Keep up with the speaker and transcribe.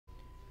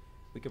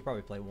We could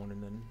probably play one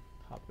and then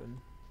hop in.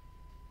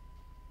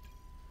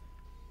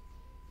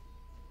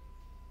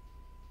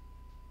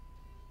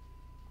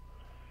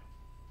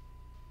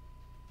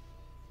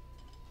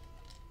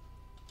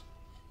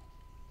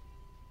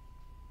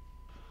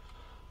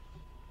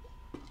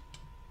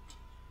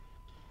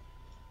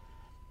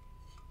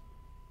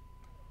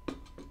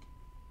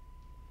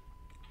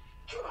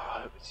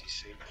 Oh, it's these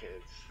same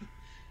kids.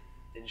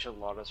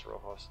 Enchiladas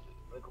Rojas.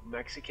 Like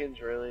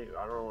Mexicans, really?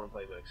 I don't want to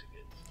play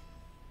Mexicans.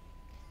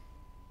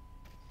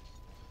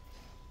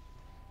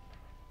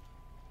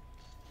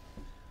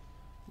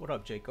 What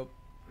up, Jacob?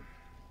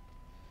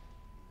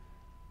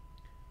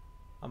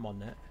 I'm on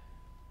that.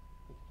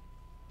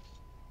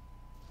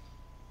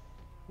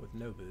 With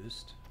no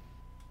boost.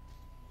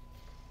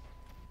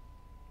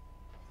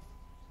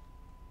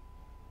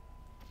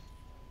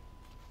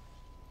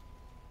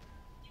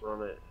 Let's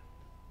run it.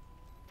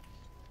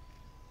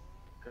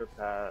 Good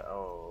pat.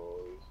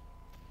 Oh,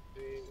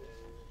 he's...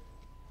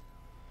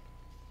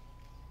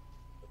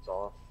 That's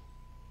off.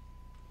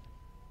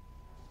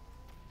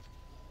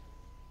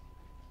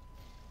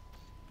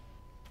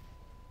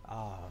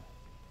 Ah.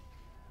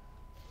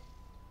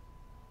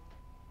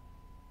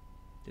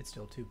 It's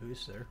still 2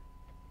 boosts there.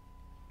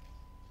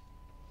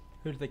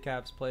 Who do the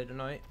Cavs play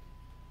tonight?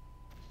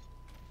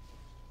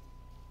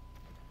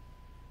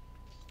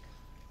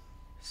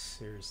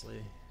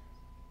 Seriously.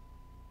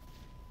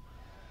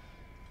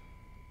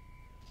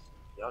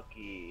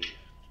 Yucky.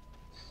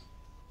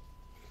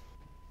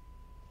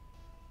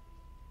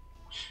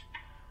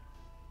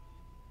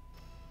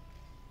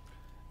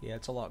 Yeah,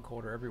 it's a lot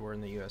colder everywhere in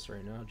the US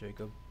right now,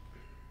 Jacob.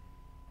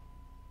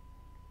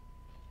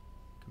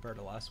 Compared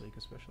to last week,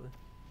 especially.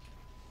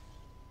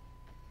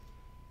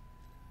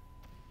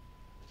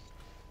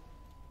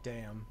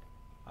 Damn.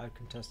 I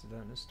contested that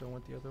and it still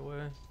went the other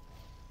way.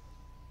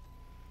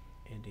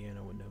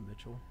 Indiana with no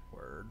Mitchell.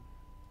 Word.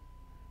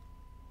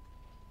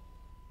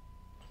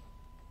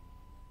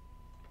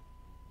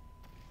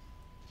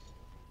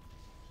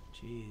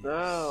 Jeez.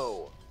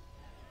 No!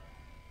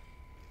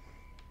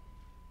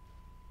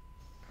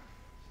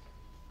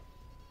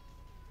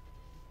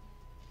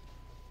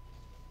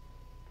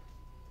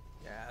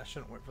 Yeah, I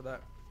shouldn't wait for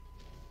that.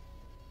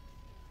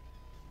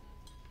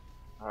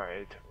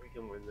 Alright, we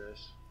can win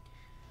this.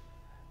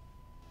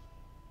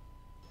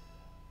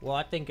 Well,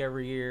 I think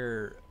every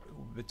year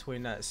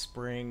between that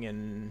spring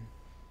and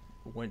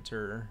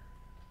winter,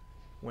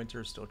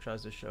 winter still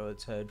tries to show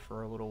its head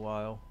for a little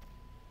while.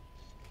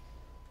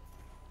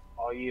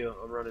 All you,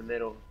 I'm running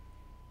middle.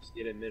 Just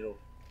get in middle.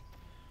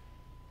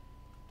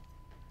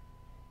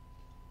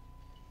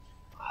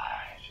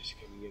 I just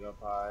couldn't get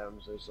up high,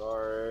 I'm so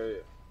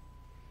sorry.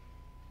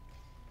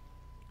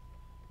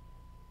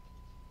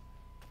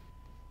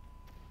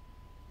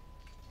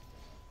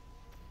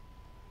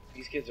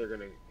 These kids are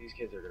gonna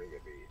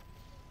get beat.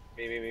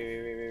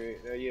 Me.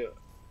 No, you.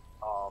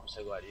 Oh, I'm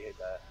so glad you hit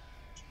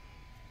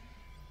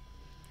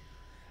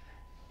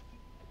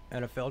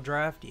that. NFL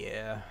draft,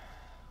 yeah.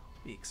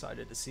 Be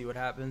excited to see what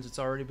happens. It's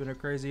already been a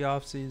crazy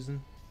off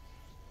season.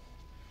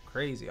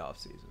 Crazy off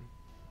season.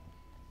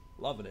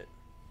 Loving it.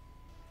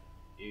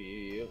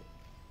 You.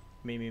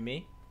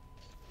 Me.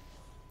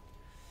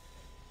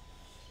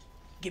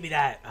 Give me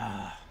that.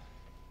 I'm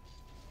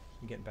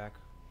getting back.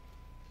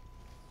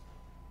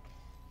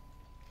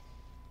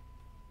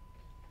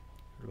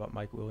 What about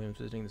Mike Williams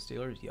visiting the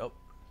Steelers? Yup.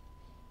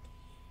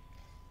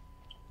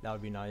 That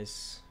would be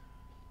nice.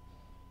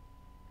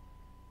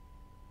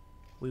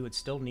 We would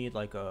still need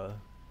like a,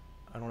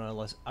 I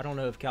don't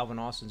know if Calvin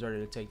Austin's ready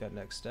to take that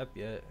next step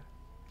yet,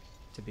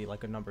 to be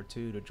like a number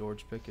 2 to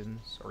George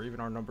Pickens, or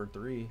even our number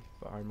 3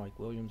 behind Mike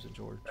Williams and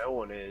George. That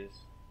one is.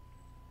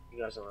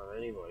 You guys don't have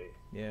anybody.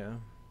 Yeah.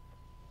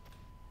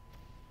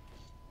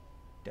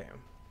 Damn.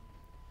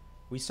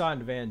 We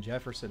signed Van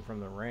Jefferson from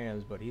the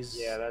Rams, but he's...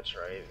 Yeah, that's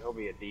right. He'll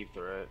be a deep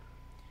threat.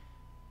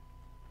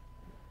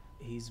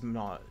 He's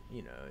not,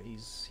 you know,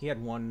 he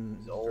had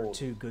one or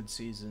two good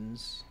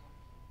seasons.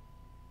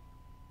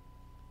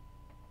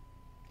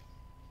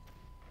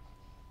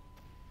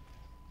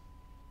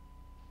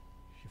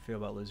 How you feel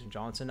about losing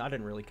Johnson? I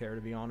didn't really care,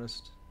 to be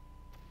honest.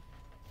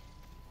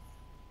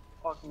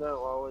 Fuck no,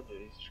 why would you?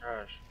 He's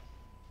trash.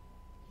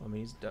 I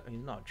mean, he's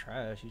not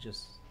trash. He's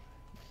just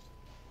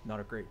not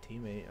a great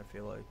teammate, I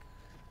feel like.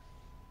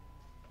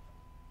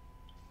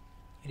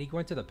 And he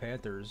went to the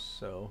Panthers,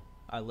 so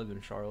I live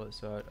in Charlotte,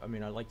 so I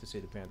mean, I'd like to see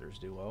the Panthers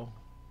do well.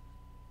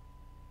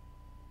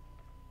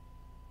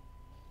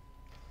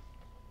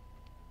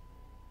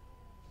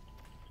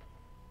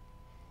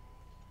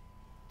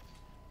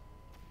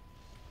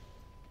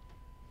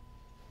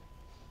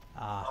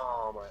 Ah,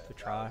 oh my good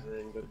try.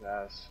 Good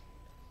pass.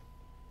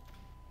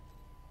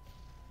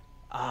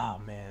 Ah,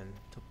 man.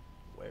 Took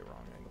way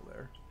wrong angle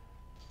there.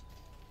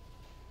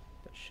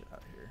 Get that shit out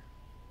of here.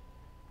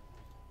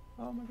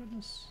 Oh my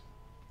goodness.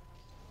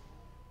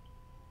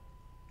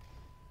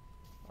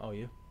 Oh,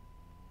 you?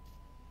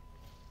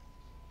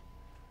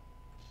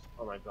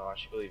 Oh my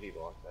gosh, I believe he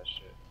blocked that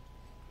shit.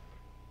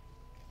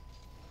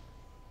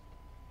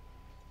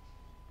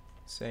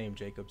 Same,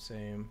 Jacob,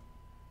 same.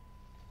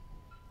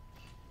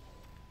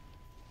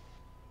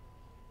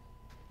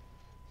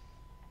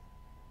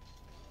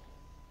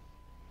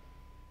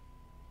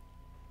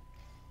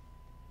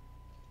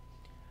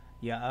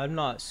 Yeah, I'm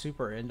not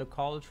super into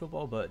college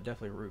football, but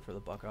definitely root for the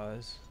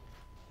Buckeyes.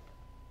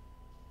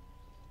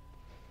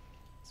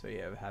 So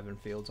yeah, having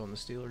Fields on the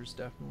Steelers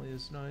definitely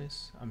is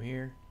nice. I'm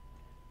here.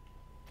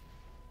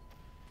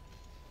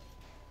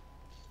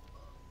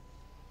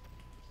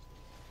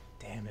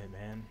 Damn it,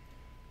 man.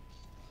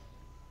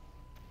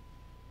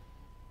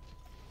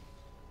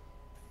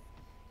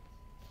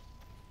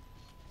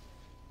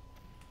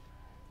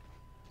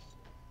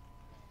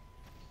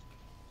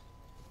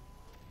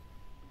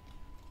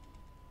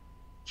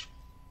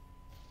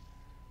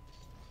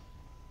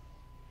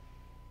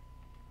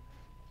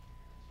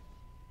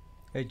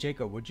 Hey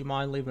Jacob, would you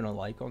mind leaving a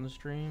like on the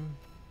stream?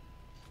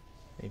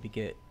 Maybe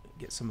get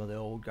some of the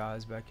old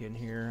guys back in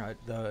here.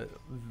 The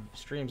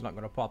stream's not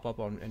going to pop up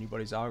on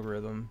anybody's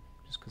algorithm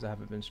just because I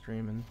haven't been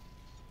streaming.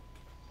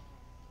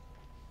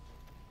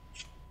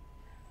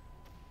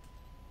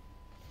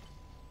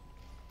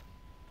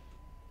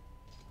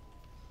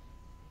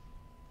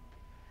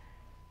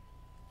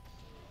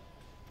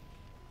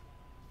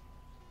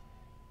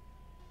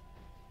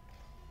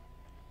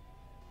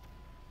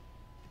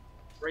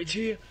 Right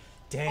here.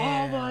 Damn.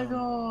 Oh my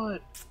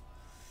god.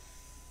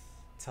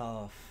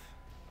 Tough.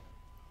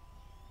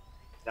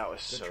 That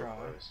was Good so try.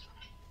 close.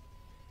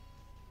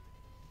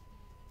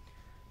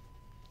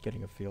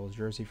 Getting a Fields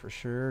jersey for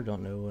sure.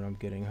 Don't know when I'm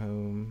getting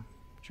home.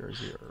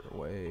 Jersey or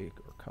away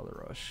or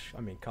Color Rush.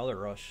 I mean, Color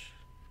Rush.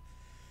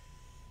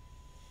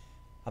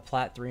 A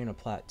Plat 3 and a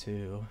Plat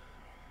 2.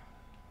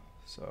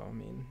 So, I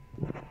mean,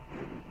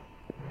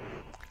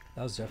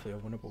 that was definitely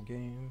a winnable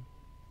game.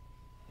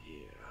 Yeah.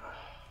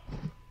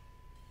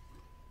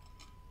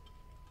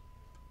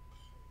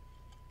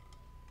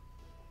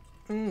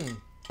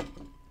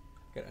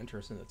 Got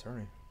interest in the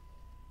tourney.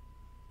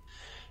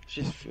 It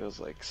just feels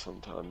like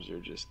sometimes you're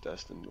just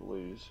destined to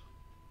lose.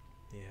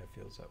 Yeah, it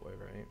feels that way,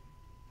 right?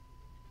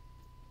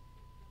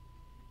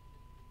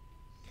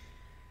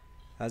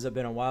 Has it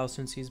been a while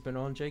since he's been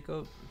on,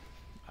 Jacob?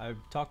 I've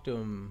talked to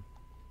him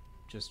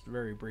just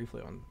very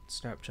briefly on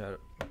Snapchat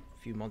a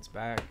few months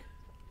back.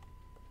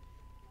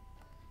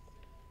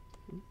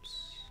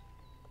 Oops.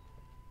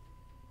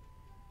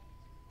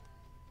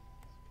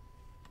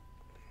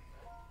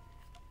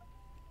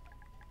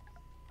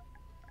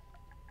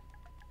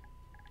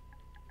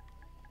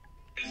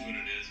 Is what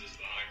it is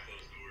behind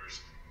closed doors.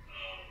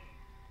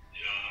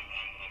 You know,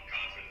 I'm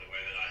confident in the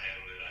way that I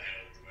handled it. I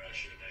handled it the way I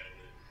should have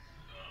handled it.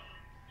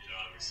 You know,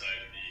 I'm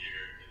excited to be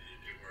here.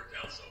 It worked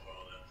out so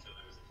well that Philly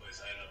was the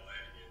place I ended up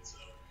landing in.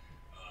 So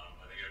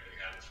I think everything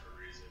happens for a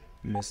reason.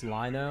 Miss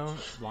Lino.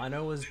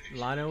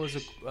 Lino was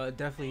a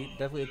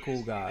definitely a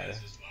cool guy.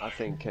 I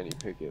think Kenny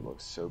Pickett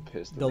looks so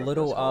pissed. The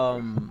little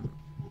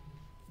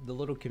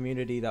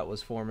community that was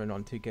forming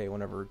on 2K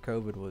whenever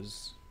COVID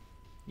was,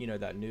 you know,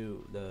 the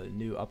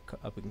new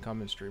up and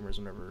coming streamers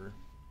whenever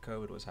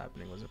COVID was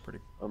happening was a pretty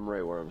I'm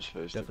right where I'm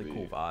supposed to be.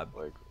 definitely cool vibe.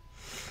 Like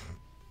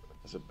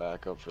as a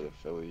backup for the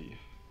Philly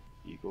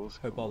Eagles.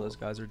 Hope all those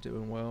guys are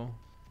doing well.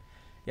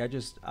 Yeah,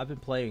 I've been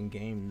playing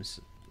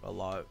games a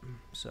lot,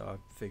 so I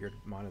figured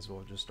might as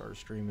well just start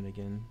streaming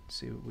again,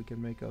 see what we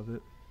can make of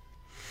it.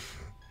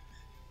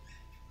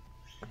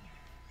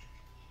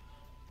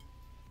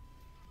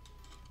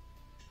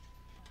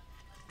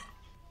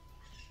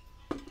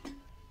 If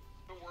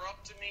it were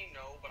up to me,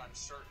 no, but I'm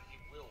certain he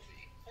will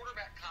be.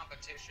 Quarterback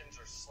competitions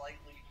are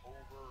slightly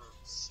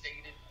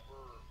overstated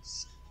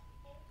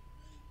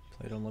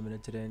Played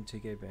Unlimited today and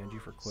 2K banned you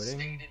for quitting?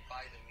 stated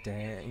by the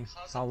media Dang.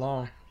 because How of the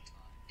long? lack of time.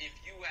 If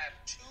you have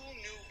two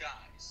new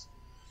guys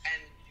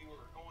and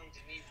you're going to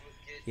need to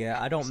get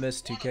Yeah, I don't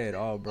miss one of 2K at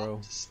them all, up bro.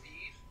 to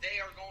speed, they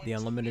are going The to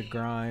unlimited need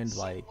grind,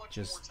 so like, much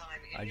just more time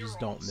in I your just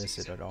don't off miss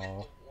it season at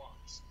all. with the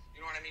ones.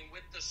 You know what I mean?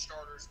 With the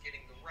starters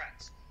getting the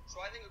reps.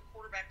 So I think a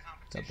quarterback Got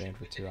competition banned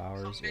for with 2 an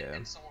hours, incumbent yeah.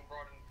 and someone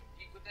brought in to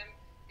compete with them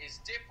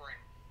is different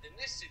than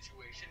this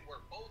situation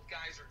where both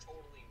guys are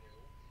totally new,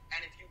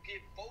 and if you give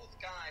both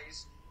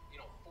guys, you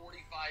know,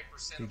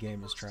 45% The of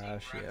game the is first team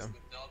trash, reps yeah.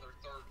 with the other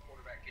third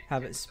quarterback getting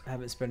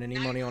Haven't spent any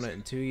money on it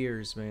in 2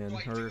 years, man, So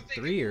I do or think 3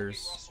 it will be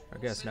years, Russell I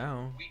guess Wilson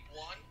now. Week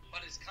 1,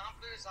 but as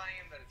confident as I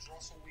am that it's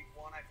Russell week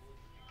 1, I believe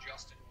it'll be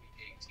Justin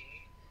week 18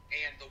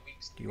 and the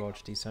weeks. Do you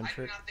watch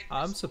Decentric? I do not think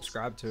I'm Russell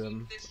subscribed to Wilson him.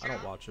 will keep this I don't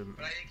job, watch him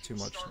but I think too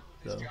he'll much start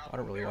with this though. job I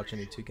don't really very watch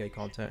any short 2K leash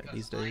content because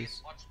these I am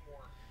days. much more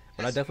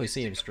But I definitely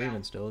see him pessimistic streaming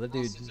about still. The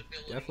dude Russ's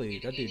ability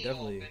in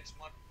definitely any offense,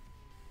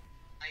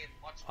 I am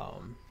much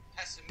more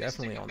pessimistic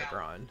definitely on the about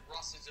grind.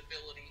 Russ's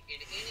ability in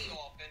any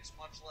offense,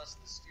 much less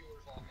the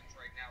Steelers' offense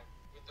right now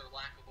with their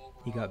lack of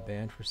overall. He got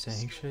banned for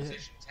saying skill shit.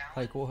 position talent.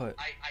 Like what?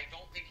 I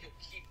don't think he'll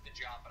keep the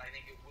job, but I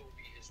think it will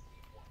be his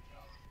week 1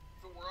 job.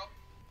 If it were up.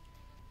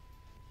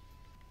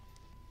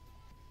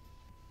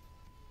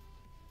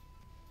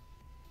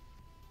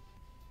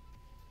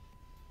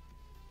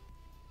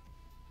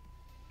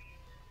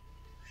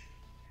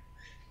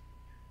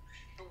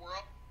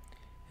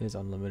 His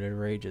unlimited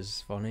rage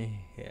is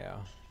funny. Yeah.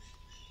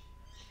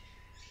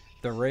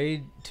 The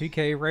raid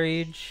 2K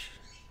rage,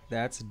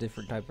 that's a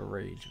different type of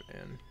rage,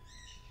 man.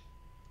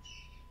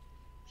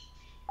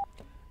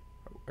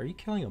 Are you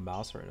killing a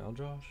mouse right now,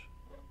 Josh?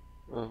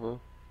 Uh-huh.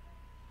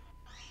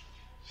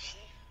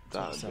 That's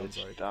what Die, it sounds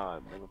bitch. like. Die,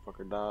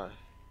 motherfucker, die.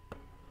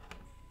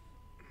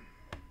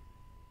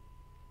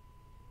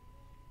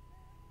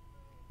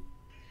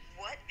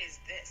 What is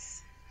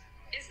this?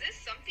 Is this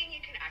something you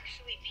can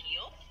actually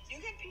peel? You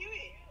can peel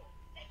it.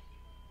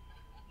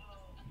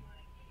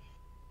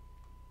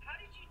 How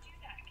did you do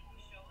that? Can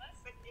you show us?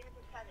 But you have to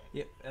cut it.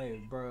 Yep.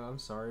 Hey, bro, I'm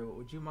sorry.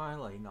 Would you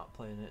mind like not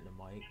playing it in the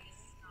mic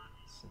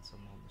since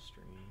I'm on the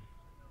stream?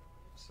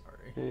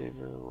 Sorry. Hey,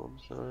 bro, I'm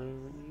sorry.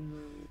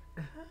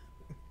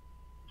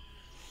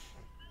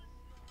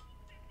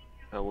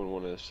 I wouldn't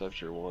want to accept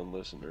your one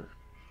listener.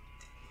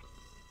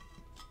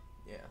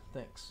 Yeah.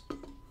 Thanks.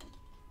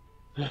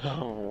 That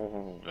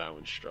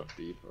one struck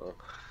deep, huh?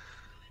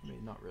 I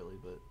mean, not really,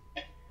 but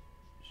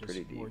it's just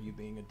Pretty more deep. you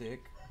being a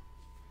dick.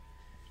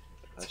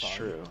 That's fine.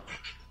 true.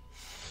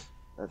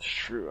 That's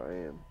true, I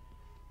am.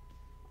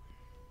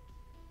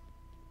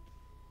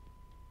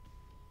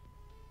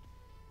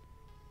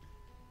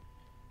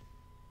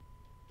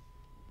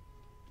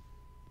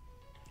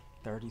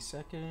 $30.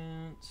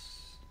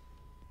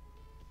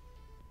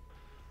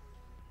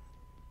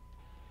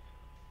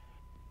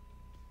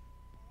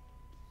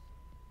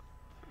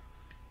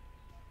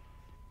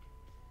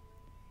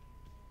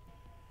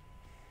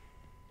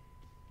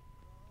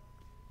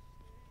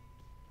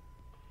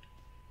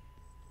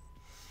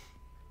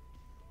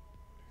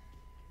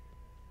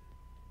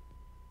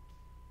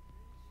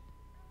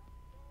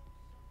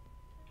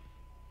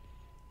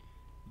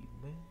 You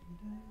may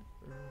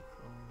never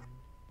find.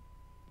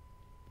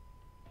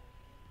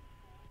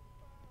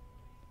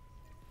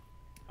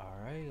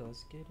 Alright,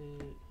 let's get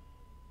it.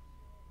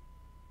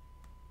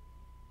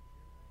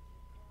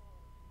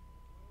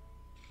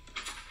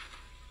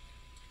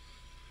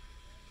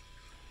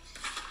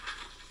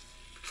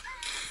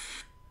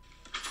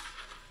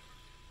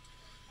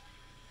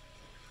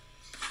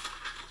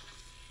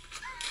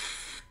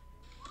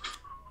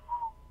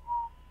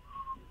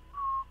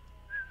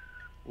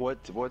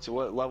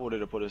 What level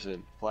did it put us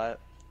in? Flat?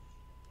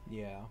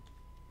 Yeah.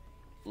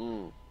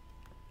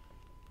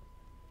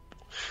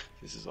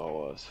 This is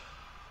all us.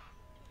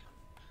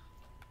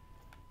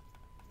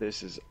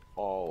 This is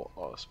all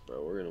us,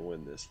 bro. We're gonna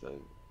win this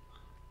thing.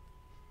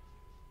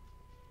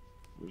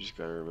 We just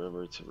gotta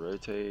remember to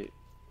rotate.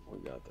 We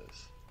got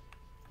this.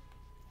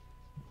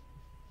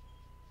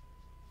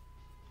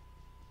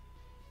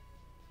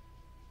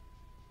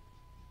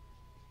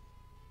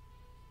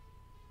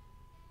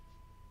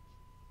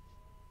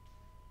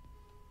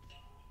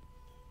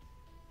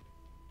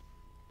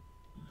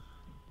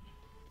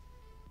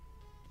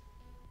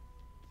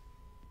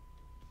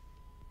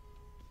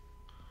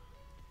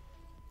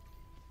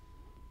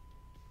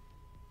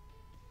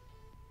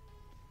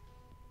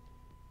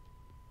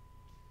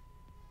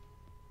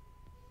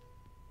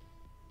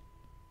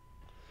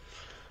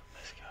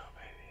 Let's go,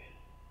 baby.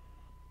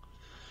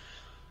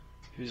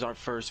 Who's our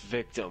first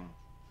victim?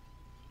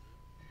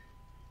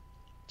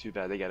 Too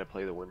bad they gotta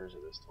play the winners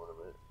of this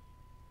tournament.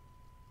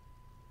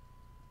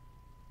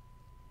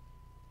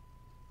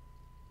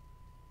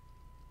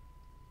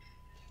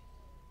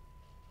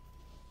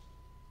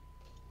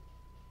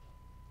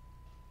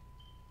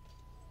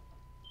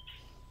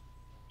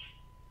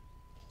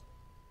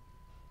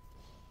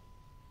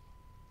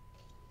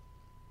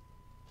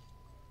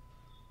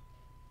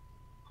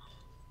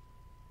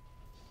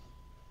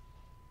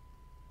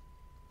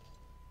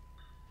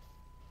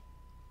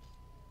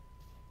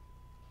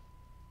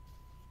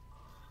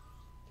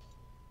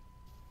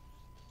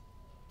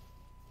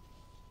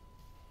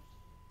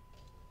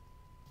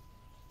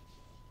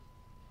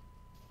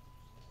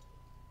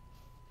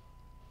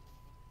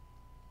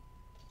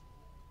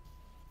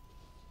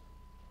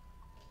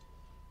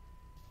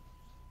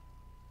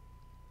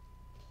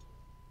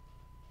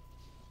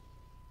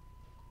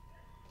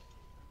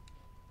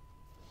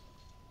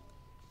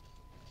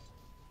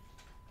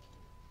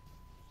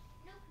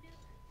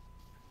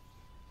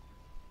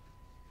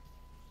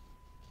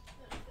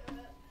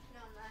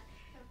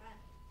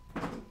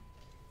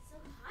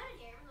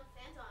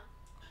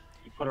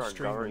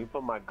 You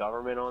put my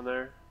government on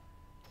there?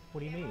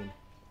 What do you mean?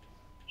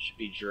 Should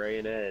be Dre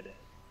and Ed.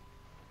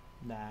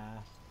 Nah.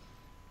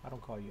 I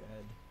don't call you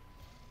Ed.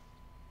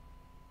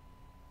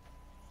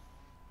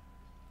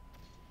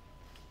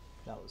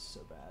 That was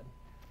so bad.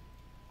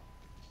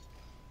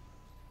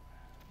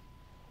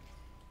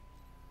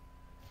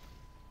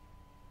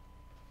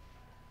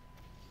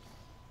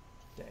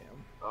 Damn.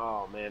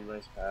 Oh man,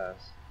 nice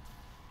pass.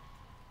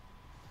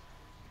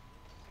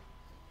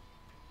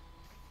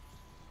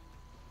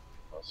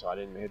 Oh, so I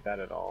didn't hit that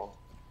at all.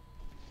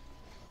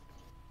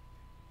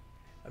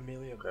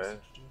 Amelia Okay.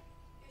 messaged you.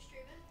 You're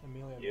streaming?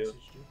 Amelia You.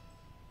 messaged you.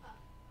 Oh,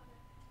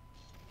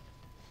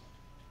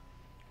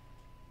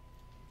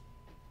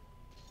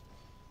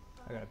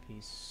 okay. I got a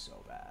piece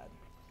so bad.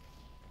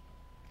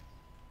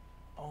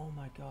 Oh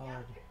my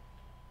god.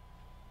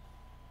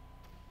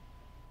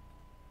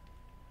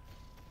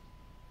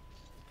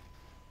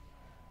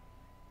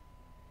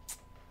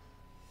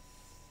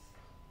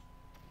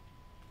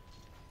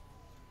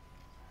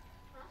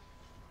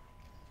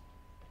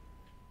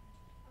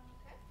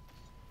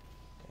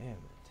 Damn it.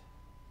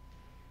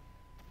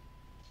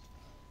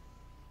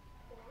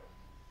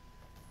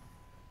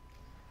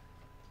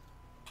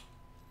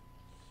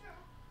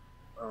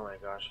 Oh my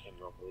gosh, I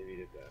cannot believe he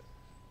did that.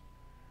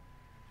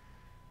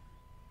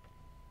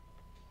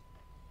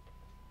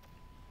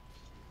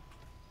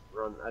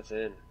 Run, that's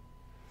in.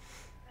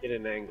 Get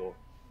an angle.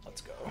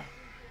 Let's go.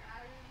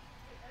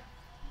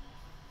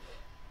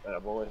 That a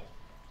boy.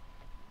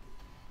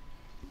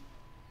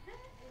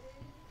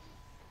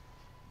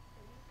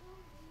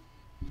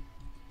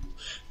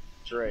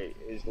 Dre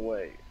is the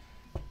way.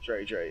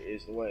 Dre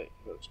is the way.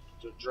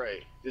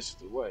 Dre, this is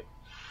the way.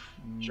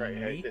 Dre,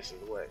 hey, Me? this is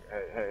the way.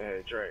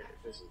 Hey, Dre,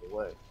 this is the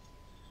way.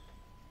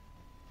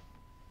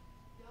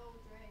 Yo,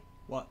 Dre,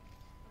 What?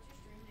 what's your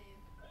stream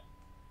name?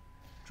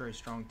 Dre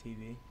Strong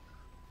TV.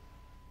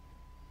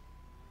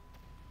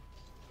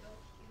 Yo,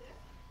 you there?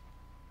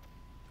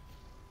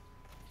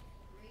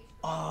 Rage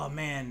Oh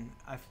man,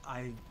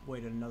 I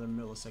waited another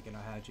millisecond.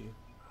 I had you.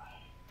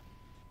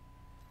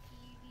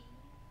 TV.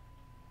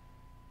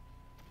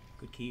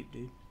 Good keep,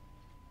 dude.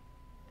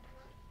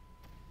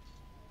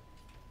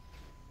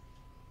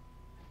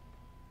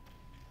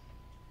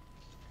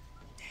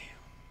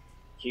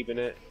 Keeping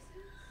it.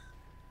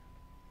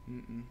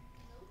 Mm-mm.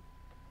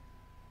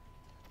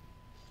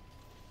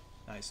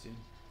 Nice, dude.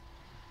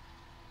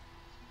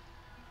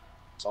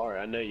 Sorry,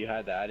 I know you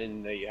had that. I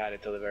didn't know you had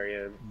it till the very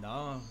end.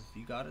 No, if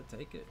you gotta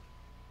take it.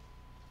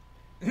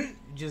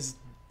 Just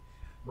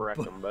Wreck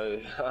them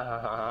both.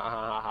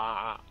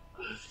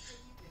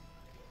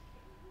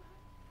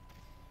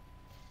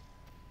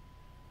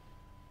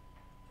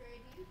 Dre,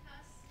 do you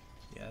cuss?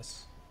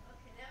 yes.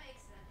 Okay, that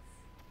makes sense.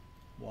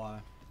 Why?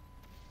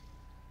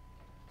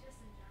 Just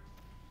in general.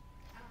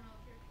 I don't know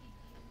if you're PG.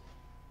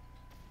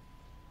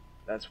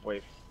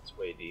 It's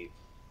way deep.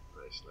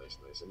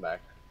 Nice. I'm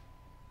back.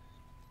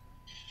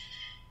 Is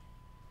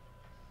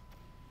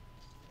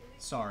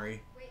it Sorry.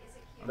 cute? Wait, is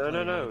it cute? I'm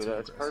No, playing way too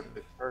that's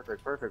aggressive.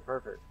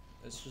 perfect.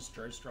 It's just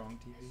Dre Strong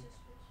It's TV. just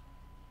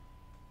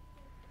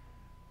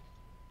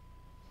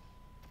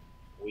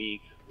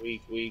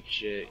Weak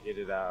shit. Get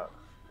it out.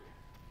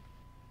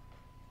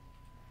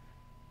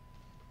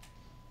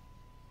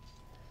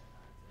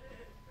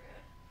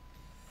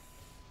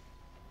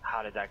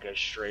 How did that go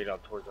straight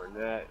up towards our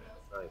net?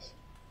 Nice.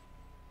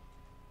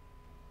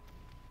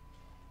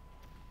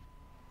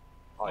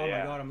 Oh, Oh yeah.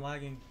 my god, I'm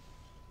lagging.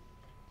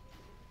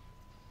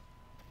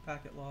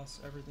 Packet loss,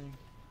 everything.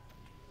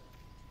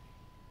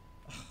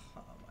 Oh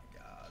my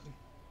god.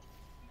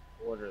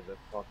 What are the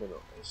fucking?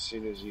 As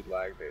soon as you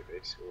lag, they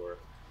score.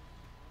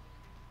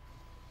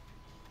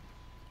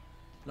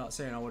 Not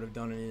saying I would have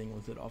done anything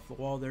with it off the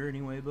wall there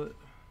anyway, but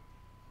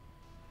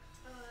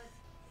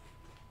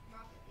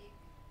Rocket League.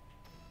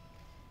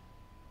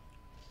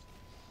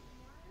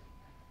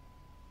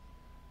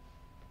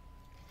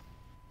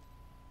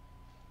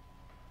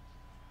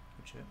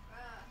 good shit.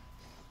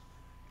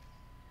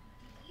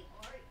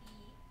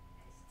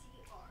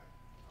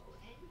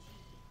 DRESTRONG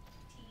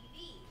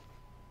TV.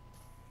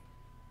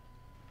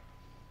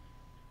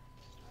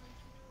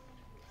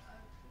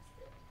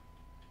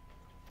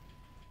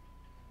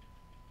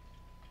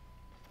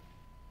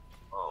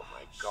 Oh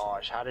my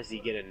gosh, how does he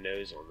get a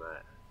nose on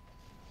that?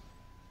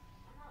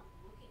 I'm not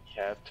looking.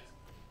 Kept.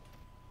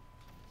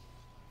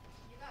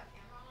 You got a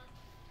camera on?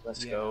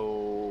 Let's Yeah.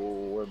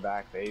 go. We're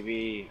back,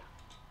 baby.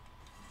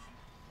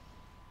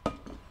 Let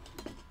me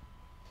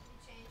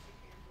change the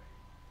camera.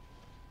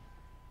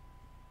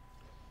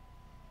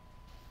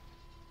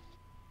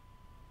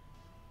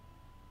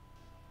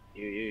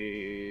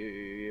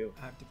 You.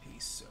 I have to pee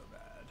so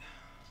bad.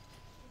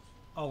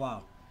 Oh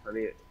wow.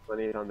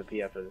 Plenty on the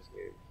P after this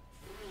game.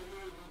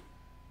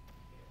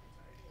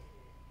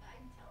 I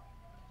can tell.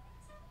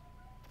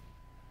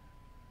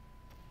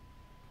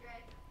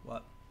 Greg,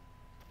 What?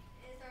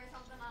 is there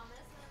something I'm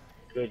missing?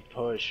 Is Good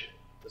push.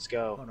 Let's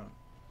go. Hold on.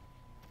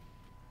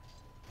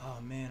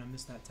 Oh man, I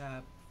missed that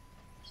tab.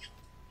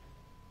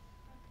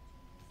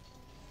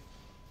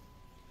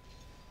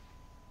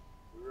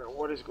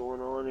 What is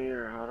going on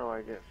here?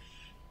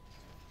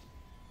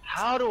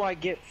 How do I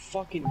get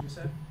fucking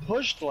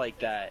pushed like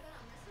that?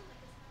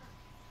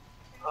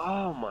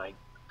 Oh my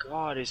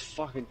god, his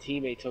fucking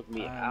teammate took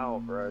me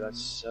out, bro.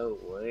 That's so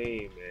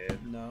lame, man.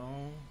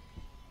 No.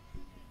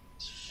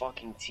 His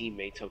fucking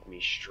teammate took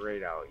me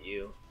straight out,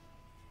 you.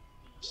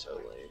 So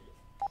lame.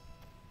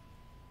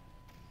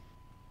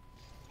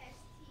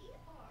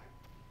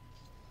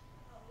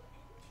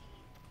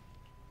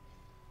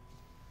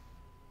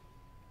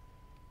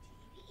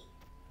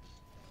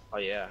 Oh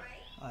yeah.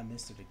 I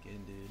missed it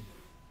again, dude.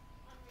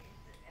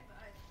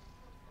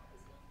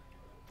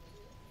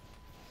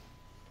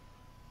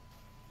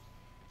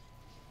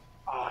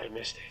 Oh, I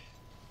missed it.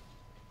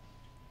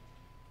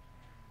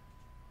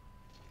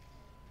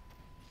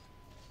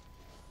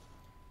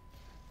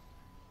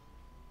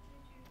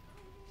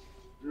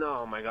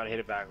 my god, I hit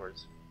it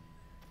backwards.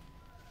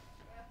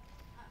 I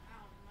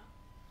don't know.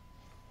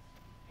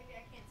 Maybe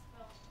I can't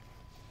spell.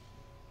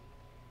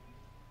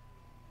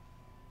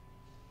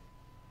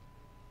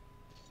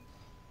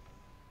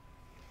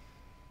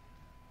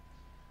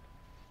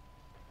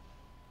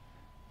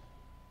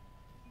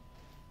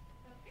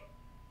 Okay.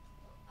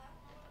 Well, I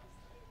don't know what I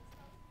was saying,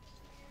 so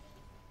there it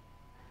is.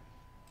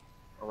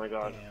 Oh my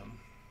god. Damn.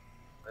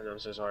 I know, I'm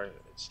so sorry.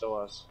 It's still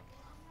us.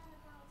 Well, I'm not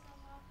about to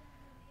walk in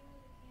the view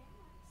of the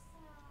camera, so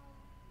that's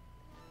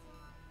all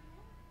I can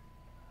do.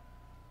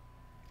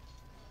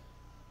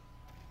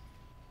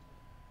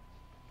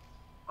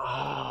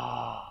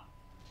 Ah,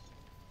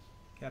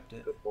 Kept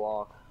it. good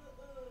block.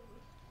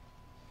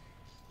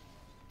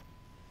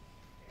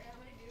 Here, how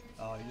many viewers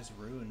Oh, you you got? just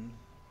ruined.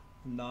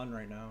 None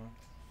right now.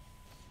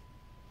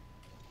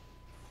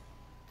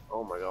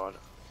 Oh my god.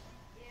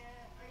 Yeah,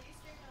 are you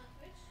streaming on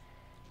Twitch?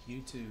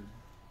 YouTube.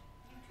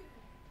 YouTube?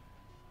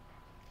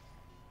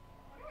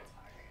 I wonder what's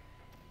harder.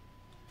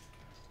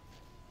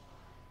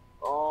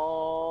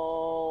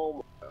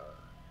 Oh my god.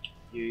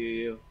 You.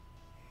 You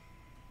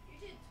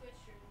did Twitch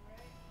streaming,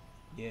 right?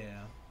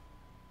 Yeah.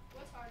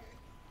 What's harder?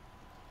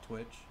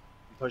 Twitch.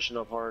 Pushing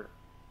up hard.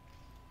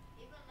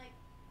 Even like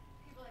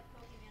people like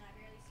Pokemon, I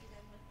barely see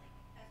them with like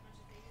as much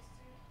as they used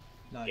to.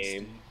 Nice,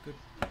 Game. dude.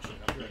 Good shit.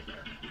 I'll be right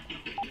there.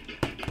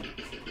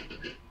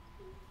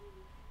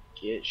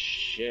 Get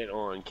shit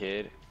on,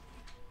 kid.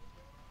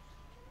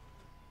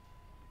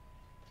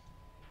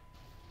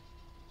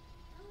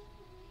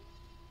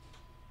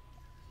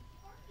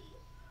 Party.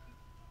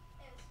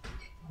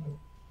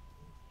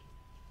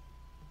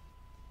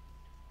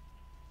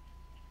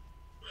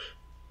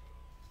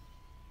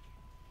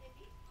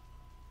 Maybe.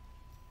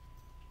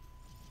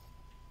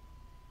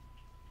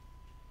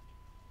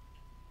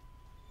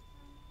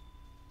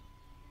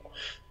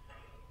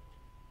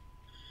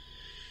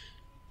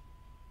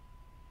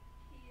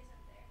 He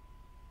isn't there.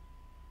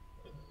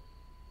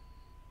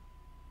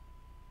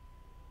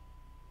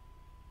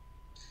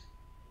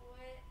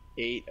 What?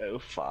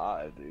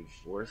 805, dude.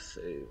 Fourth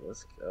save.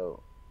 Let's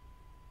go.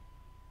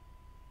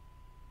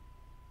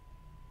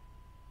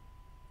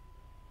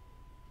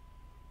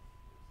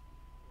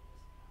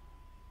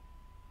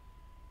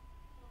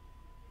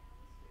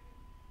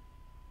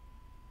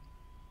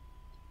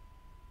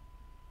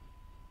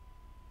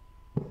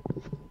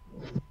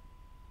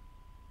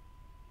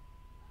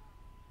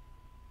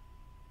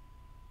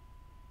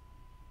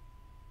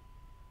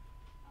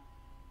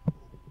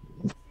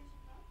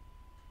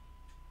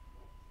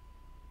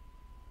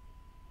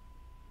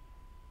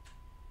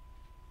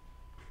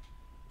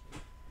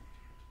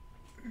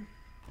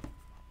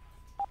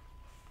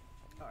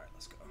 Alright,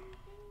 let's go.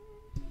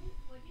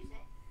 What'd you say?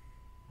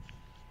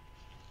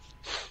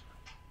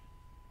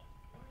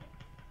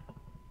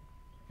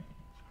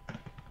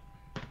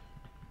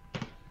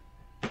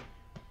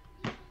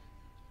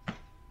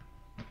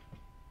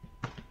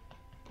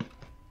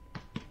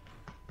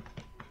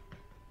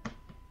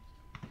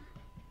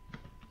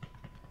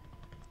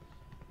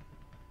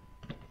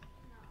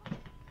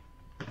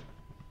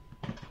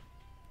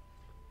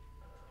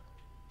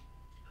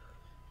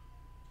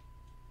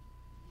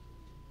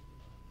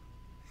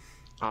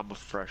 No. I'm a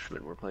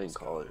freshman. We're playing Let's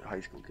go. college, high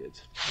school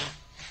kids.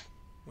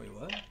 Wait,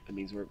 what? That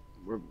means we're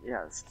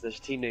yeah. This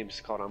team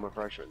name's called I'm a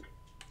freshman.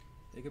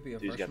 They could be a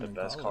Dude's got freshman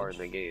the in best college.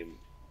 car in the game.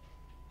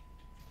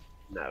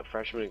 No,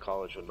 freshmen in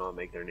college would not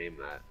make their name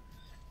that.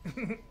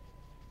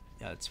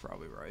 Yeah, that's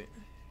probably right.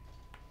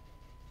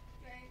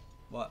 Right?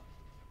 What?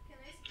 Can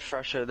they see?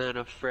 Fresher than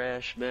a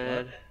freshman.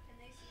 What? Can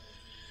they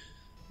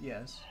see the TV?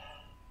 Yes.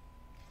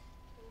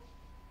 Cool.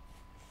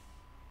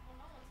 Well,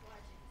 no one's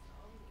watching, so.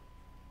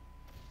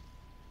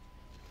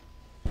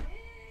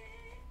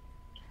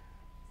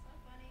 So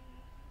funny.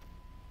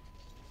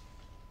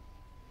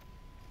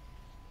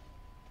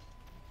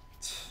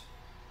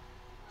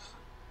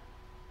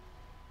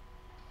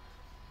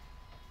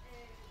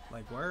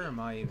 Like, where am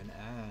I even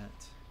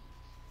at?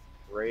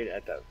 Right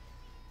at that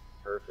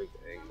perfect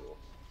angle.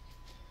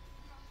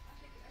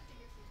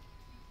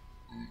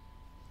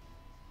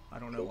 I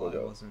don't know Go, go, why I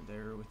go. wasn't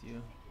there with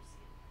you.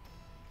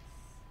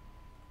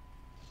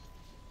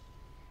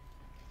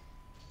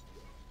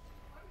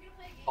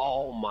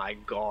 Oh my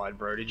god,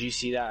 bro. Did you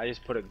see that? I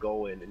just put a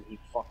goal in and he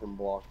fucking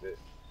blocked it.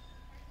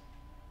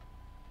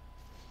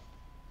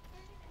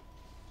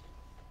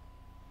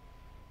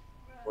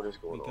 What is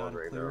We going on gotta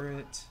right clear now?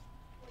 it.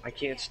 I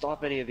can't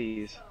stop any of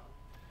these.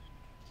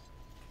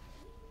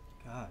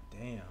 God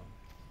damn.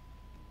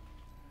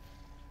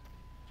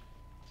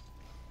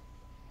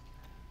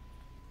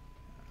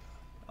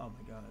 Oh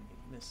my god,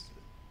 I missed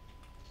it.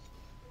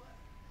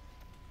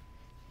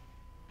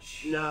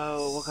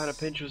 No, what kind of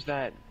pinch was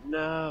that?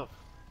 No.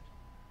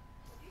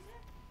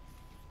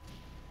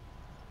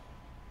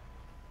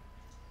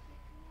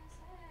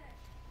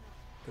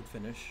 Good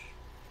finish.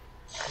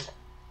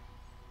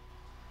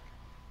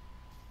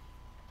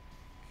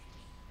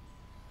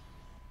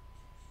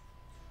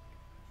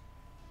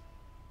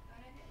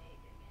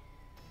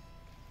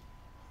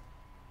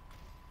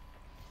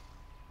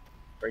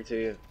 Right to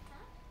you.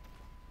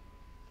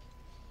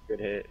 Good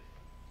hit.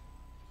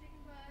 Chicken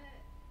butt.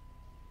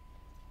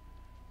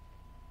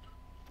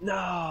 No,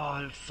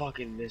 I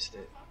fucking missed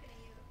I'm it. talking to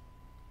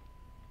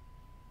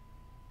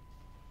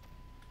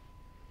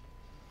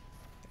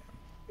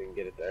you. Didn't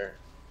get it there.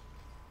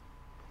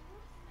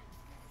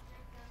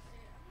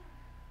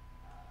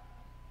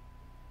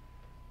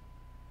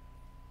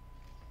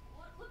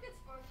 Look at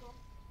Sparkle.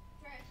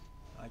 Trey.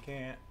 I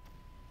can't.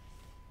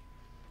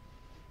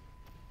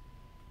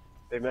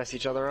 They mess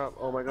each other up.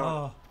 Oh my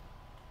god. Oh,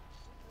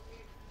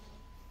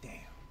 damn.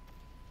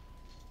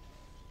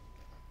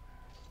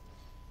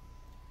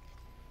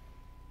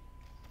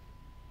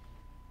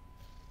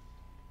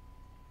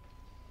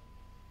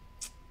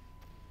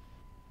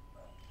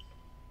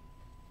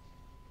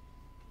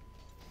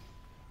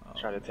 Oh,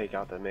 Try to take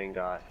out the main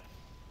guy.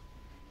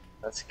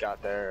 That's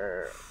got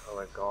there. Oh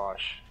my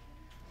gosh.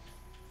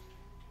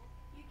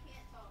 You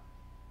can't talk.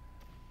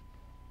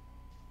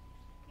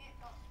 Can't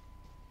talk.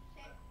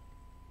 Okay?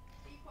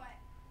 Be quiet.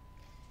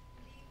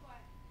 Be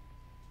quiet.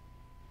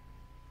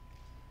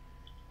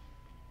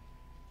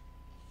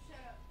 Shut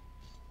up.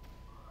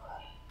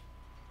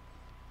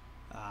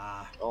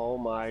 Ah, Oh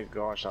my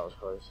gosh, that was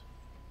close.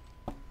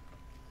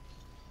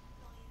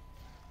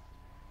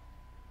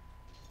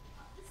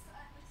 This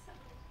side looks so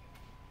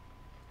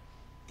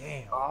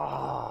weird. damn.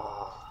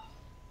 Ah.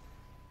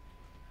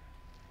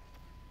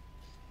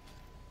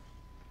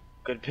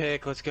 Good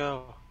pick. Let's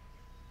go.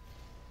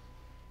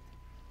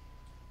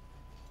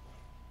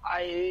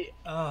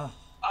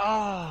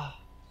 Ah.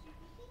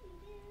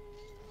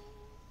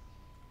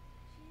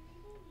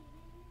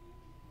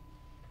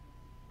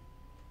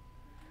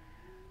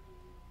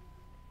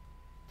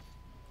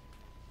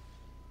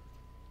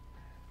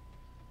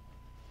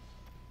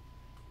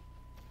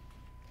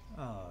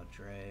 Oh,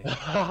 Dre.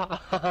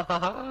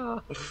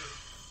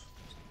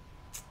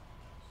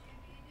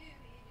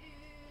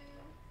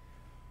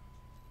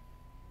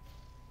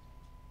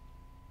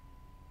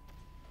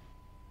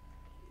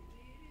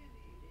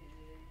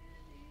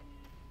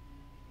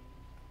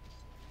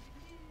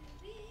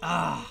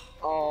 Ah.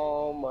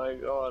 Oh my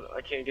god,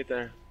 I can't get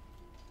there.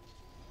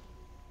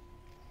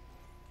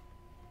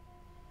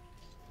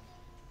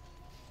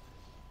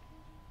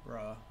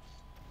 Bruh.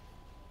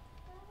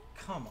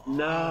 Come on.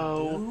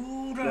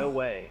 No. Dude. No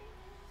way.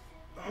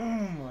 Oh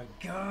my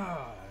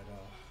god.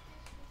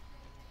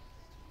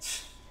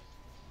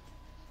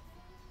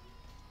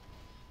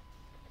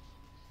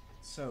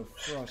 So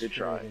frustrating. Good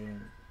try.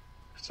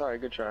 Sorry,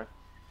 good try.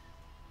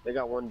 They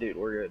got one dude,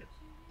 we're good.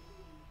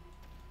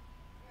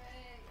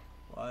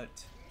 What? You're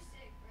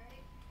sick,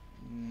 right?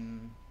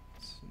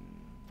 It's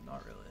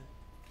not really.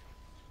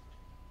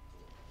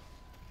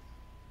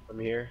 I'm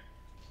here.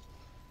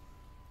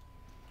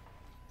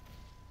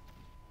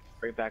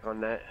 Right back on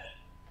net.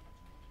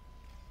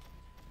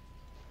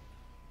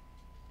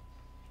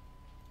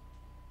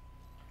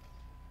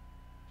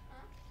 Huh?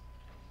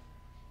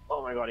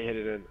 Oh my god, he hit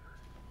it in.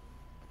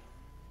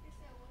 You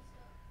said what's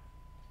up?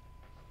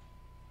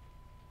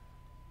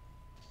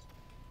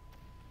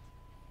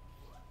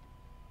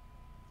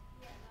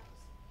 Yeah, that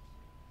was.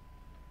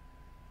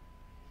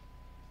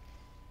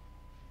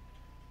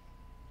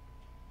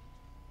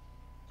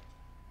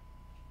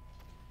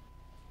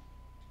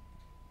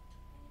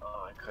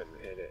 Oh, I couldn't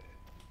hit it.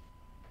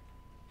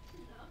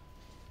 No.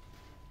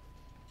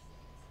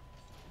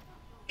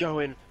 Go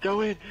in,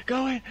 go in,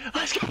 go in!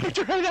 Let's go,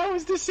 Dre! That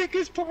was the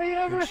sickest play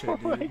ever! Good shit, Oh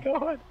my dude.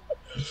 god!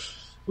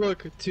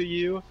 Look, to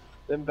you,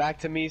 then back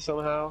to me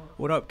somehow.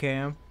 What up,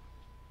 Cam?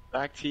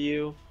 Back to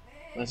you.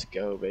 Let's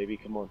go, baby,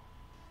 come on.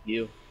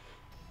 You.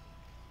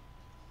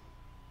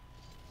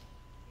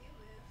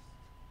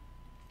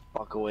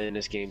 Walk away,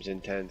 this game's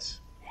intense.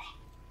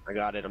 I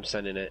got it, I'm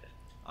sending it.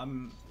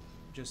 I'm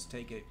just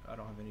take it. I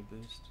don't have any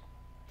boost.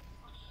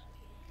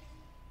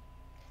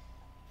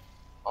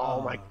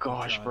 Oh my good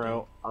gosh, job, bro.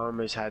 dude. I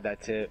almost had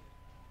that tip.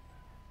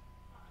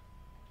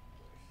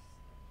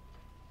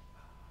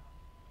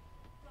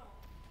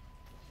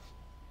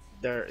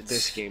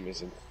 This game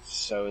is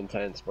so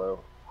intense, bro.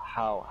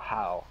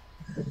 How?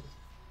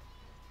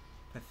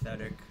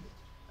 Pathetic.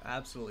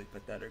 Absolutely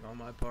pathetic on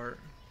my part.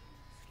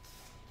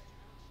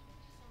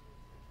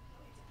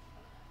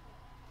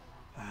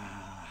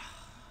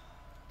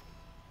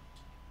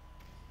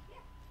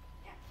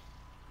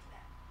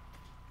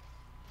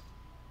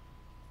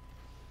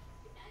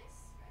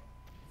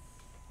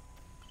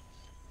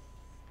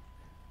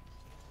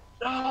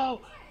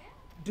 No!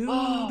 Dude!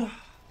 Oh.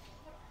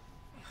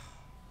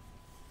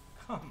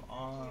 Come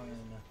on.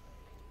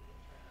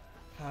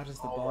 How does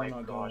the Oh ball my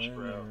not gosh, go in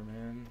bro. there,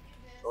 man?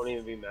 Don't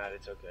even be mad,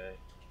 it's okay.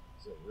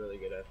 It's a really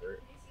good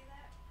effort.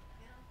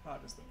 How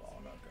does the ball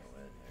not go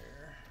in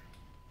there?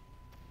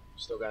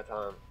 Still got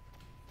time.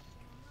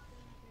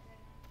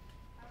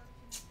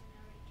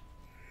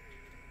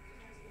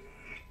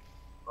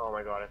 Oh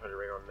my god, I put it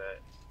right on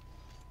net.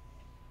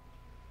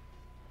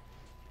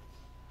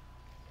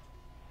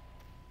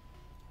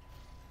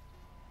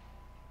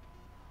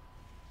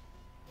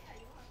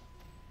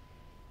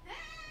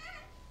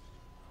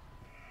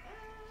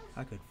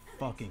 I could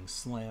fucking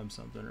slam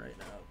something right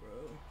now, bro.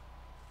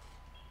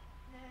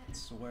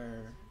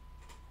 swear.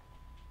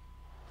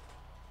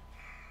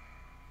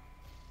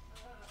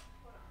 Hold on.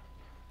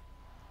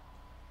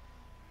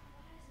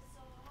 Why is it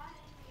so hot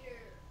in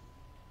here?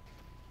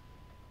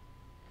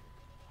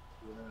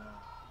 Yeah.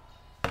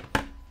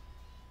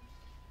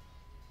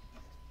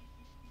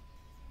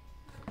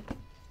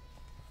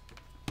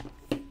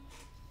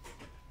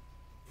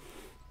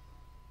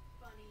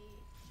 Funny.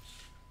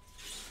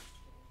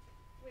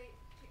 Wait.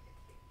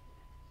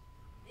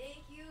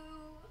 Thank you.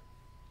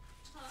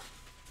 Huh.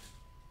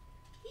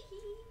 Hee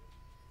hee.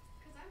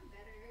 Cause I'm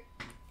better.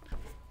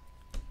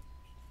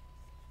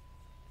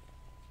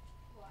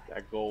 Why?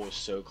 That goal was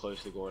so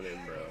close to going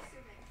in, bro.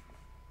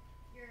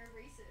 You're a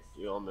racist.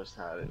 You almost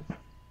had it.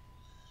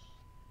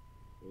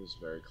 It was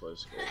very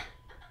close goal.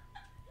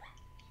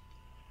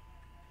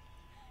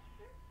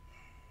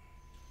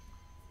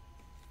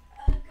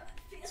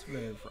 It's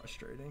very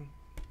frustrating.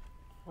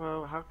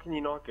 Well, how can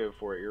you not go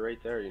for it? You're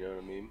right there, you know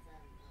what I mean?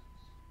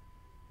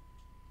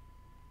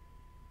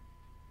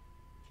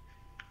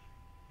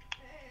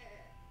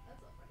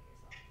 That's a funny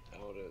song.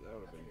 That would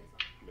have been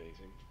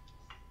amazing.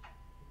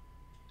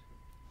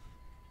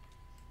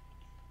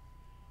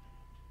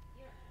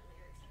 You don't know the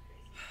lyrics are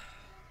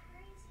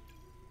crazy.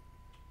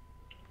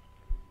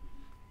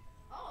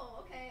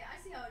 Oh, okay. I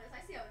see how it is.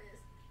 I see how it is.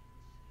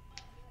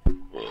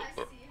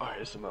 Alright,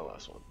 this is my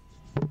last one.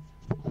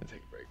 I'll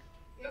take a break.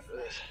 After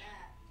this.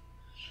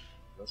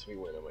 Unless we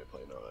win, I might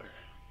play another.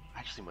 I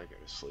actually might go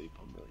to sleep.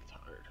 I'm really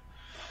tired.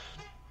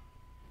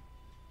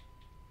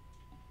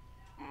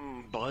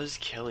 Buzz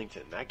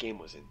Killington. That game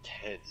was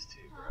intense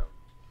too, bro.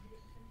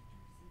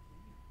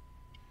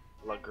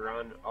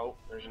 LeGrand. Oh,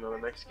 there's another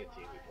Mexican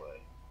team we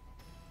play.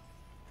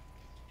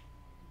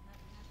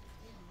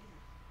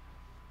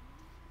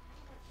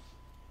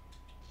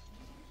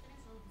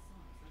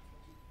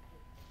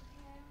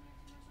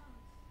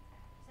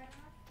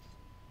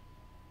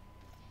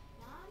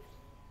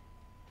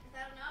 Is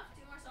that enough?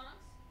 2 more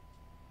songs?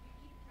 You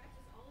need to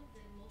practice all of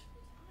them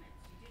multiple times.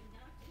 You did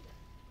not do that.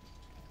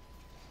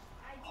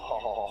 I did 2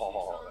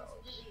 songs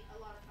really a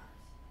lot of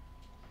times.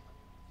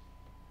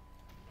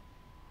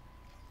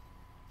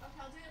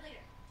 Okay, I'll do it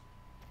later.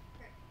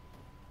 Great.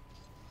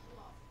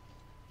 Lol.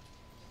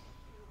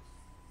 You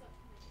suck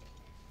my dick.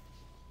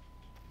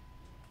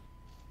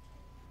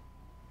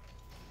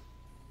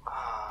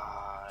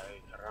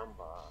 Ay,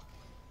 caramba.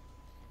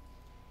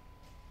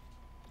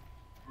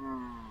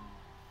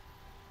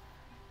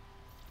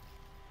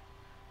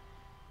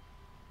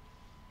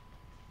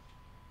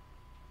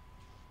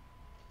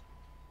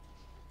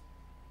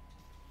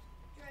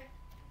 Dre,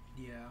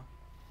 Yeah.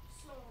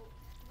 so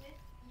with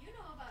you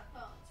know about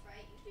phones,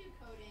 right? You do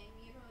coding,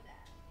 you know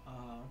that.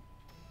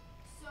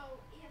 So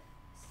if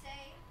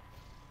say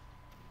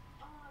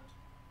I'm talking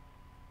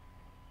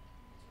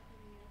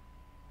to you.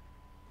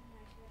 I'm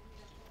actually gonna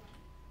meet up.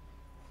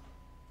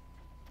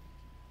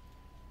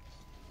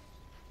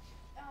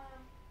 Hold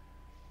on.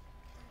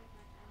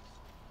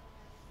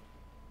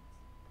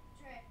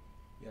 Dre,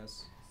 Yes.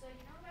 so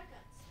you know about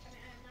guns. I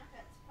mean, not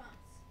guns,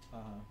 phones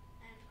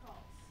and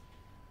calls.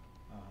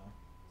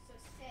 So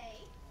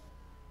say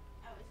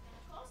I was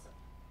gonna call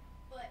someone,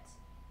 but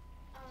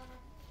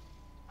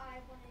I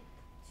wanted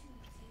to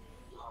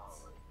delete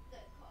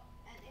the call,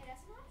 and it has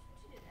an option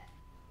to do that.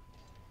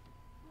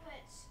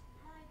 But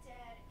my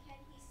dad, can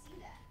he see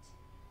that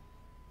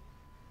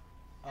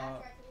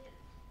after I deleted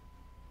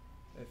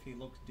it? If he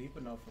looked deep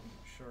enough, I'm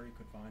sure he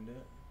could find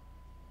it,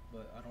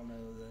 but I don't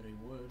know that he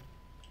would.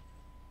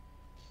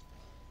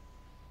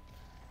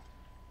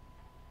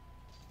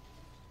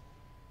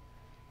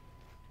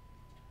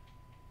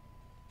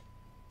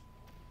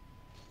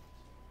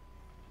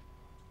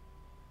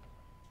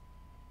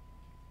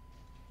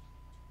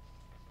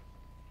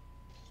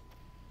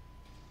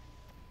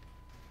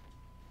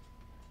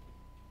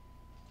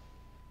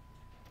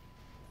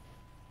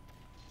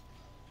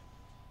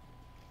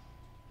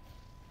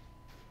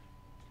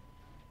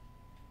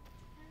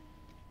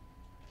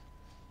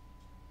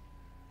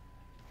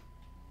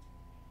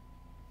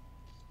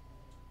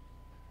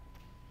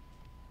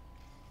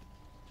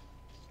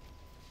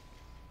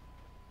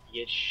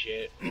 Get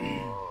shit on.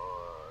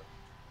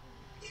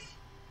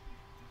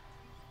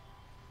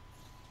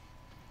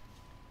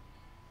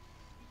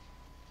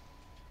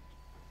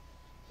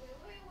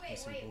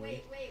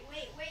 Wait.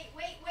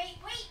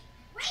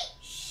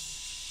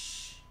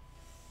 Shh.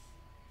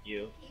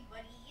 You. Hey,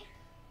 buddy.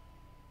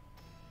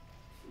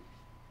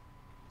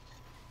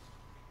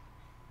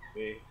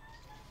 Me.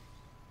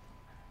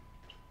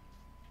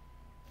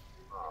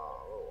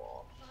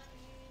 Oh, Funny.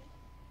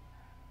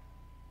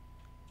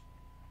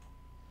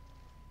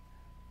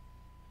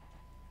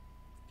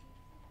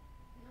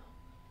 No.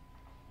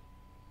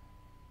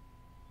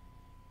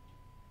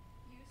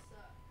 You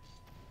suck.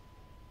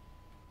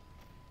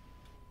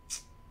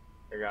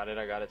 I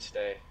got it,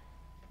 stay.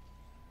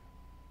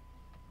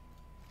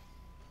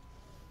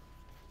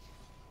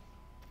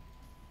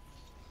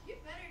 You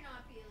better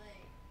not be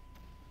like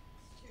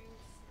stream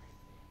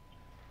sniping.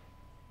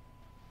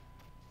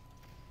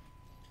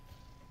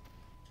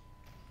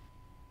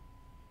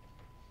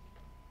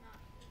 Not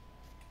good.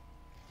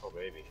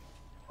 baby.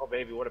 Oh,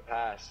 baby, what a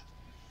pass.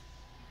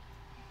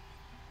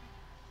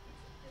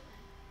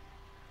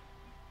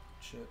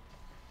 Shit.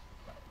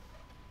 I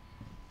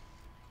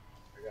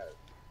got it.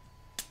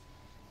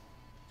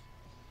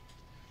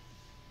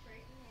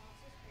 Breaking loss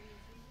is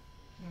crazy.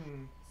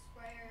 Hmm.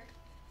 Sprayer.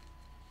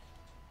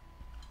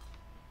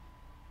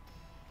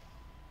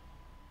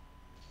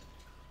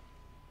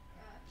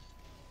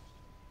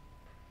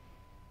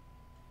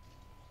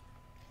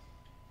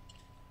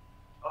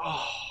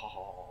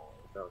 Oh,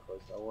 look how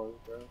close that was,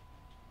 bro.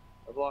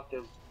 I blocked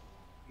him.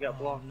 You got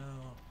blocked. No.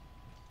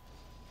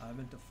 I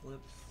meant to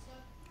flip.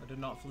 I did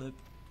not flip.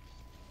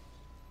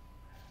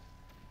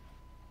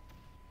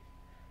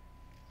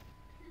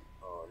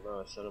 Oh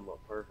no, I set him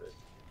up perfect.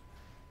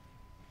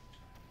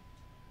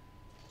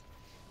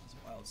 It's a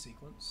wild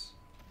sequence.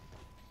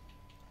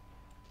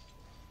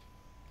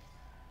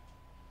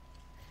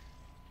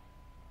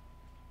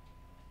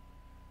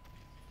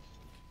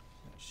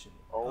 That shit.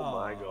 Oh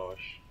my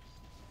gosh.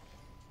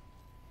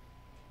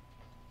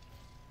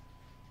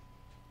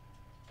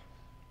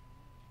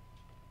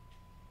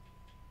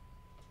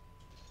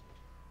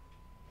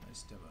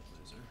 Nice demo,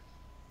 loser.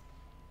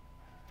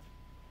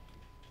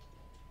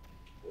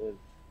 Good.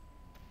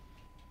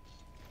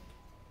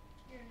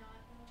 You're not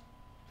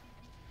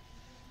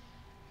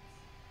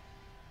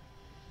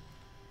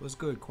What's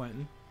good,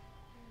 Quentin?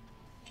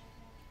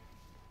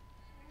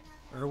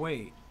 Or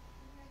wait,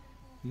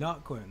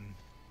 not Quentin.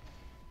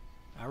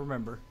 I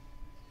remember.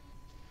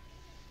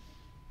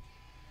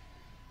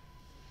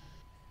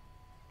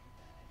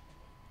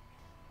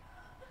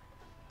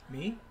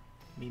 Me?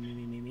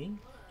 Me.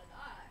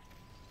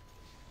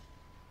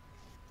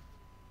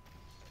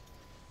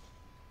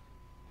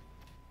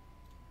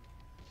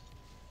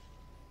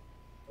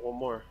 One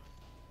more.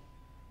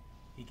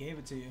 He gave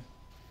it to you.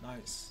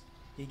 Nice.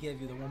 He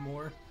gave you the one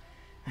more.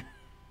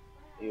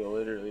 He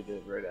literally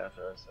did right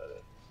after I said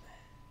it.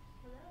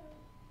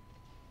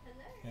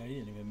 Yeah, he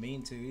didn't even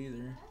mean to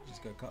either.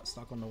 Just got caught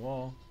stuck on the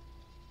wall.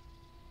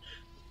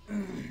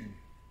 Where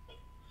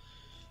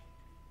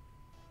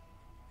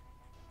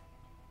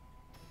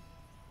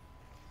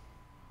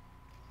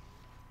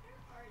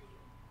are you?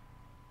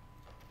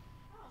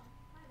 Oh,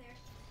 hi there.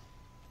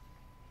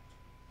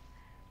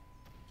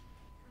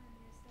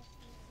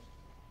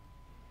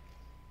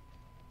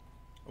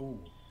 Oh,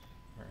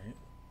 alright.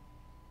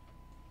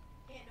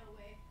 Ain't no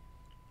way.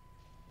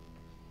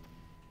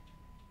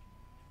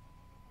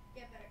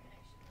 Get better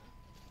connection though.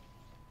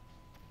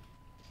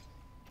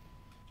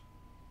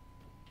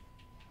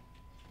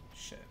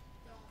 Shit.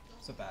 Don't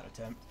It's a bad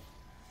attempt.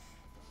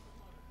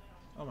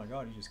 Oh my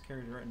god, he just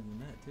carried it right into the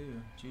net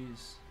too.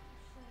 Jeez.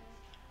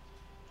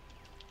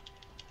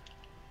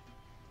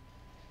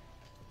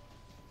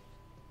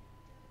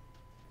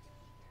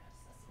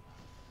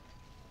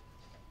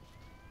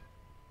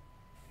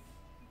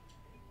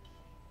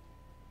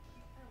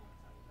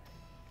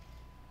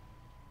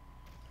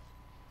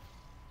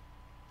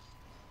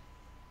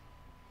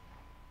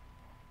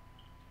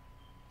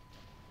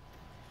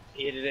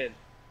 He hit it in.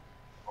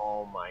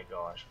 Oh my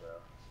gosh, bro.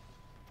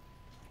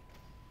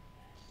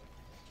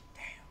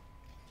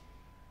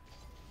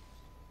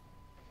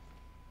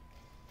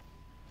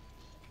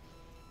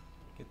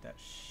 Get that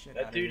shit out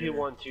That of dude here. who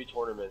won 2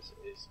 tournaments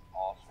is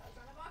awful.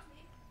 Trying to box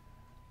me.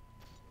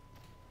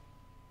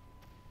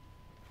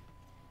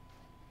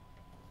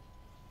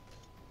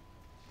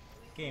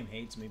 Game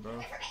hates me, bro.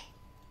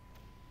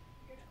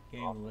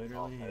 Game Awful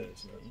literally top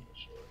hates pace, me. that's for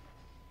sure.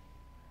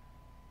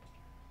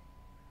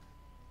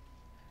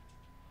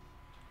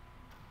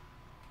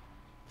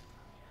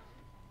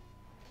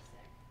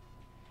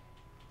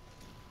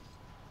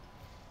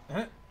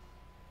 Huh?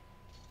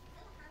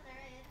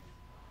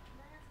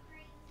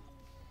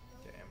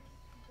 Damn.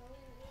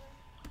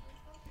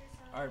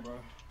 Alright, bro.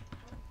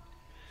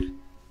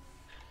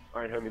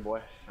 Alright, homie boy.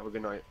 Have a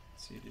good night.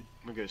 See you, dude.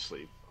 I'm gonna go to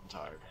sleep. I'm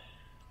tired.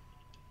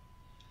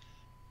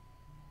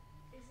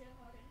 Is it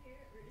hot in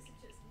here or is it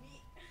just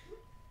me?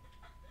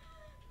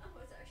 Oh,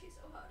 it's actually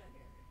so hot in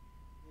here.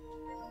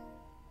 Crazy.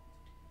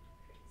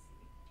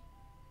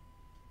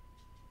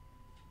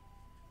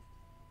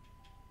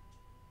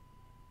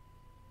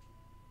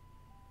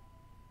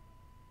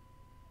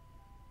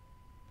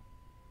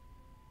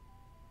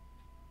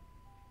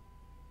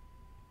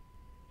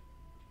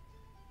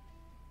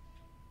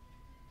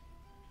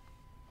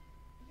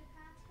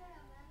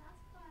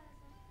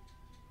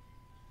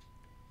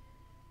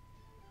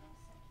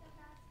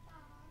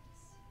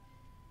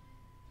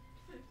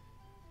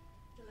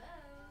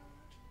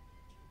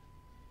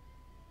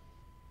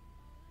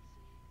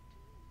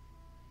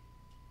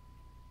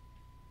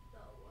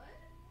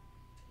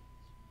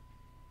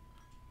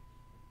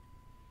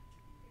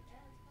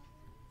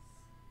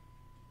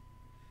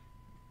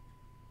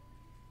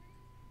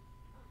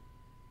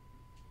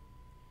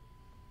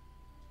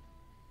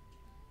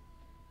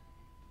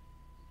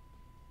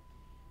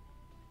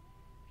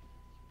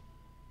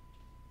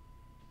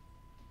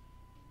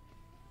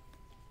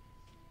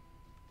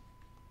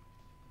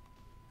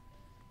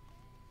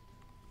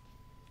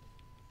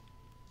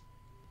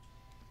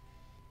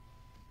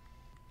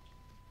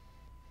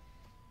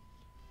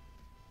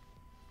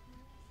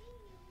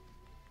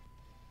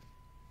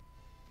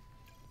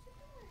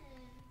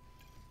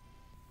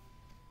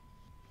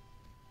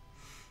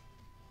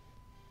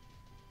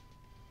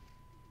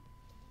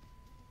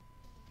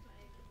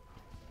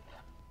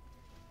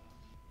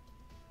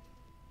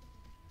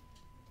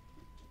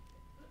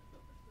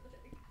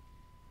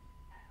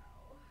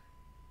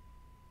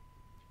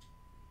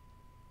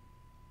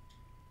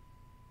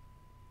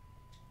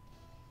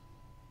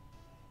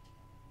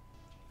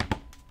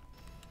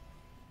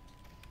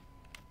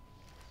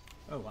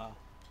 Oh wow,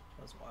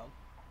 that's wild.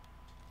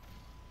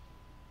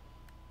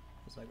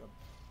 It's like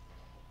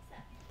a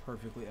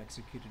perfectly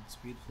executed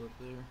speed flip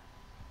there.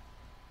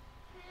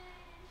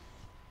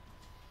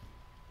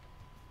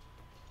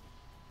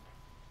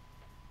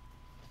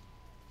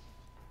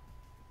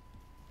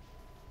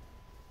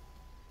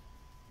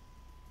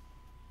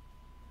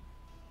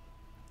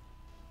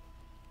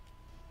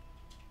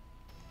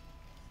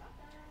 Stop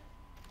that.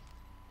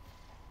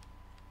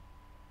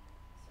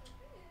 So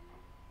good.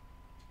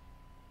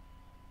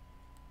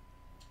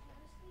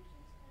 Honestly,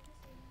 just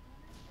devastating.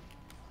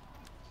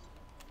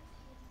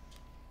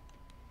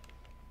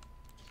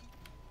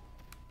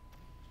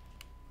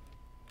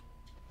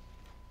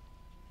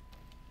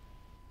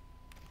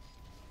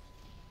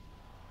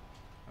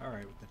 All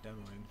right, with the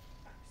demoing.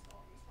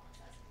 Stall respawn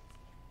assassins.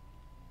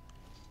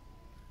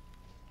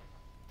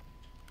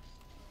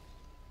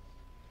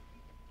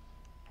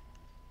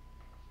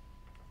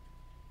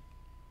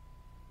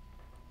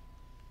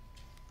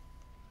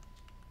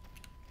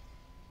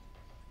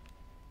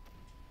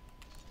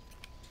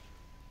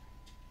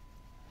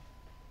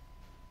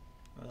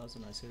 Oh, that was a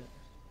nice hit.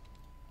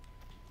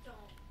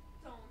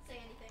 Don't say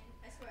anything.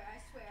 I swear, I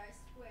swear, I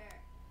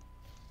swear.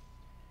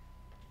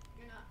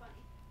 You're not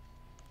funny.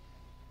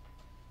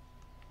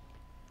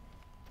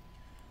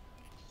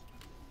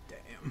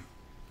 Damn.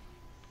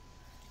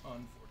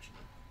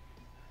 Unfortunate.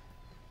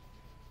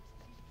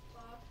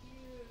 Fuck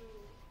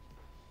you.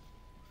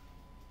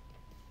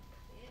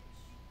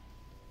 Bitch.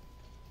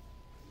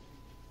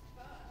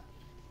 Fuck.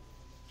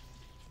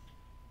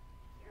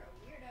 You're a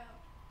weirdo.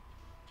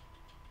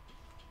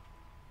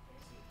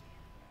 Yes, you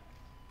can, bro.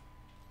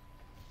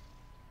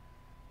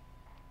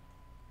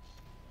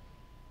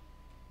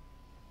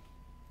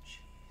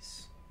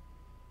 Jeez.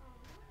 Oh,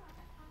 we're not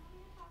gonna talk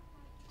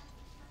about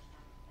traffic.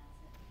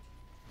 That's it.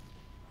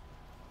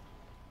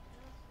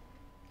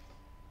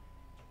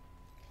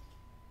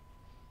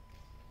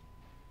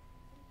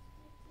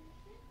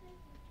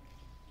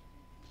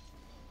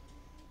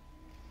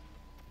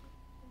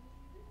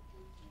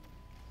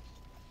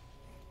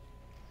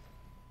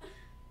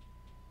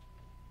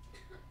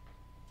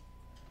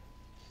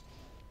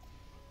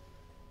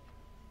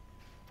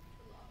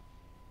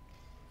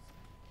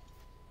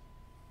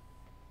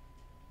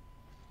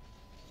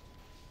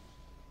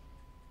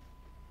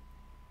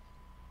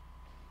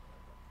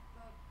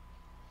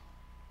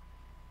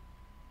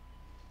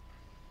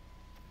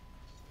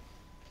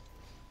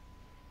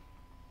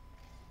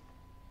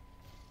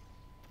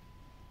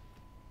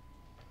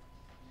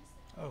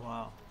 Oh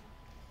wow.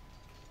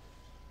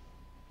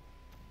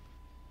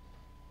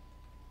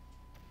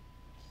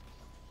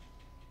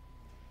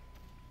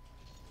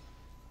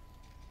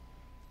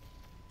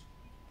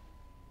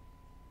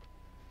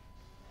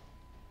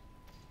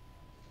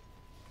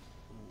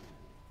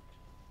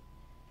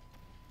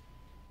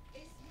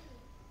 It's you,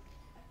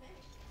 I think.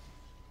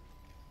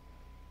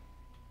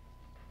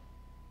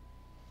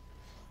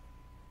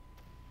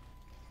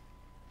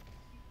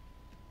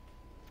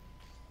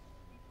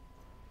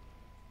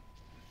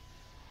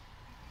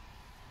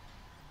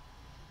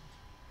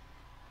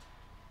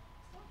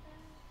 Stop that.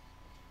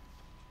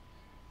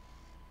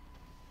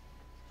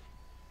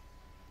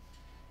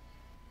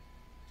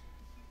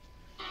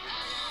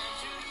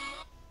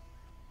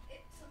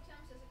 It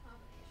sometimes is a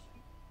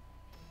combination.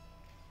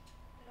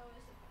 It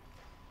always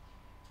depends.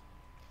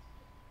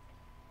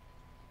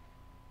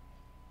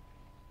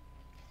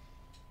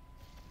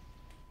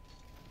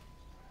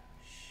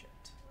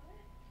 Shit.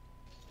 What?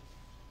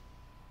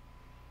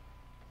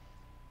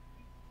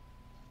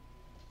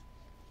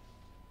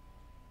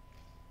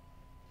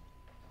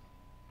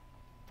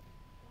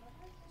 Why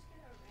did I just get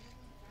a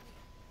random friend?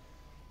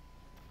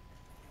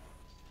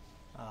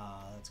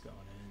 Ah, that's going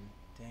in.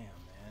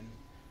 Damn, man.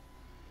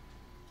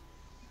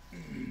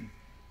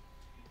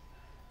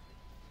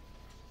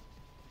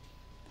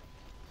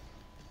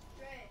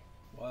 Dre,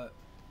 What?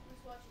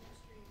 who's watching your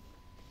stream?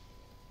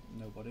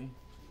 Nobody.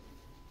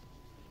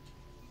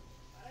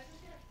 Why did I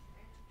just get a random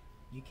friend?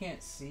 You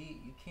can't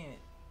see. You can't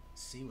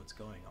see what's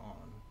going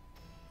on.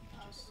 You can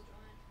Oh, just. people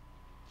join.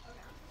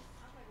 Okay,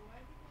 I'm like, why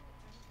do people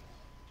join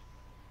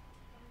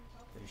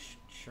that? They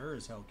sure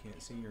as hell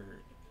can't see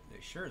your. They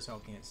sure as hell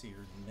can't see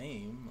your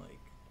name. Like.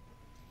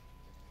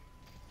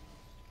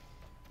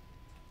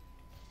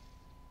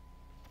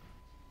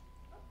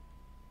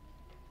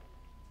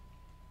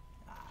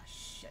 Ah,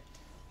 shit.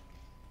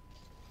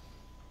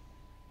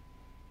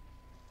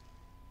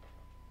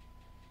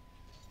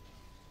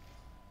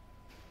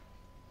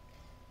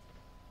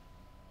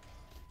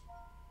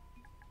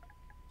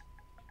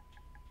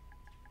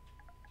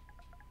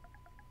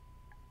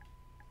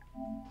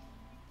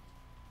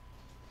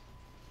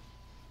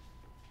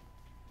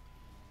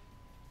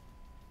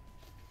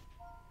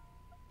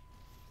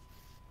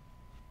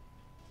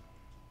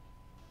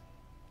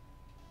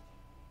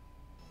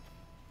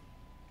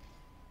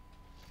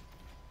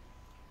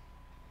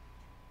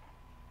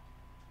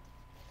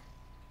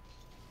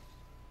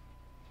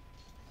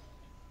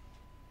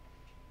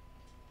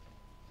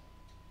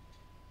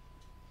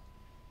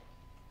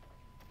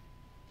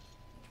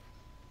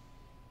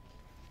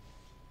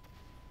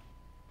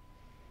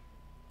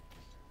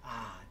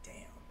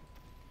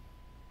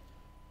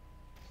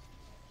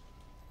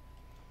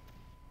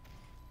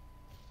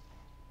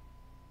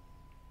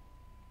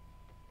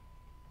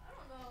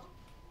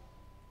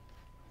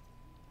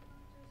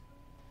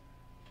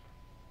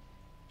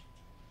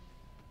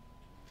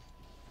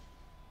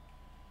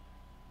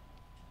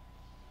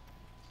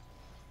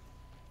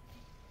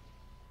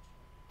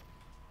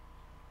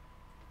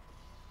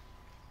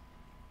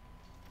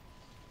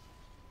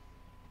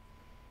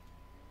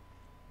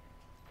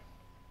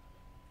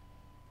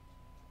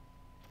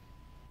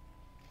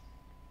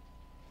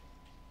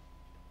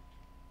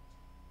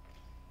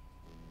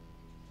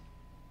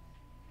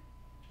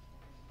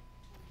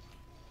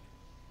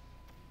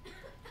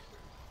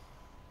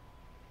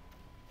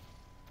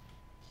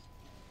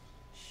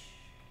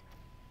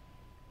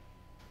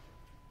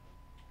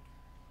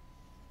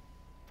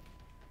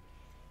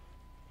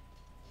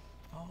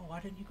 why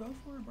didn't you go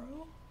for it,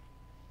 bro?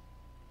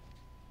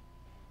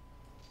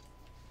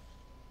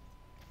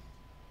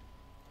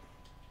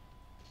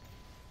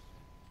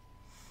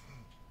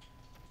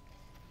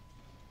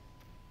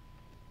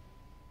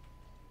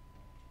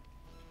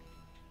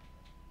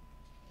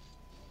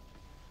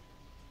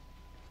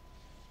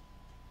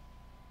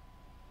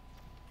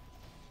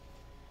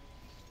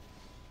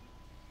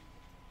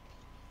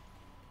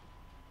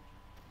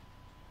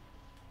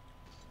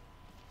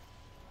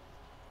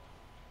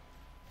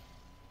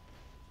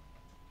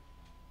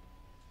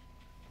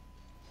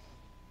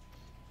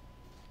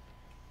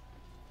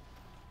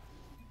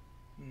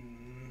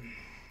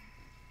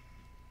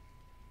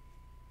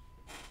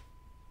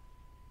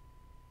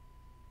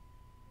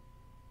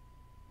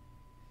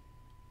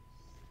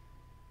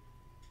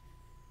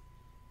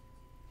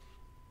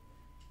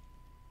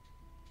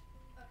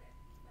 Okay.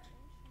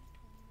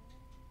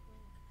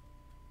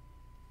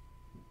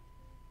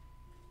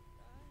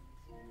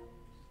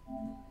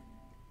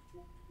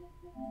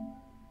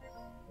 Back.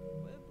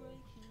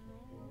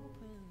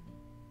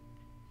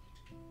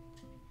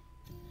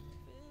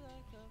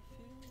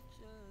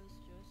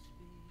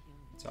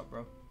 What's up,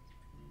 bro?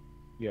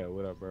 Yeah,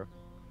 what up, bro?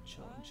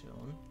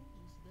 Chilling.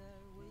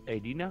 Hey,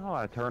 do you know how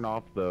I turn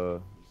off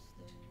the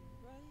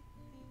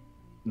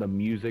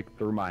music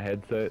through my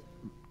headset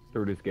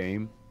through this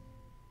game?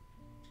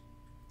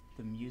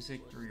 The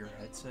music through your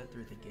headset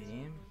through the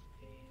game?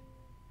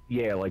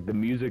 Yeah, like the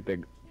music that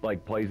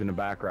like plays in the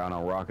background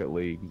on Rocket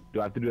League.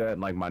 Do I have to do that in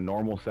like my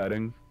normal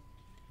settings?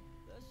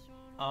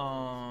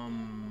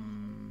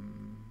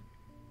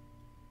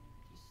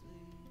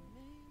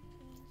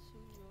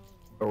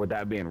 Or would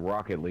that be in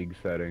Rocket League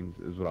settings,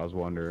 is what I was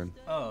wondering.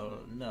 Oh,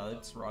 no,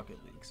 it's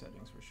Rocket League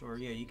settings for sure.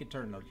 Yeah, you can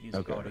turn the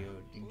music Okay. audio.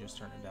 You can just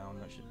turn it down.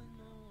 That should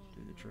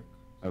do the trick.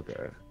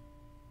 Okay.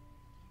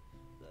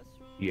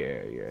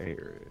 Yeah,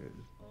 here it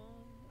is.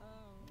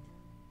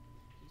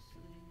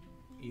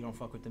 You don't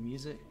fuck with the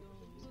music?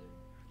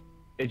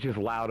 It's just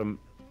loud.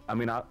 I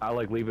mean, I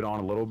like leave it on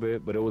a little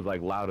bit, but it was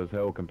like loud as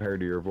hell compared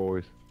to your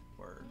voice.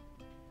 Word.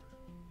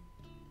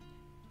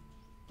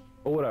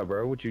 Oh, what up,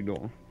 bro? What you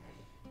doing?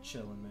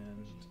 Chilling,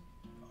 man.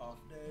 Off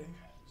day.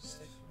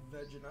 Just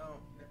vegging out.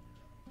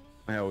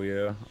 Hell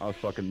yeah. I was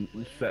fucking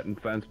setting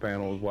fence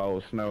panels while it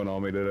was snowing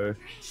on me today.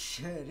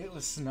 Shit, it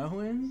was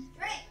snowing?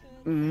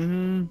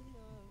 Mm-hmm.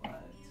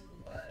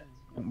 What?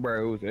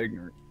 Bro, it was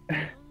ignorant.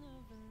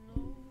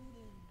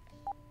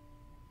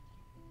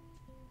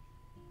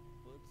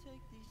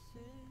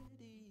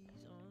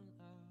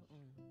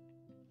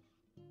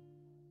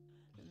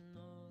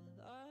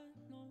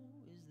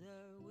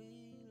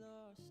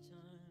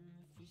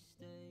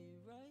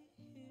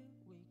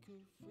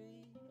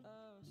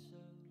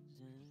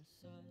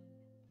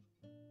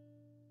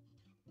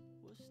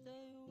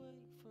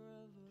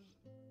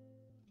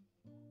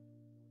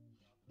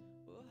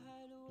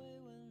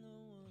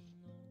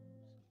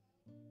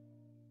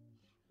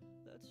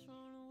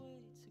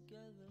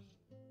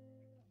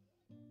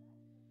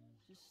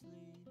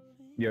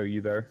 Yo,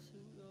 you there?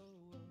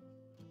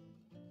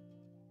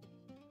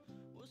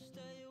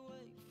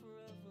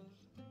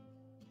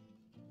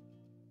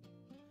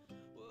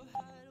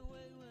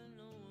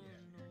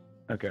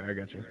 Okay, I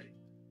got you.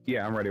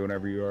 Yeah, I'm ready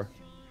whenever you are.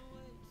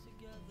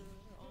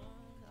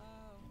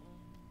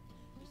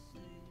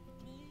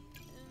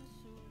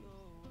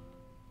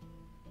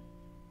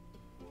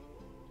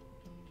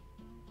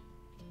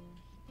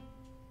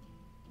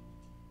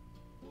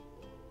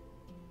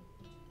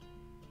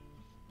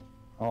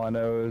 All I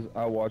know is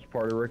I watched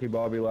part of Ricky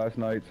Bobby last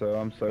night, so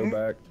I'm so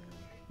back.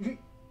 You're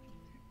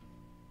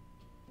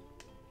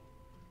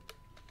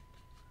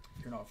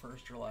not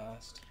first or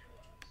last.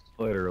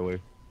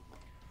 Literally.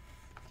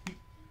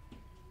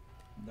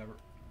 Never.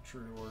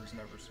 True words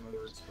never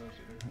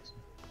spoken.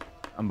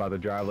 I'm about to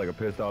drive like a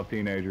pissed off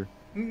teenager.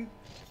 You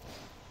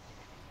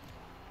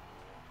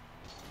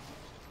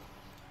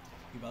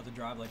about to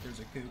drive like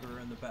there's a cougar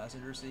in the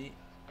passenger seat?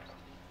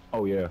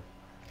 Oh yeah.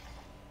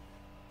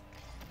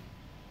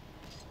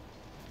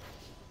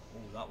 Oh,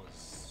 that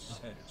was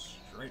headed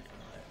straight for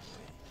that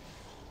way.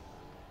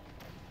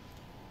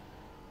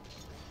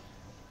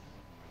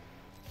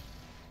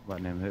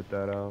 Letting him hit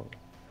that out.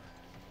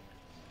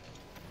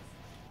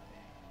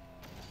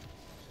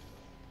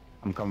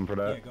 I'm coming for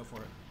that. Yeah, go for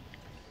it.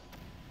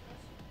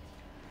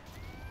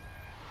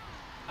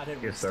 I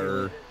didn't Yes, steal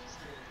sir. it.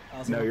 I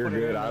was No, gonna you're put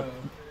it good.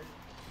 in,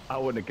 I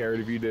wouldn't have cared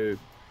if you did.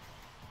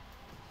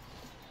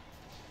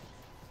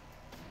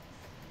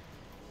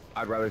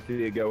 I'd rather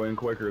see it go in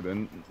quicker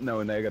than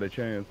knowing they got a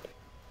chance.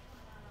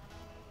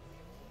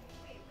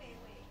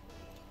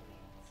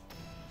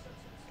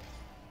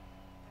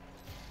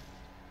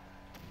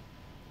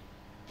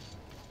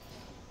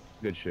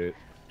 Good shit.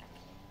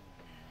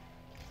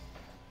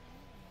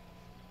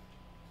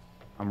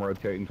 I'm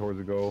rotating towards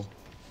the goal.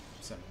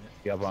 Sending it.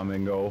 Yep, I'm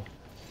in goal.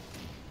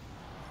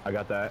 I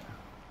got that.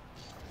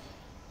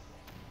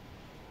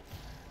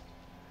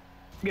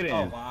 Get in.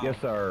 Oh, wow. Yes,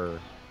 sir.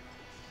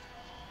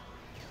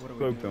 What are we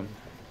Spooked doing? them.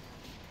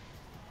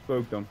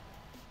 Spooked them.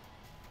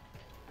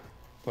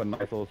 Put a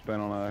nice little spin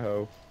on that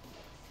hoe.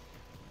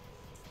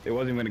 It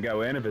wasn't even gonna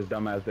go in if his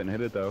dumbass didn't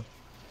hit it though.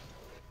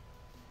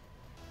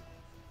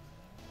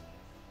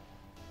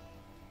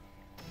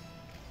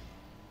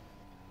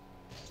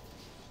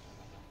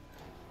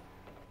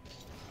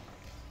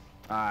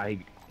 Ah,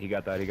 he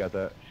got that, he got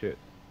that. Shit.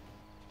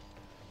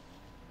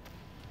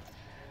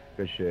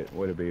 Good shit.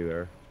 Way to be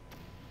there.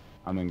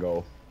 I'm in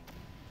goal.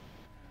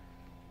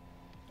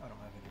 I don't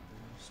have any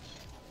boost.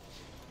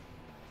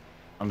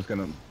 I'm just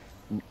gonna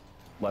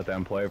let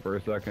them play for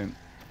a second.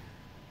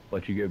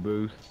 Let you get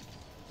boost.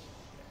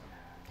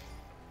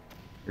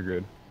 You're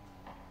good.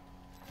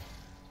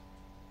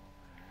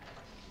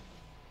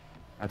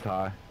 That's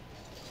high.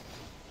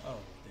 Oh,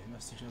 they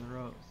messed each other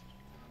up.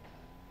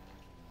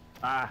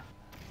 Ah!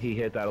 He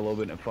hit that a little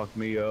bit and it fucked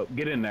me up.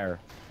 Get in there.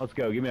 Let's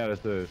go. Give me that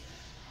assist.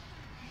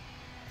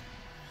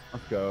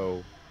 Let's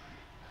go.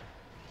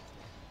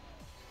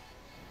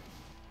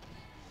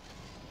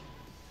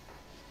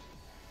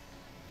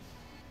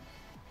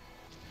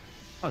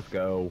 Let's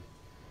go.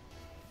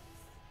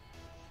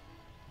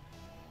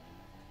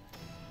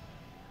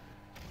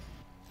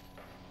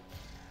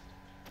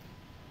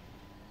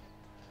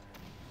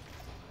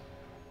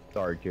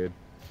 Sorry, kid.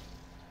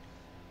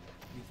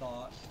 You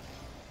thought?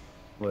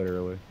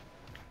 Literally.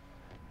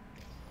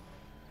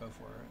 Go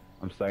for it.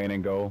 I'm staying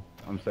in goal.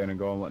 I'm staying in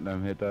goal and letting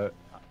them hit that.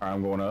 Alright,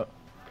 I'm going up.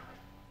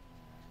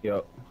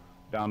 Yep.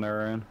 Down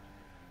there in.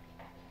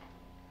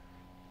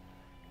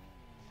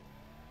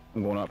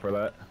 I'm going up for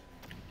that.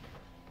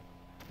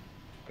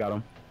 Got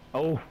him.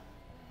 Oh!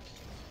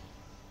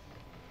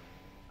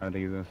 I think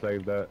he's gonna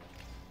save that.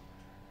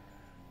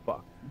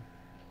 Fuck.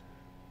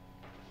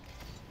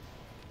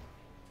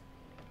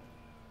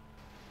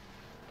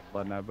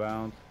 Letting that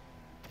bounce.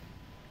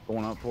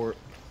 Going up for it.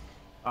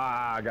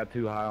 Ah, I got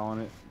too high on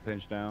it.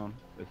 Pinch down.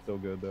 It's still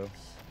good though.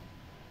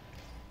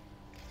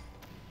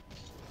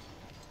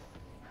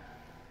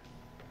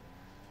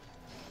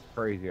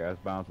 Crazy ass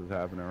bounces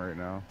happening right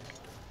now.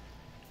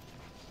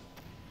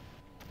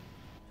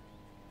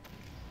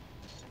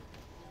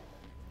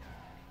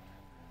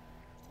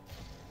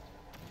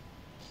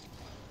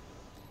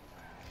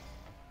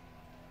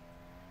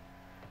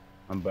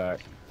 I'm back.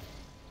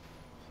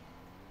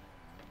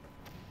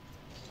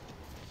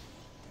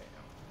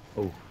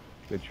 Oh,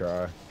 good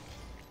try.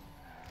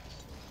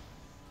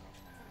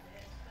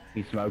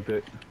 He smoked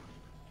it.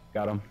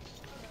 Got him.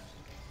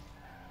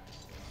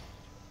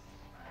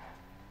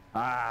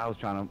 Ah, I was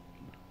trying to...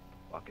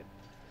 Fucking...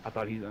 I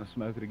thought he was gonna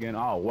smoke it again.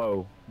 Oh,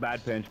 whoa.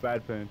 Bad pinch,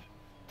 bad pinch.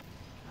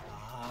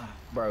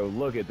 Bro,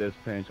 look at this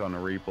pinch on the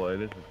replay.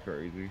 This is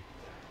crazy.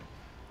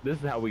 This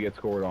is how we get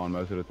scored on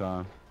most of the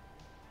time.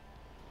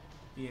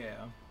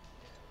 Yeah.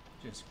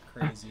 Just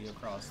crazy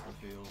across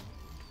the field.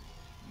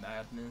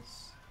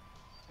 Madness.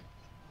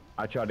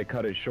 I tried to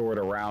cut it short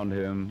around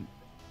him.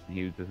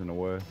 He was just in the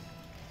way.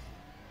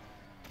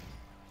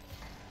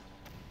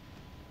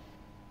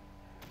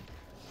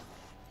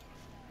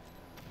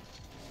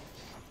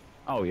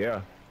 Oh,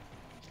 yeah.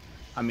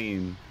 I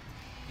mean...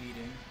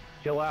 Eating.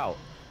 Chill out.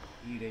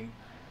 Eating.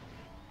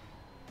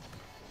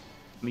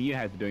 I mean, you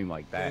had to do him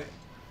like that.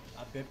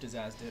 I bipped his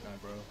ass, didn't I,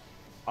 bro?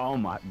 Oh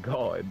my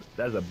god.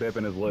 That's a bip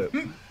in his lip.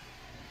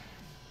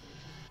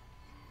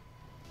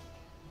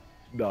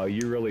 No,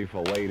 you really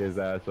filleted his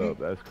ass up.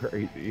 That's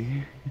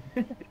crazy.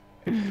 I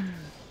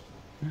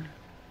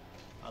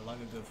like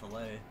a good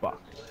fillet.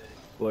 Fuck.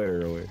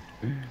 Literally.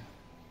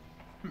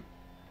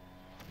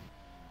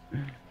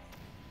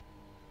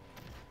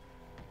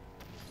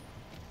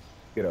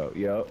 Get up.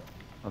 Yep.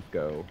 Let's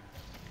go.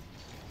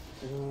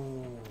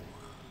 Ooh.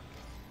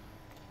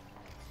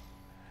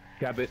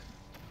 Cap it.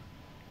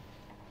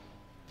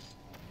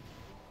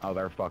 Oh,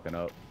 they're fucking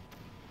up.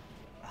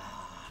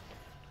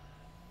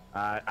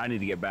 I need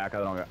to get back. I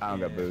don't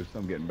got boost.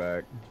 I'm getting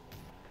back.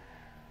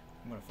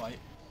 I'm gonna fight.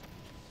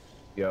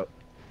 Yep.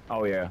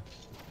 Oh yeah.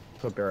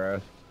 Took their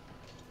ass.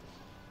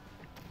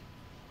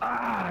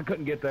 Ah, I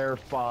couldn't get there.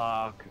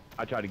 Fuck.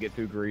 I tried to get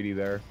too greedy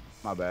there.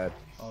 My bad.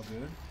 All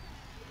good.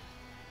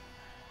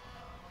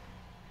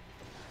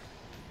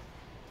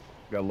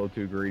 Got a little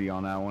too greedy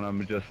on that one.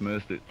 I just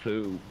missed it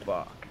too.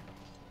 Fuck.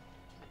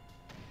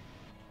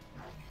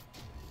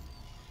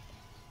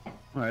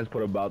 Alright, let's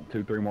put about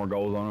 2-3 more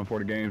goals on him before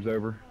the game's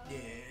over. Yeah,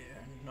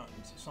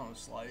 it's not a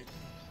slight.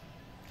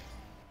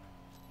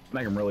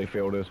 Make him really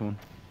feel this one.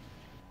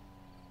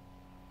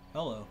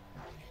 Hello.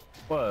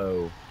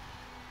 Whoa.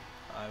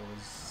 I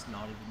was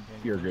not even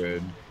paying You're attention.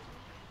 good.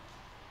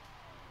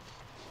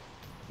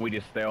 We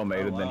just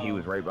stalemated, then he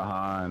was right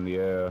behind.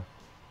 Yeah.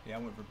 Yeah, I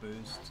went for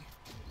boost.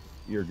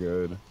 You're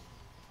good.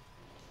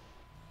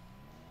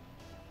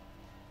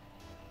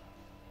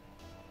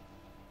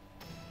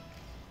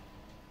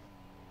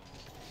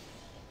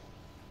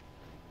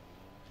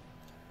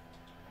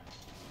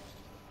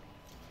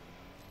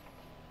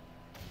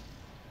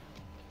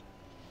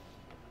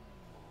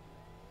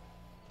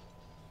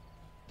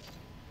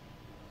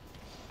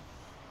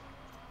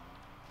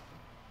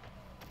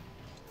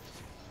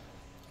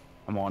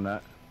 I'm on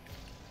that.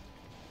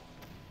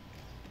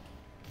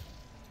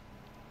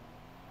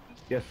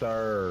 Yes,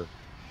 sir.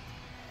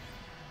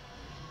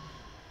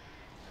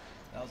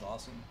 That was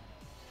awesome.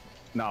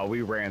 No,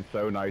 we ran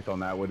so nice on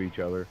that with each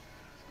other.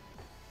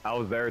 I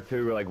was there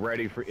too, like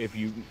ready for if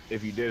you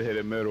did hit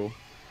it middle.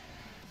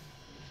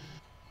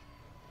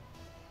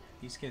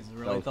 These kids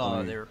really was thought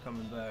funny. they were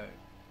coming back.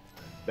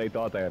 They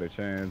thought they had a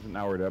chance.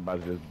 Now we're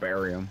about to just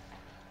bury them.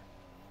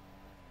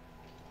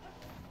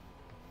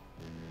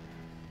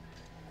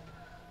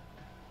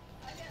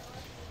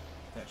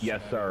 That shit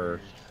Yes, outta sir.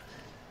 here.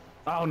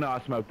 Oh no, I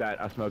smoked that.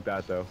 I smoked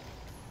that though.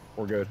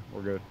 We're good.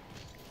 We're good.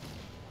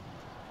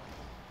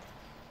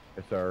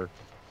 Yes, sir.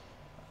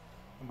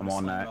 I'm gonna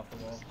on slam it that. off the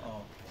wall.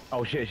 Oh,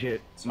 Oh shit,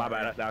 shit. My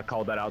Sorry. bad. I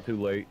called that out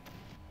too late.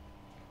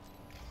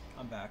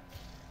 I'm back.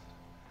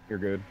 You're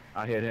good.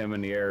 I hit him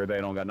in the air. They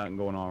don't got nothing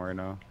going on right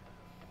now.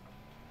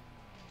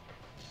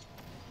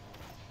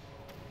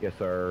 Yes,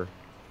 sir.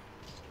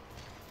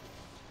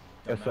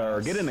 Yes,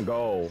 sir. Get in the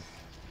goal.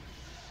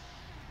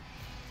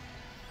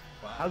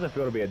 Wow. How's it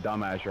feel to be a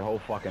dumbass your whole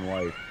fucking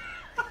life?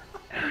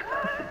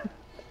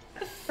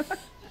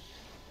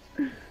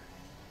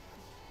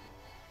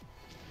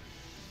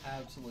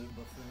 Absolute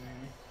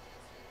buffoon.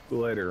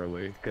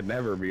 Literally. Could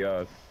never be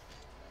us.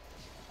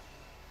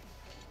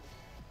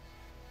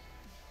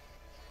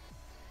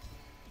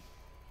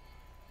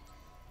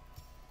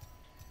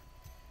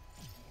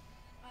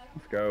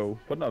 Let's go.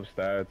 Putting up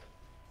stats.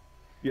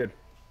 You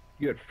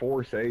had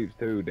 4 saves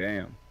too,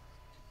 damn.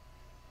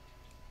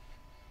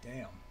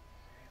 Damn.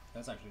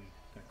 That's actually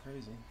kind of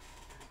crazy.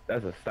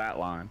 That's a stat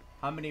line.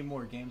 How many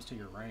more games till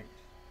you're ranked?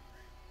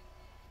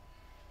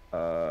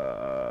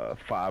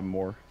 5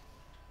 more.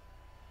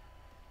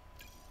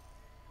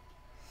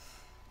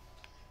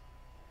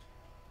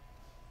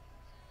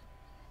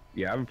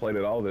 Yeah, I haven't played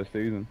it all this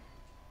season.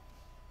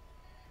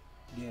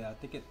 Yeah, I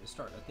think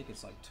I think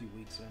it's like 2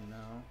 weeks in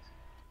now.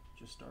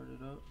 Just started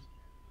up.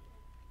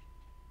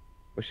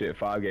 Well shit,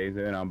 5 games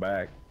in, I'm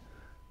back.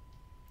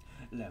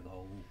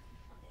 Lego.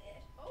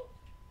 Oh,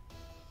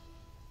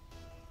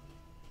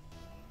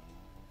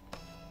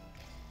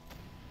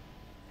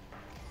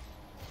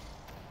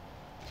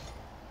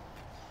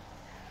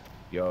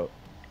 Yup.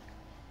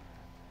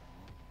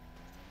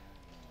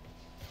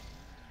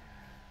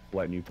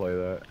 Letting you play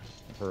that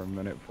for a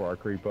minute before I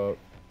creep up.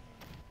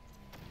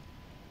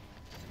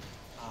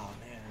 Oh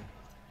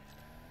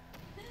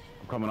man.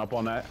 I'm coming up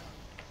on that.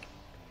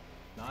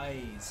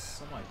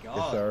 Nice. Oh my god.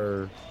 Yes,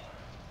 sir.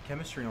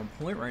 Chemistry on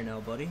point right now,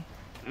 buddy.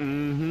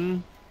 Mm-hmm.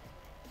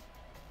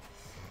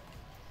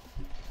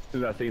 As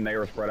soon as I seen they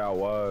were spread out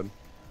wide.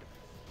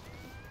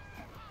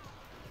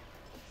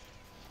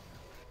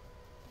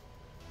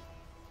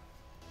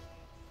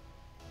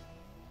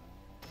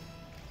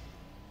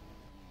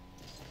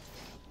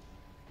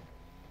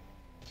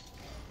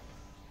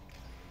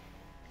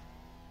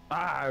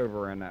 Ah, I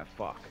overran that.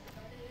 Fuck.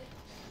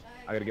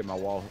 I gotta get my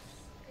wall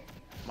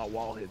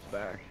hits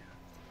back.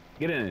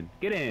 Get in.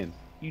 Get in.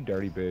 You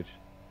dirty bitch.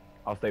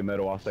 I'll stay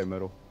middle. I'll stay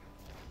middle.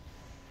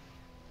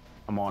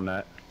 I'm on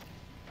that.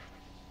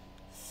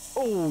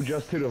 Oh,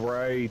 just to the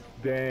right.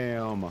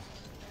 Damn.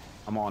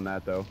 I'm on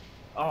that though.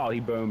 Oh, he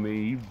boomed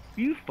me.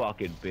 You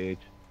fucking bitch.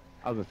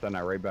 I was gonna send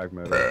that right back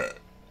middle.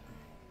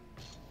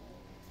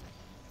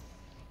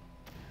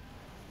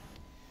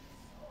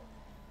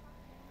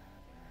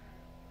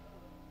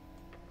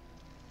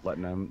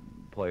 Letting them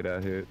play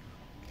that hit.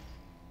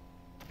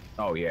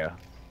 Oh yeah.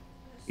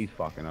 He's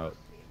fucking up.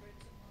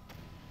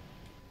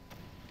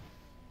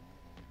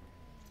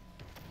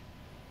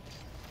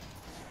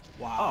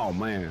 Wow. Oh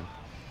man.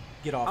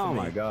 Get off Oh of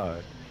me. my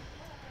god.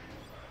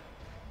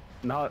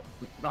 Not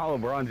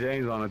LeBron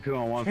James on a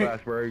 2-on-1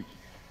 fast break.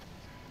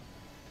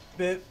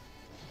 Bit.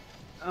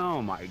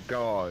 Oh my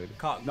god.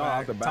 Cock Not off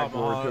back, the backboard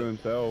tomahawk. to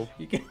himself.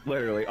 You can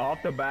Literally off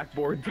the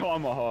backboard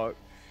tomahawk.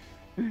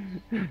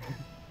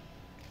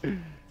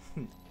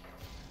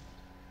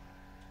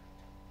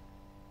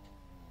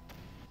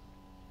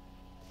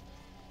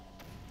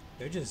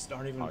 They just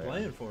aren't even Oh, yeah.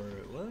 playing for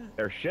it. What?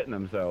 They're shitting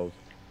themselves.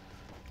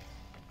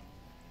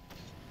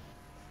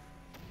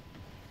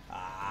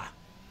 Ah.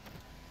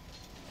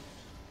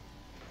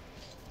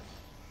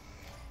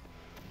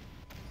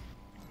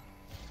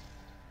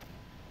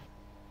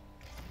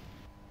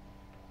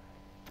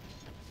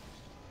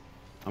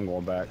 I'm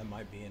going back. That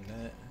might be in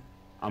net.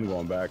 I'm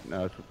going back.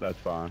 No, that's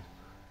fine.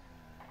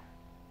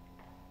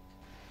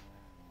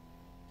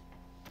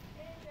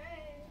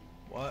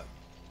 What?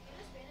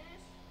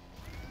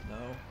 you know Spanish?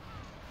 No.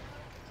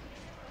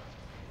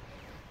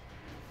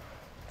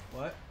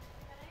 What?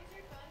 Can I use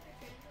your phone to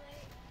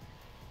translate?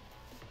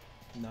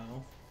 No.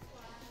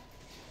 Why?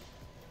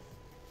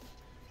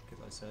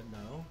 Because I said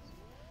no.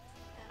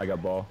 I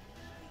got ball.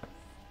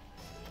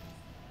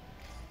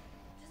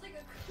 Just like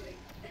a quick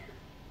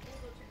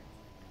Google translate.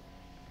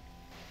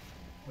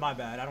 My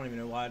bad. I don't even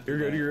know why I did You're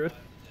good. that. You're good.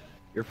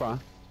 You're fine.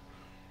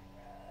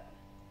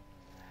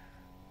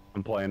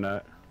 I'm playing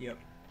that. Yep.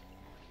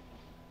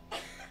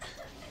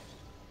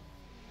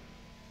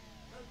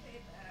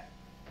 Okay, back.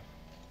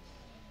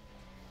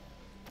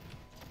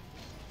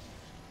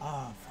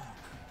 Ah, fuck.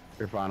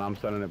 You're fine. I'm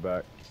sending it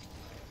back.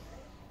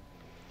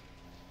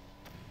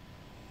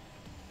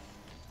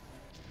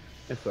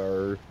 Yes,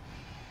 sir.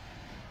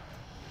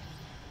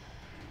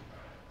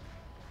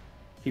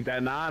 Keep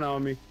that 9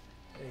 on me.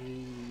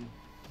 Hey.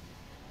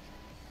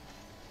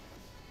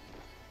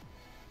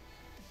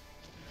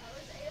 I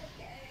was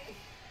AFK.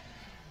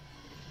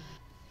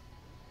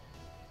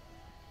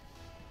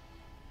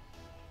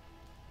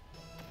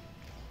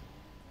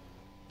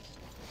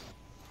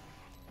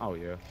 Oh,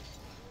 yeah.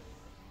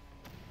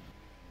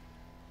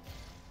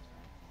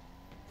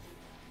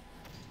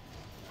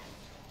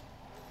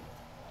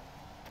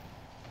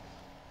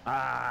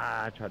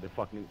 Ah, I tried to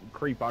fucking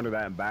creep under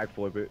that and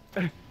backflip it.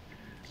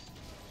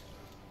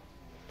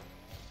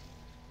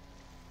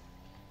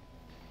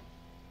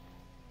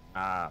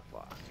 Ah,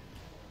 fuck.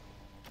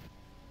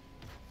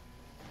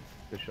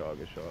 Good shot,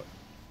 good shot.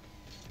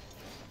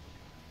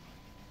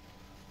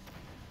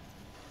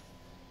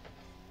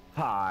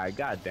 Hi,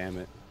 god damn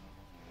it.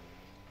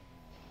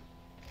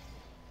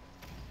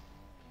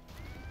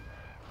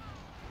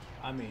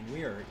 I mean,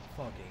 we are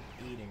fucking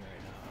eating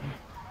right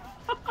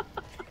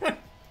now.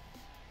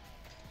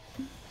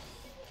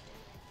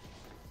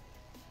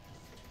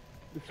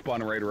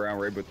 Spun right around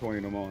right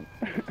between them on.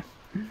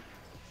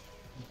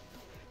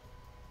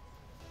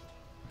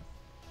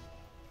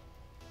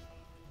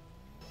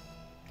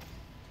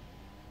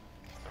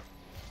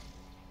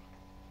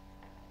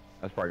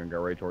 That's probably gonna go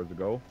right towards the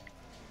goal.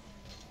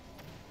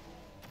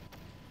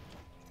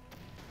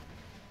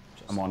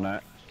 I'm on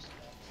that.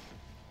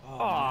 Oh,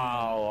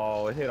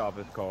 Oh, it hit off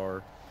his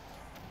car.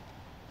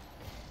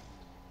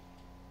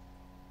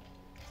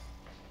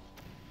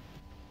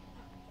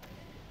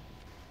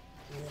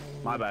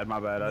 My bad, my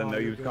bad. I didn't No, know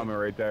he you're was good. coming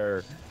right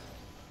there.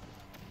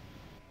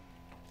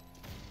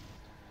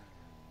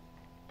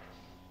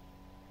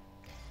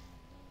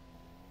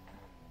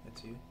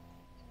 That's you.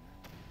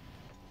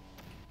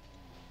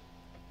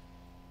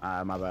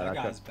 Ah, my bad. That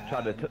guy's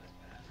bad.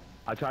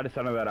 I tried to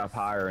center that up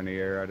higher in the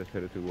air. I just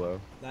hit it too low.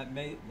 That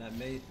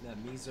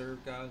Mezer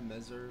guy,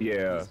 Mezer.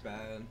 Yeah. He's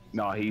bad.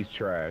 No, he's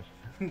trash.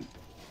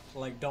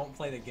 Like, don't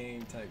play the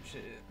game type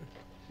shit.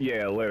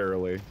 Yeah,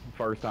 literally.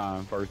 First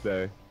time, first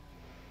day.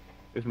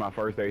 This is my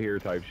first day here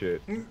type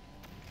shit.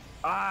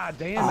 Ah,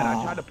 damn it.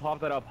 I tried to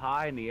pop that up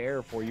high in the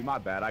air for you. My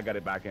bad. I got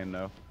it back in,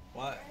 though.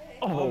 What?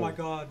 Oh. Oh my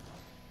god.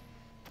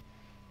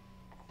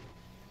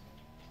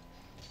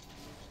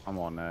 I'm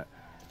on that.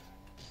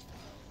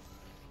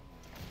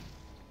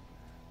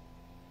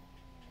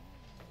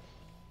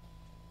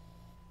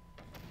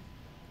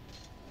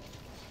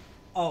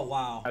 Oh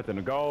wow. That's in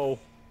the goal.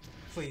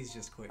 Please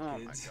just quit, Oh my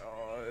kids.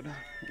 god.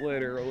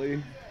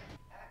 Literally.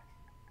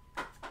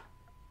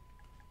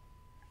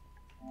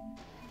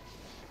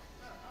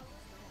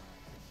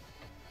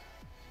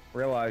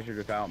 Realize you're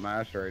just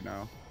outmatched right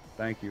now.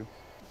 Thank you.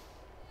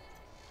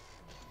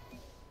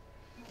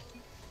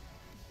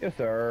 Yes,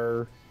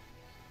 sir.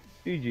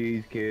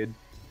 GG's, kid.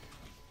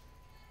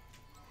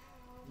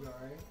 You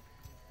alright?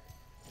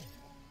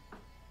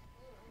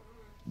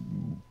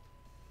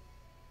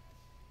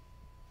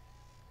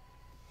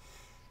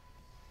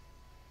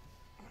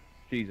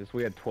 Jesus,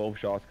 we had 12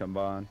 shots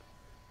combined.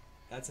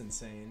 That's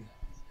insane.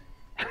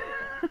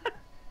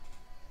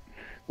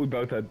 We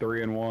both had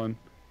 3 and 1.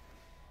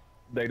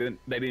 They didn't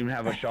even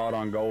have a shot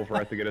on goal for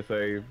us to get a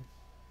save.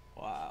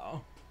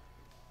 Wow.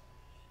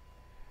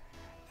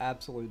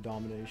 Absolute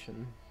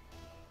domination.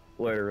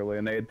 Literally,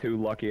 and they had 2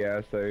 lucky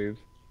ass saves.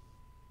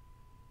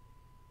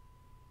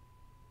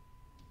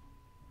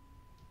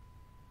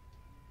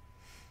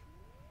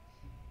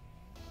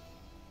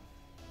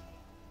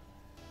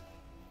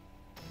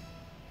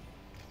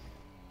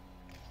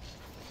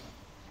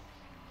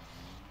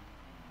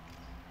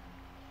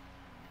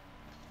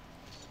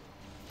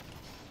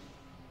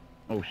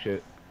 Oh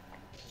shit.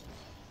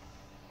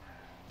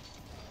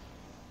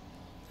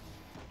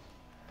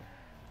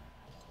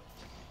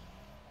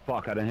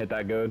 Fuck, I didn't hit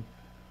that good.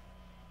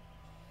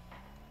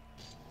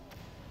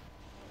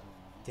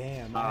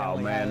 Damn. Oh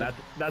man,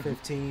 that's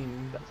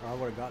 15. Or I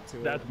would have got to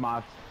it.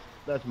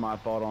 that's my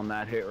fault on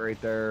that hit right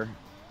there.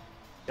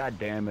 God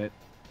damn it.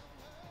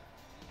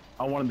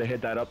 I wanted to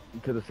hit that up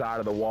to the side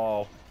of the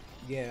wall,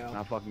 and I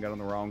Yeah. fucking got on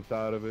the wrong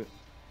side of it.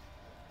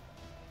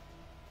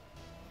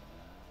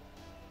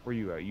 Where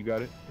you at? You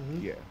got it?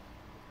 Mhm. Yeah.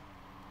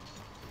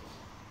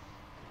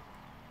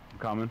 I'm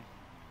coming.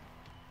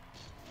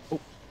 Oh,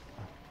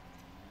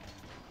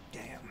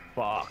 Damn.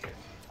 fuck.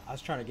 I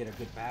was trying to get a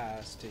good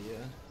pass to you.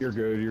 You're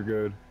good, you're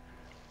good.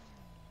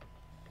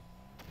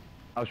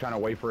 I was trying to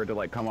wait for it to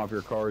like come off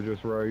your car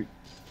just right.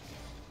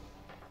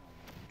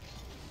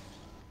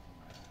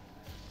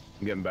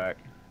 I'm getting back.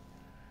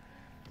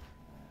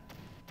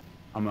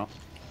 I'm up.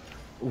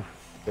 Oof.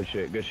 Good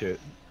shit, good shit.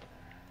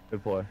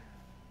 Good play.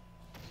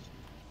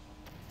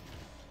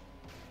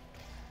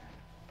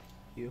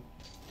 You.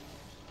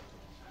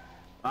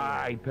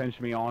 Ah, he pinched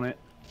me on it.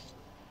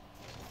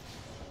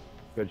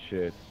 Good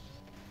shit.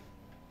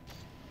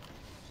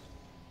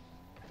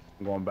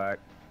 I'm going back.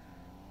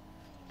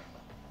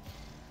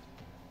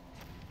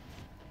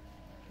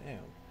 Damn.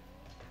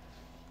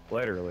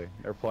 Literally,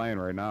 they're playing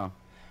right now.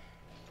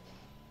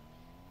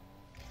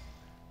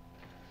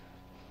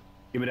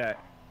 Give me that.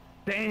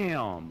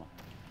 Damn!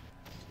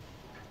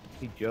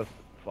 He just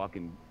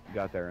fucking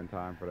got there in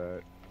time for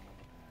that.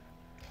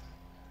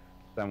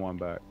 Send one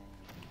back.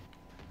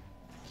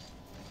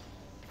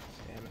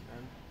 Damn it,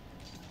 man.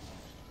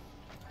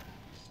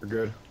 We're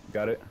good.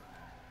 Got it.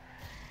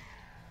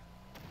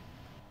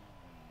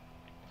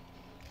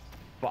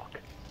 Fuck.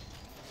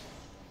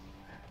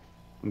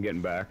 I'm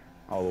getting back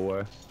all the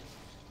way.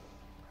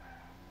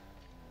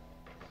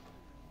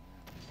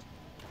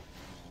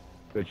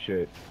 Good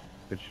shit.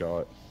 Good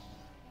shot.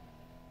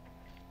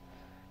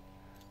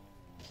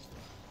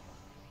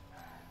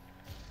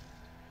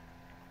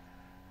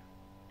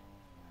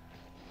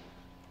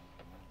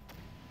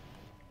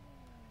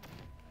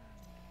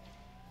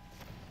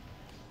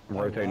 I'm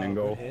Oh, rotating wow, in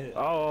good goal. hit.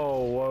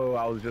 Oh, whoa,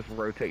 I was just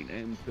rotating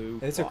in too.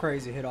 It's a Fuck.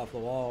 crazy hit off the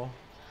wall.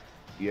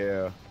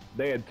 Yeah,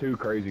 they had 2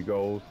 crazy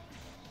goals.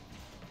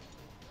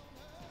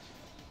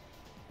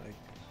 Like,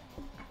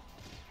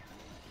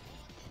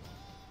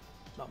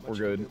 not much We're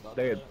you can good. do about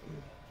They had that.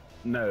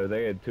 no,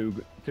 they had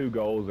two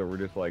goals that were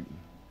just like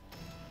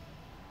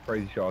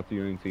crazy shots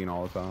you ain't seen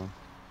all the time.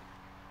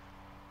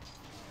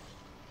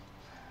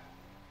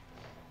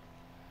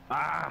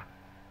 Ah!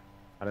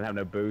 I didn't have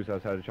no boost. I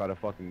just had to try to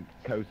fucking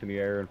coast in the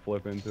air and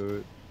flip into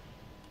it.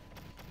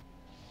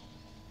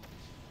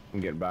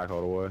 I'm getting back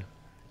all the way.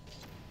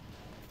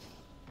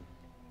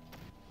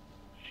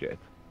 Shit.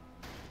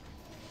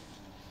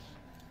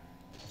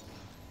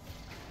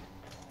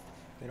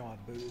 They don't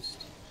have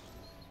boost.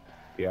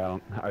 Yeah,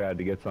 I had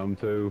to get some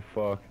too.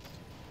 Fuck.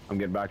 I'm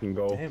getting back in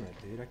goal. Damn it,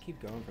 dude. I keep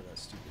going for that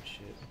stupid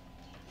shit.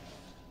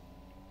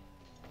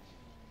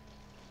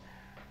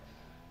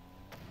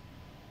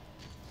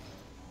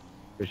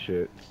 Good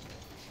shit.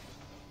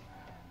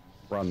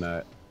 Run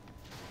that.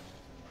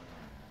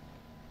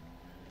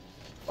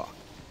 Fuck.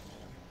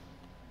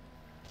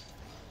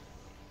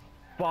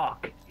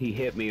 Fuck! He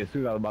hit me as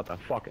soon as I was about to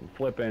fucking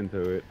flip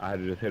into it. I had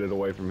to just hit it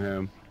away from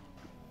him.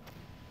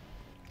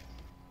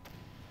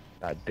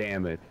 God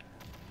damn it.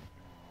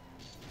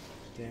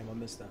 Damn, I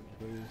missed that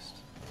boost.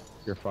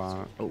 You're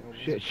fine. Oh,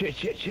 shit, shit,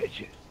 shit, shit,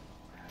 shit.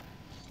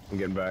 I'm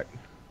getting back.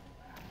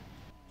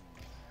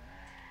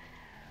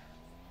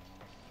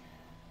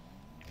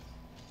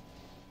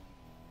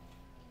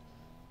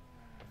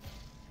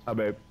 Hi,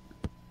 babe.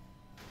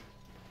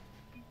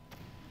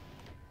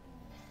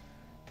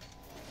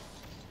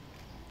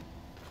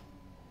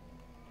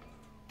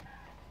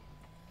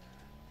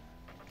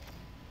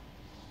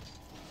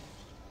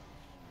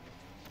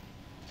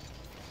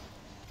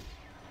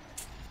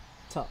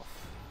 Tough.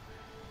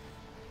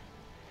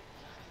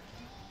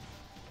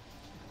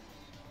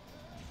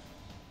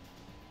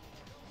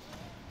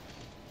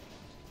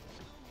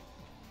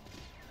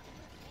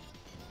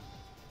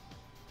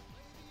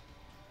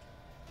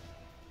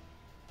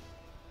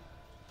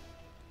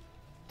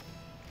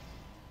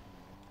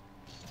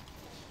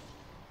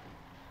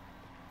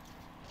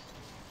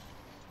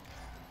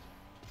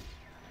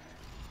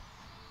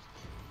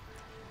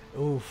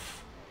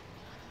 Oof.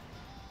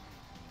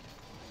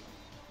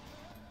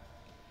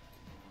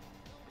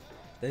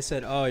 They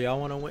said, "Oh, y'all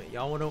want to win?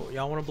 Y'all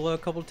want to blow a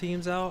couple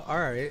teams out? All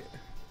right.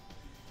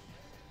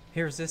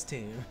 Here's this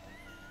team."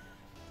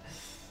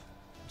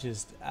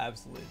 Just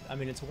absolute. I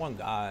mean, it's one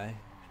guy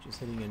just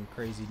hitting in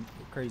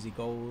crazy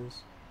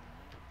goals.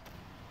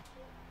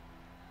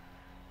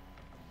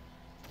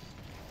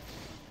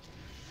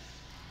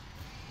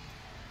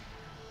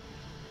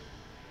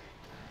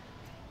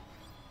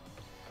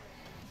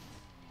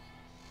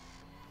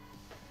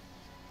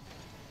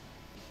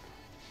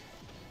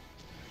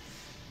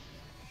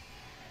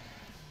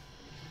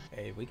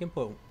 Hey, if we can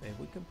put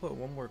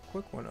one more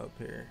quick one up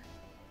here.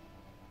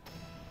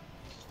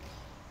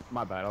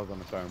 My bad, I was on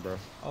the phone, bro.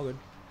 All good.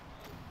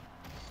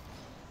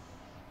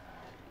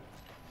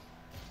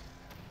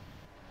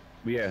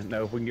 But yeah,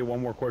 no, if we can get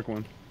one more quick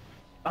one.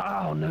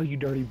 Oh, no, you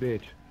dirty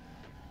bitch.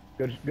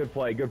 Good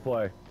play, good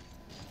play.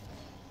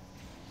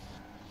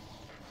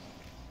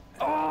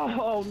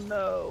 Oh,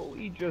 no,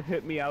 he just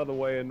hit me out of the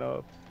way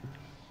enough.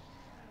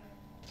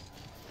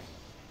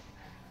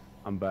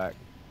 I'm back.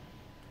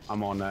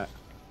 I'm on that.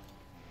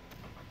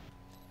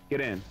 Get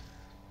in.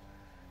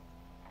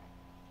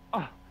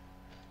 Ah.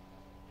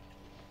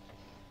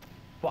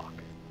 Fuck.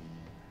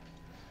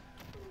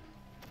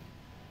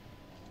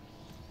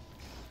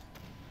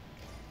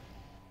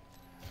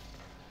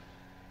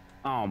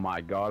 Oh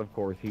my god, of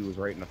course he was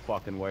right in the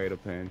fucking way to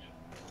pinch.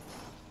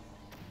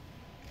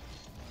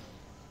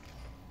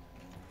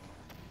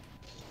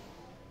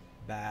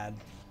 Bad.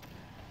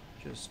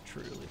 Just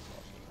truly fucking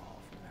awful.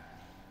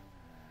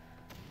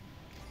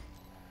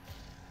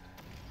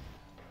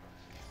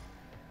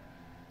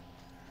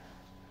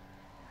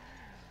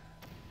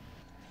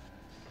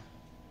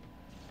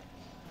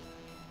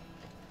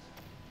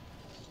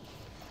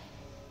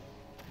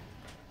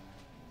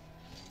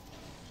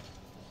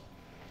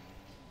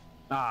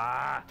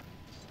 Ah.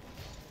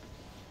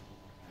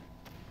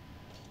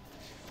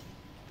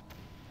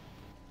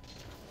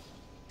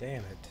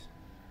 Damn it.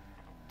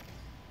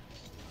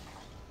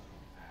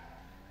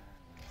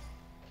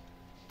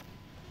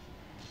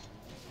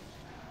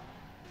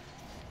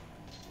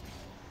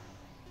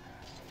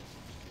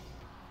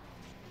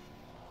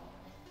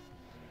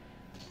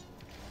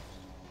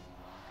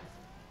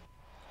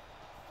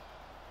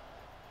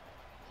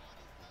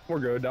 We're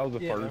good. That was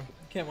the Yeah, first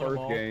can't win them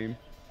all. game.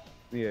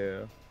 Yeah.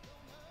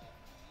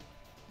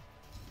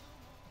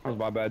 That was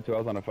my bad too. I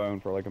was on the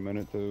phone for like a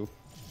minute too.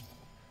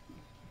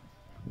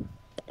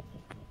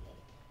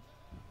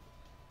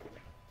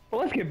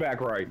 Well, let's get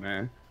back right,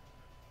 man.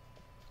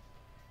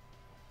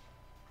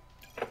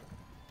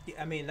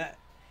 Yeah, I mean that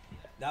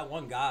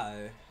one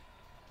guy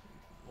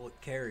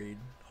carried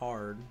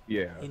hard.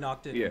 Yeah. He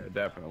knocked in. Yeah,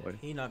 definitely.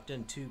 He knocked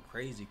in 2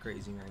 crazy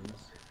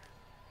rings.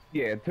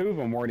 Yeah, 2 of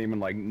them weren't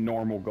even like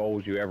normal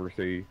goals you ever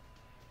see.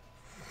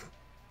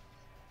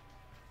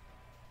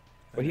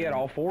 But he had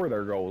all 4 of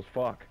their goals.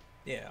 Fuck.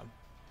 Yeah.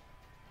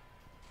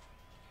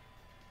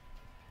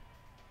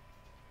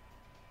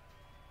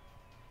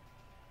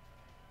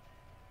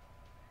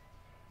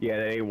 Yeah,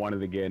 they won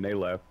it again. They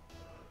left.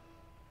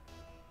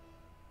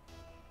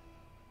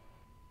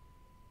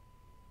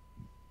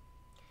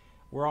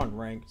 We're on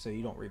ranked, so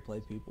you don't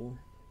replay people.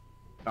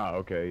 Oh,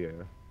 okay,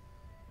 yeah.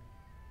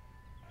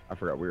 I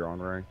forgot we were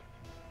on ranked.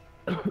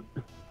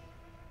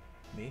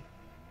 Me?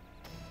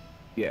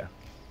 Yeah.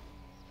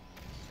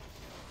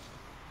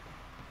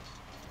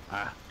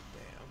 Ah.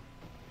 Damn.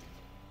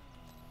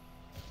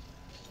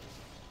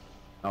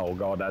 Oh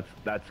god,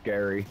 that's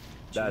scary.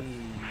 That's.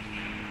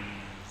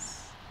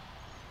 Jeez.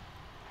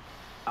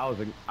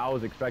 I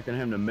was expecting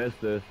him to miss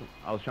this.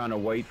 I was trying to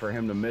wait for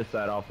him to miss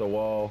that off the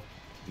wall,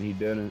 and he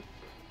didn't.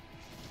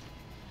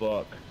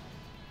 Fuck.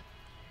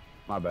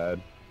 My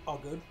bad. All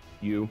good.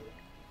 You.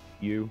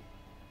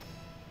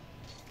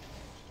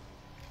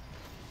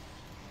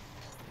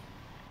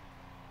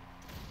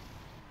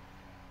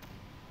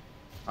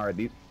 All right,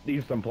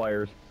 these are some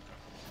players.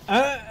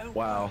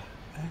 Wow.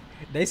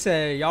 They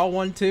say y'all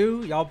won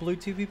 2. Y'all blew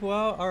 2 people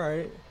out. All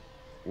right.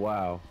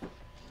 Wow.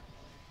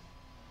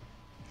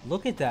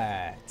 Look at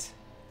that.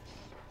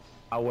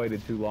 I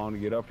waited too long to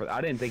get up for that. I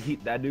didn't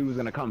think that dude was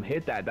gonna come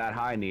hit that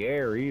high in the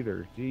air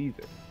either.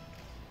 Jesus.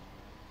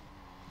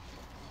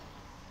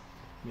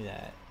 Give me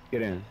that.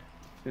 Get in.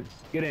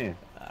 Get in.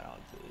 That on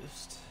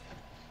boost.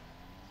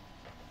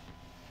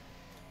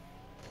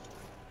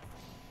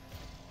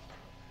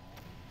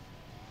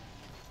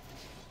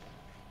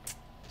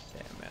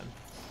 Damn, man.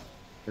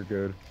 You're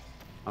good.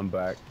 I'm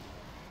back.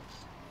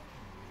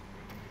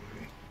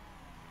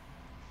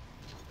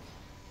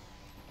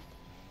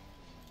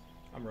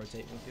 I'm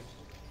rotating with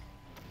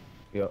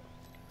you. Yep.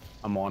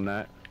 I'm on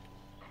that.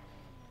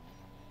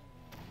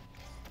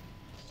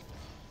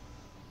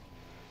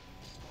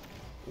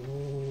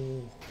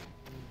 Ooh.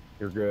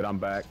 You're good. I'm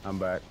back.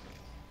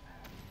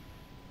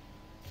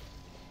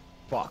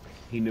 Fuck.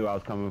 He knew I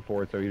was coming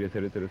for it, so he just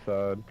hit it to the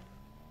side.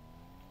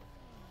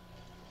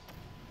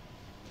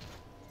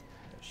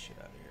 Get that shit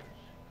out of here.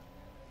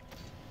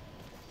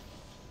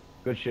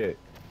 Good shit.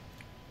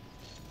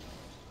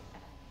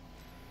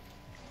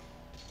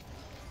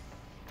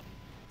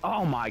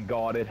 Oh my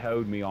god, it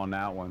hoed me on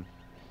that one.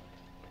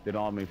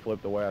 Didn't let me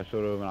flip the way I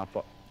should have, and I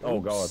thought, oh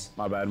god,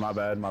 my bad.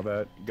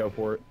 Go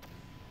for it.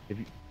 If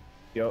you,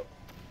 yep.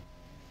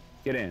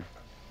 Get in.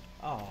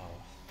 Oh,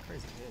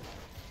 crazy hit.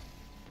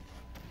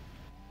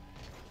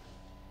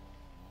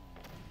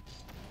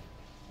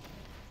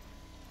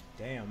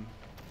 Damn.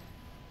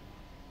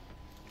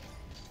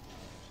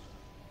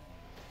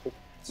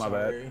 My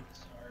bad.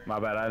 My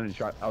bad. I didn't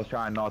try. I was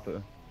trying not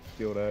to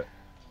steal that.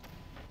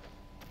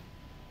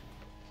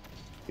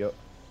 Yep.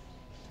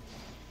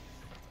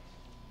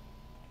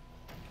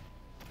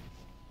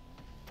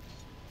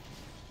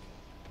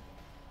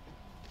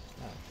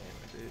 God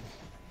damn it, dude.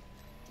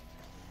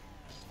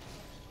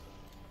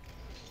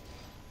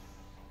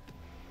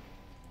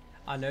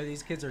 I know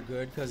these kids are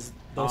good because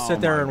they'll Oh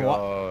sit there my and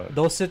God.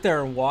 they'll sit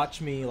there and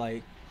watch me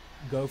like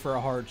go for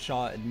a hard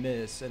shot and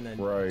miss, and then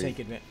Right. take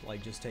it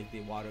like just take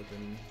the wide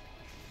open.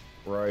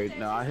 Right.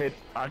 No, I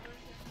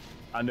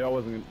knew I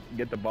wasn't gonna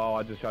get the ball.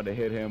 I just tried to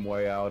hit him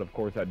way out. Of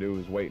course, that dude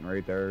was waiting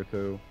right there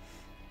too.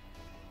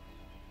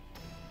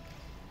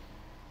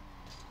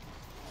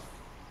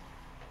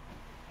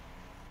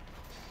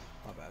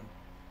 My bad.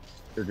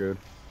 You're good.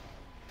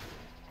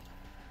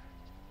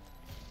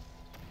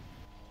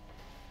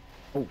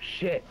 Oh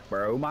shit,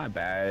 bro. My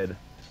bad.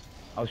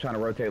 I was trying to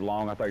rotate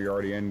long. I thought you were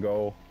already in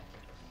goal.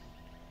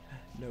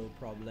 No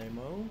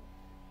problemo.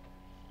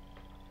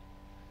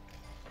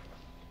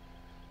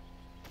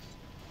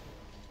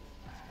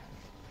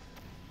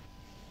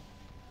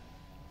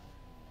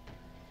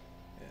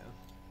 Yeah.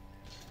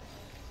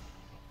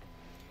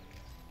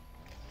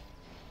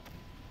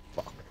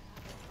 Fuck.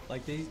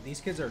 Like these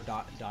kids are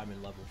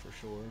diamond level for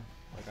sure.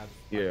 Like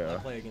Yeah. I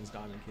play against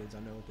diamond kids. I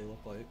know what they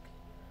look like.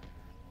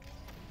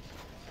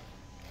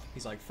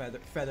 He's like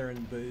feather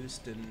and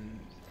boost and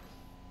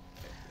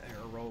air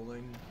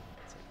rolling.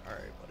 It's like, all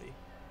right, buddy.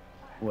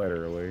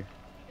 Literally.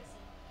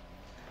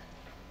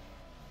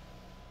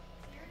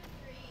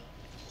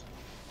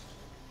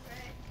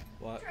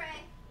 What? Trey,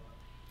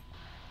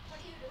 what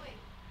are you doing?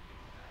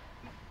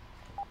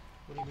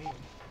 What do you mean?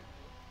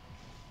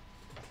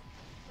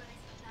 When I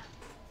said that,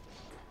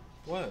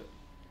 What?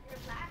 you're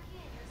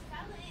lacking, you're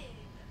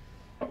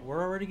selling.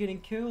 We're already getting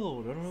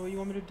killed. I don't know what you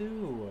want me to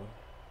do.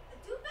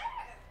 Do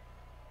better.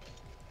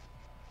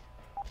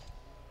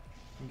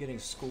 I'm getting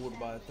schooled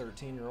by a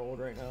 13-year-old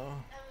right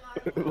now.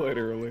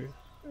 Literally.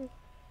 You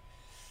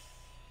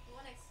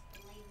want to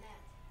explain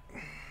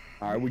that?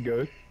 All right, we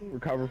good.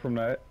 Recover from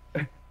that.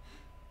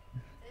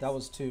 That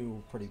was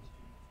two pretty.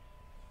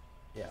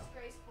 Yeah.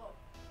 Disgraceful.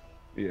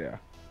 Yeah.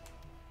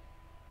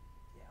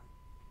 Yeah.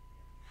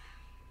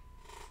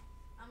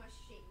 I'm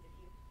ashamed of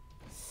you.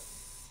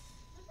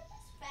 Look at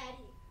this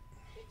fatty.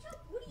 Get your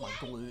booty My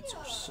out of glutes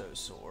are here. so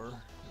sore.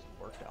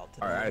 Worked out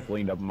today. All right, I just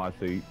leaned up in my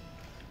seat.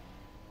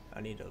 I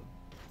need to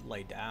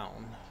lay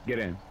down. Get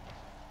in.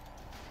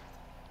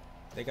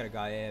 They got a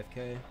guy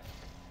AFK.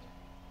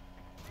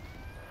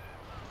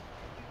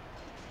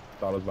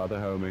 Thought I was about to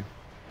hoe me.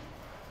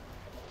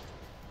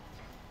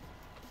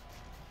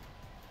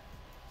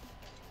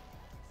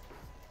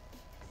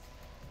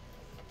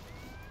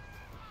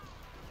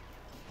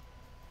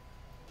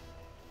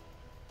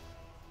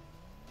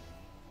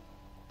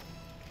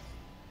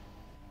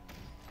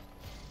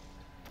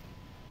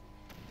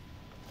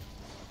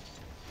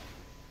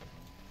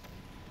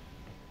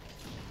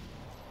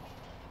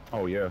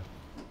 Oh yeah.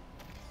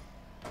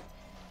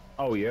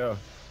 Oh yeah.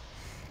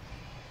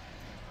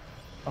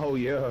 Oh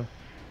yeah.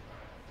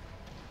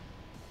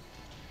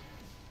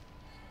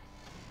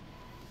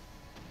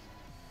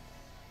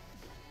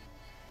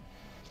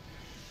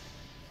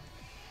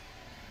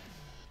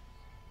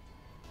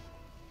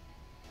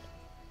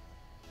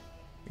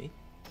 Me?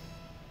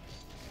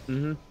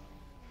 Mm-hmm.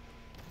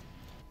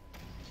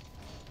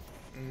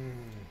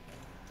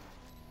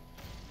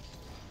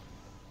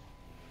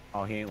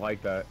 Oh, he ain't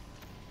like that.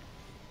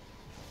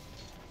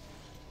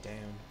 Damn.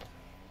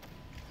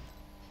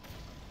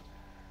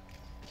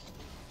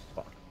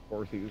 Fuck. Of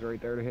course, he was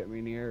right there to hit me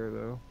in the air,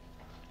 though.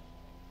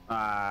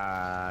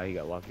 Ah, he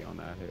got lucky on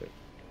that hit.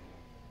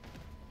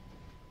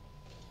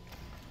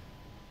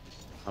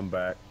 I'm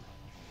back.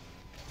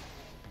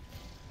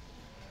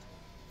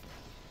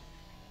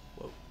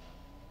 Whoa.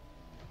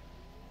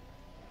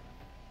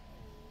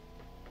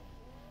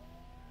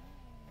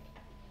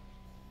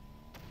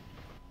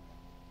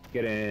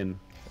 Get in.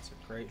 That's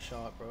a great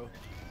shot, bro.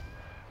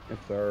 Yes,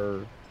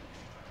 sir.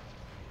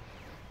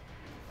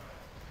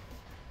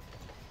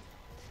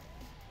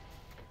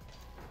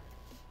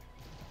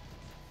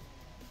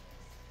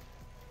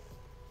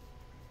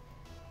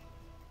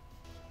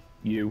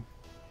 You.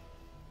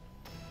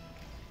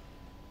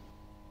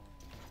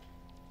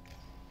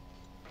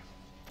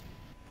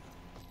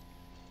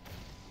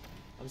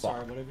 I'm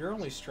sorry, but if your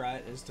only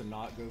strat is to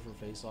not go for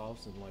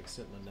face-offs and like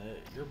sit in the net,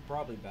 you're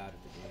probably bad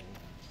at the game.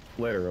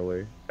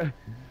 Literally.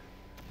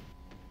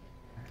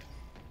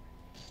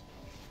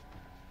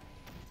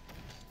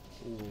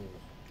 Ooh.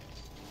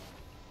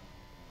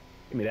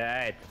 Give me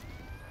that.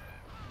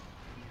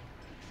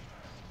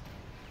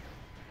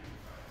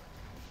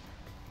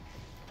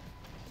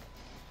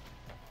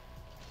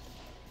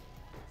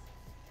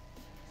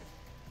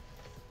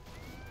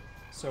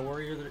 So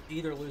we're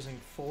either losing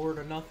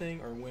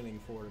 4-0 or winning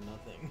 4-0.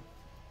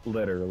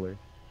 Literally.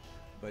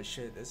 But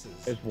shit, this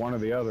is It's one or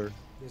the other.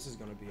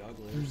 gonna be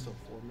ugly. There's still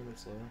 4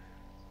 minutes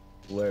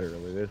left.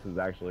 Literally. This is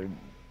actually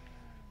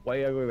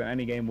way uglier than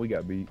any game we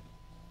got beat.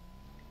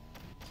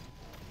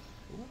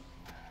 Ooh.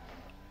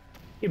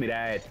 Give me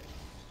that.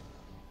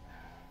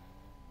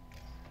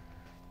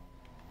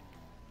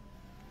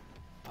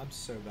 I'm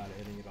so bad at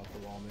hitting it off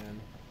the wall, man.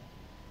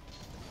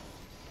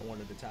 I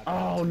wanted to tap it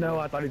out Oh too. no,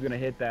 I thought he was gonna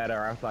hit that,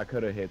 or else I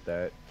could have hit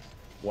that.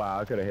 Wow,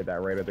 I could have hit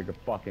that right at the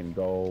fucking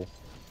goal.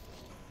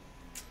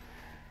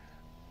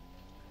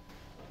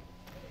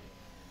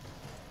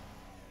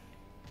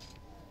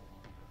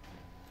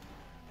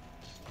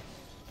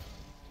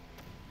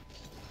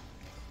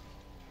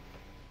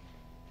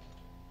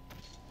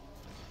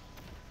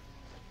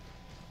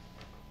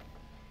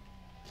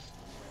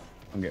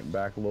 I'm getting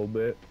back a little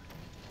bit.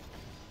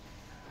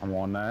 I'm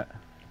on that.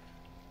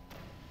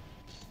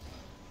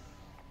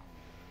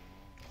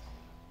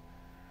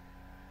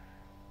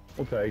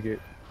 We'll take it.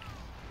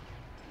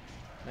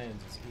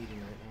 Man's just eating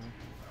right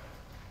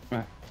now.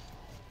 Ah.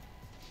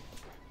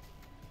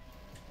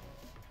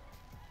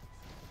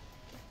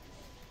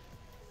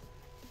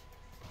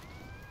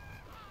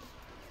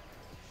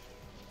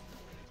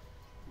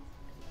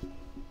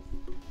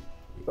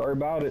 Sorry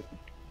about it.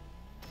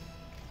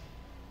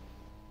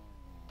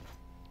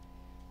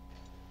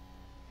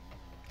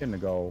 In the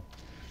goal.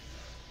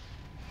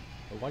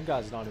 But one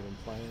guy's not even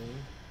playing.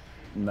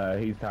 Nah,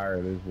 he's tired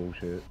of this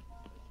bullshit.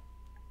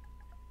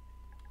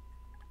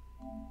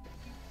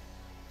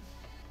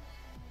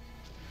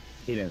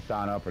 He didn't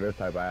sign up for this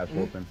type of ass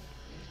whooping.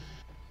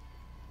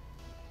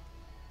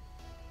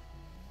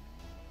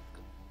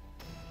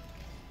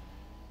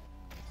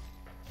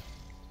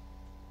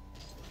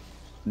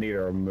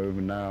 Neither of them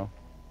moving now.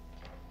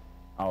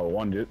 Oh,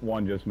 one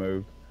just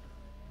moved.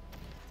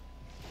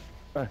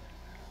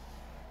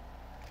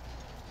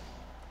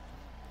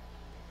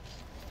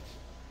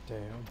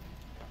 Damn.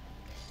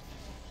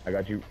 I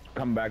got you.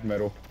 Come back,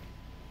 middle.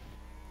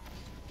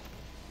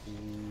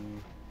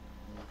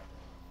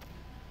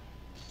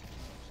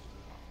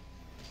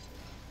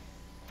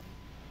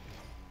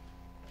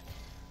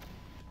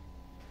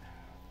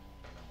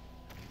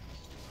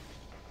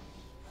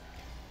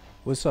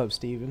 What's up,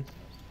 Steven?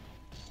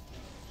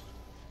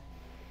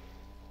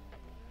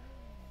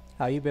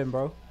 How you been,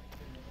 bro?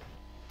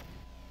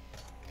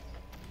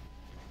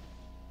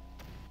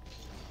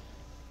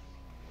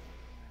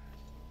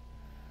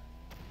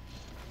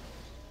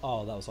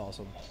 Oh, that was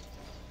awesome.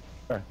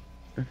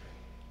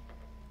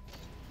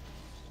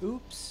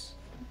 Oops.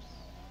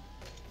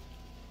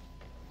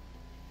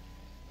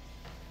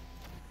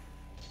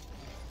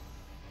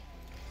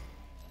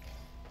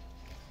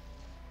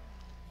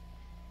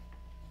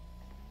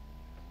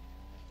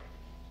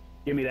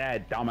 Give me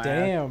that, dumbass.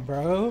 Damn,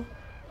 bro.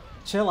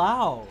 Chill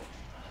out.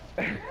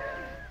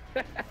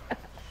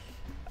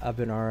 I've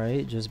been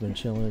alright, just been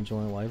chilling,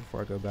 enjoying life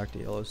before I go back to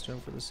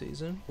Yellowstone for the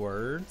season.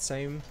 Word.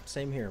 Same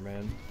here,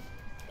 man.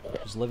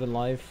 Just living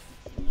life,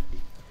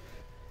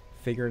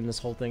 figuring this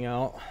whole thing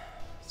out.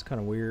 It's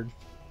kind of weird.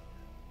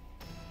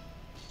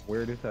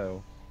 Weird as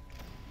hell.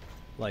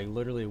 Like,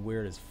 literally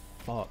weird as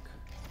fuck.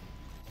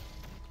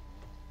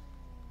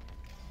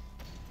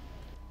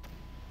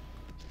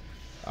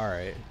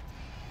 Alright.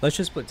 Let's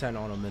just put 10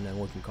 on them and then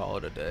we can call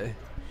it a day.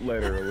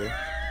 Literally.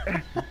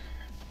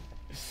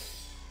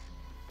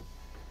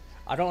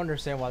 I don't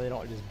understand why they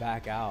don't just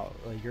back out.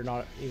 Like, you're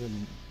not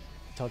even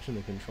touching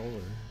the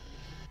controller.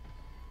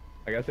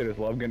 I guess they just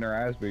love getting their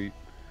ass beat.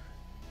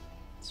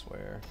 I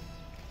swear.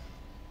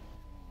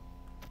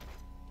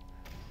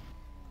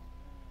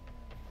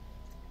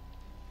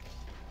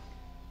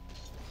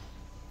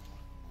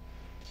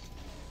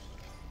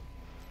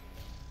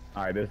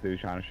 Alright, this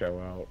dude's trying to show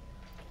out.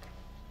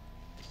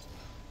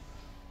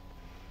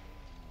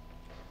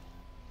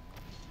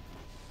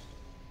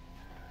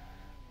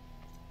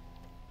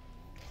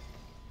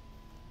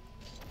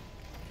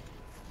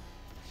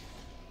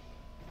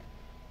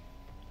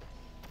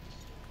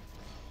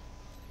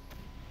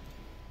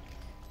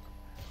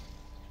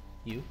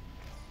 You?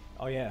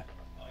 Oh yeah.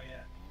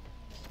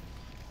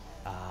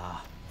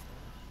 Ah.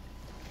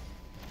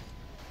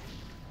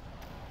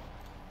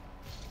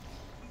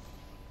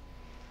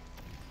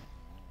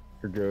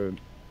 You're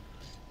good.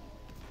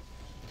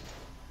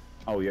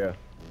 Oh yeah.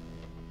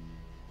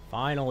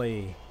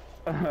 Finally.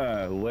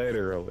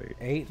 Literally.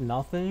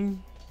 8-0.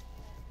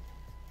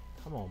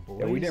 Come on,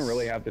 boys. Yeah, we didn't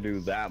really have to do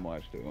that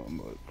much to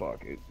him, but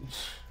fuck it.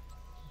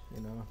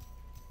 You know.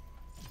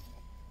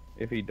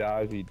 If he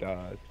dies, he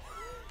dies.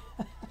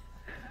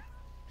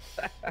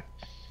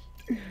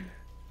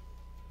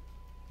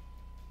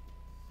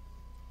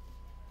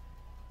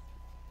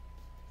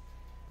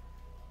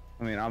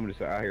 I mean, I'm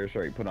just out here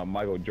straight putting up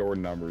Michael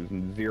Jordan numbers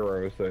and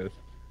 0 assists.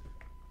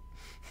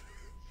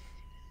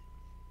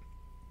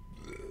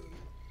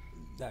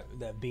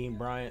 That Bean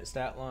Bryant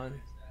stat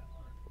line.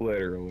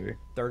 Literally.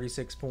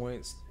 36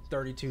 points,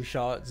 32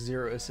 shots,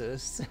 0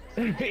 assists.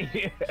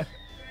 Yeah.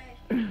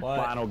 What?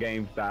 Final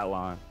game stat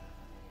line.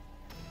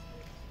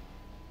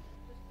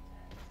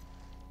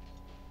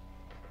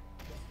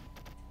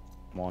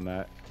 I'm on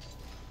that.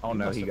 Oh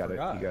no, must he have got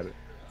forgot. it. He got it.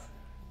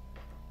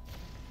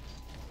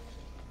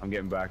 I'm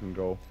getting back in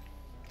goal.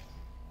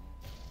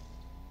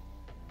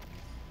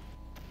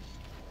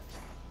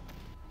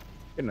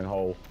 Get in the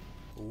hole.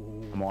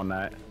 Ooh. I'm on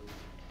that.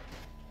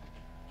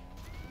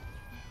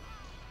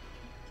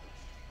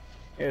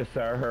 Yes,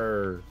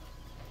 sir.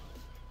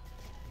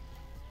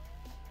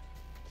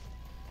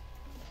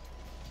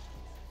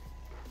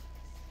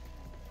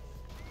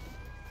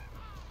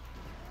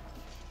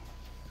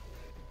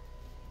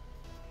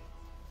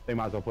 They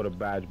might as well put a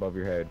badge above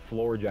your head.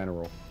 Floor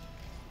general.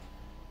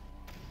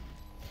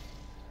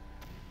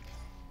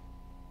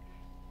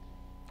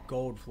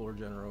 Gold floor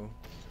general.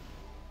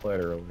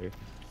 Literally.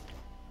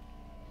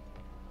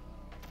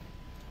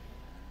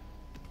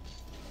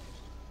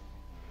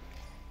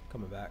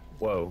 Coming back.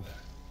 Whoa.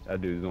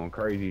 That dude's doing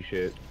crazy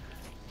shit.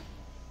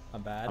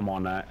 I'm bad. I'm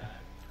on that.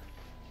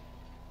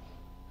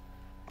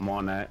 I'm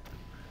on that.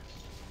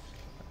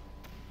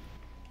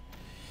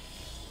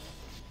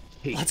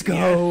 Let's go.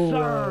 Yes,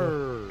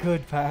 sir.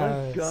 Good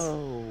pass. Let's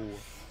go.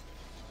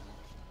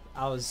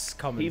 I was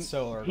coming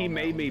so hard. He on that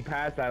made me one.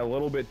 pass that a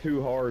little bit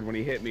too hard when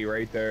he hit me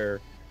right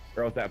there,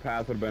 or else that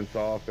pass would have been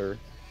softer.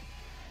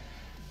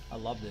 I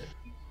loved it.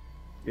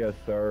 Yes,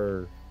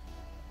 sir.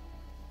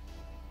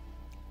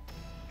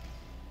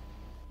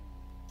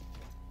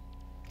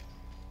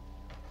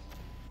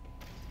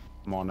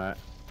 I'm on that.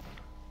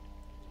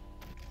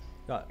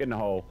 Got Get in the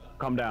hole.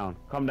 Come down.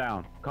 Come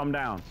down. Come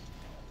down.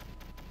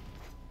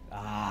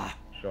 ah.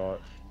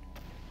 Shot.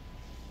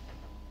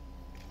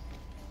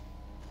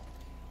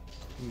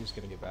 I'm just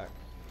gonna get back.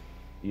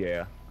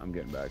 Yeah, I'm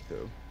getting back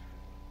too.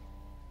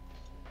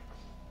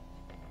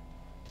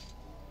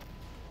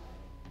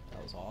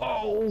 That was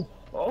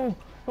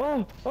awesome.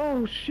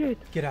 Oh, shit.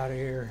 Get out of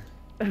here.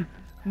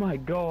 My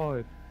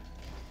God.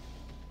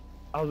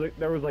 I was like,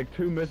 there was like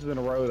 2 misses in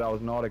a row that I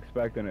was not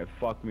expecting. It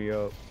fucked me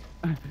up.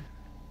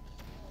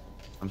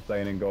 I'm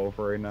staying in goal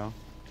for right now.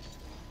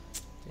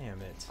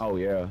 Damn it. Oh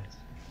yeah.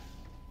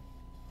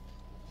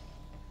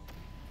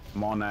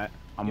 I'm on that.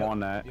 I'm Yep, on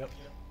that. Yep.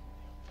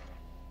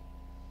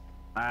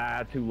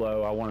 Ah, too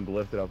low. I wanted to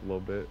lift it up a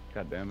little bit.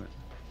 God damn it.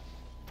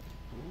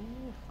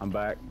 Ooh, I'm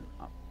back.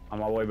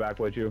 I'm all the way back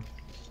with you.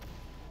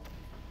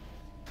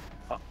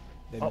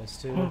 They Oh.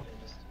 missed too.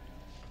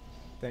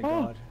 Thank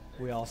Oh. God.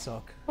 We all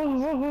suck.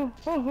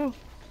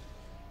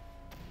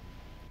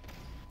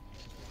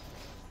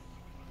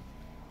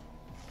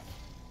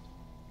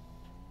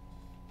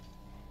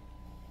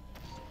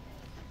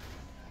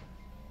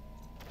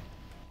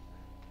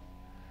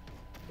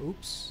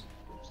 Oops.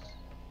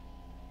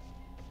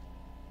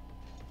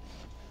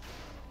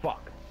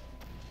 Fuck.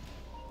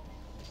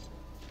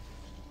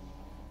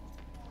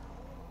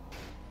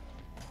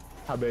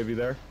 Hi, baby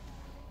there.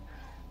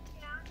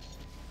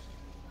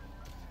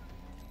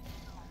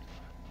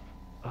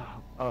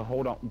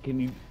 Hold on. Can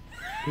you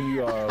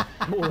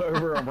pull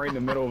over? I'm right in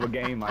the middle of a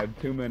game. I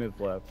have 2 minutes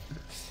left.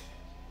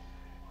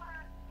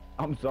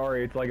 I'm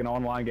sorry. It's like an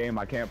online game.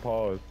 I can't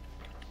pause.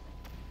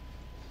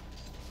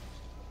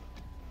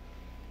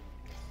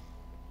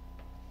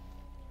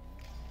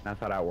 That's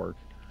how that works.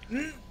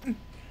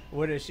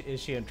 What is she?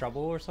 Is she in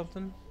trouble or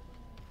something?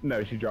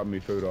 No, she dropped me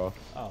food off.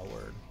 Oh,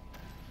 word.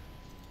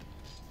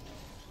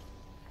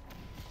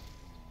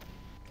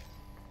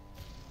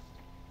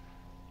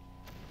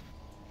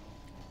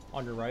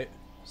 On your right,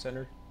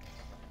 center.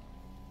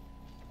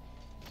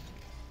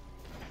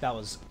 That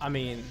was, I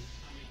mean,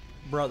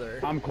 brother.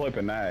 I'm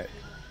clipping that.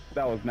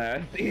 That was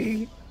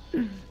nasty.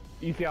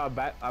 You see how I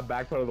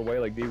backpedaled of the way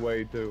like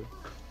D-Wade too.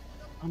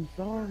 I'm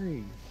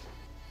sorry.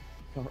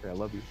 Sorry, I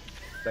love you.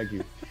 Thank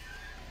you.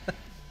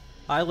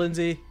 Hi,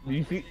 Lindsay. Do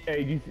you see?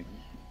 Hey, do you see?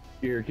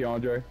 Here,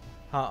 Keandre.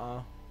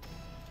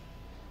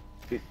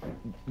 Did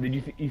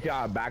you see? You see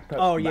how I backpedaled?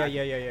 Oh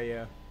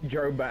yeah.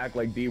 Drove back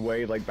like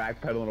D-Wade, like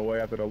backpedaling away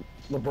after the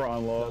LeBron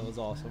That loss. was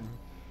awesome.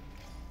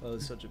 That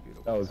was such a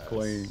beautiful. That was pass.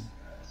 clean.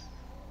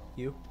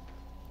 You?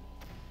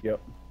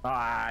 Yep.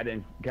 Ah, I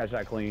didn't catch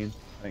that clean.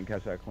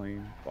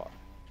 Fuck.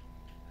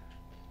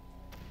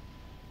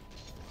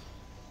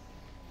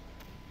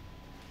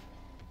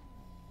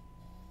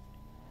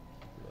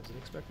 Wasn't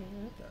expecting to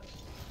hit that.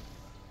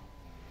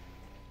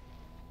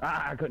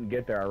 Ah, I couldn't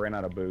get there. I ran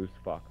out of boost.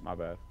 Fuck, my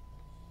bad.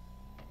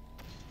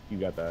 You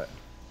got that.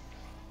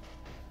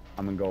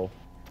 I'm in goal.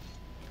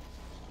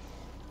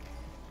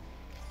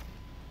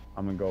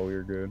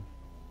 You're good.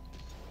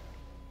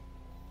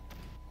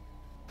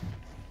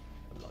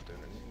 I'm not doing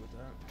anything with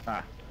that.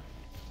 Ah.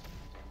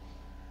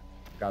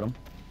 Got him.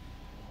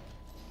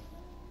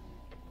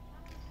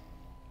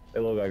 They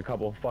look like a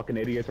couple of fucking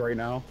idiots right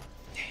now.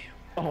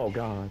 Damn. Oh,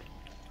 God.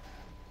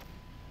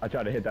 I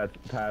tried to hit that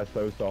pass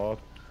so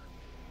soft.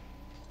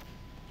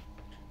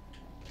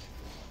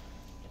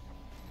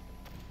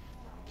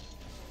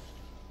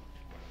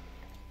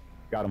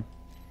 Got him.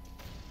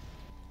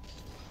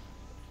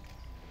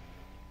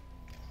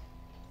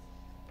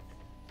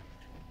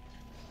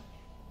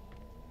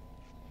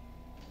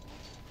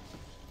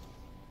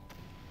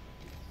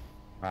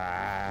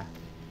 Ah.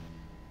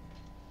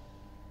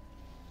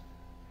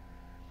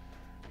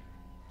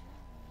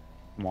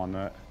 I'm on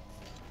that.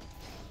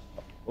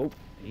 Oh,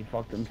 he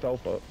fucked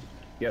himself up.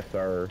 Yes,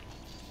 sir.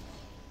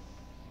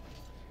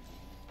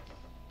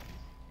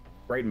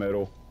 Right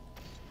middle.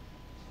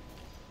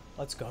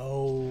 Let's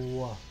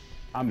go.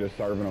 I'm just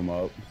serving him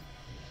up.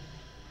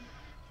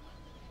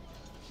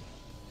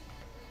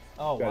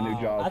 Oh Got a new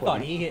wow. job. I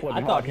thought he hit.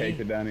 Flipping hotcakes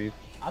at Denny's.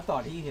 I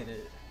thought he hit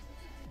it.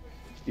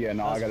 Yeah,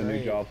 no, I That's got a new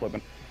great. job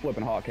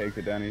flipping hotcakes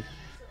at Denny's.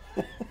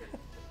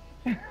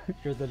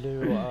 You're the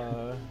new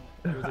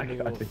you're the I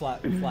got new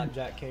it.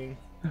 flapjack king.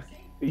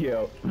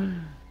 Yo. Give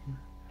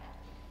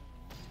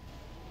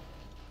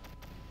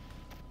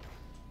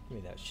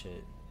me that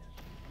shit.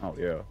 Oh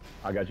yeah,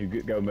 I got you.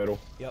 Go middle.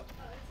 Yep.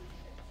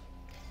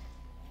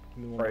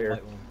 Give me one Right more here.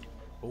 light one.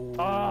 Ooh.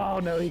 Oh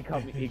no, he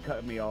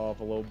cut me off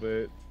a little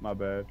bit. My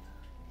bad.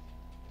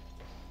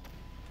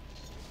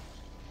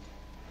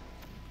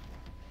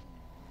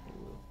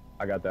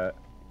 I got that.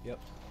 Yep.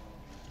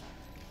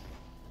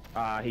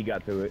 Ah, he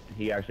got to it.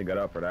 He actually got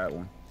up for that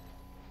one.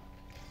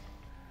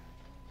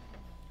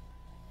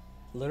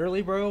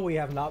 Literally, bro, we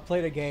have not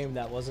played a game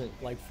that wasn't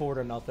like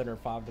 4-0 or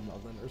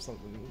 5-0 or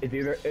something.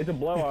 It's a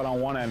blowout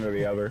on one end or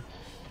the other.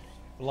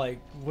 Like,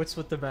 what's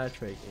with the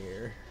matchmaking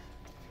here?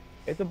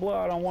 It's a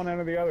blowout on one end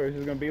or the other. It's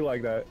just gonna be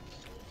like that.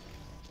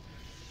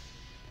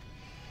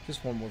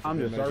 Just one more for I'm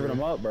good just measure. serving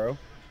them up, bro.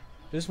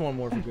 Just one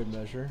more for good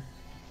measure.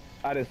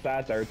 I just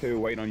sat there too,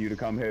 waiting on you to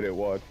come hit it.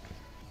 What?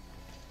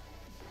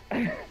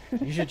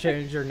 You should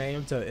change your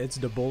name to It's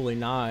the Bully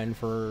 9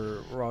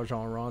 for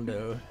Rajon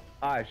Rondo.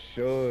 I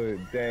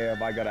should.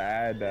 Damn, I gotta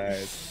add that.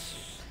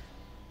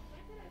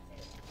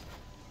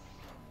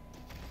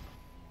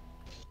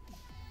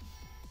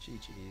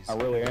 GG's. I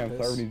really am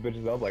Piss. serving these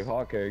bitches up like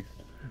hotcakes.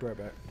 Be right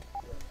back.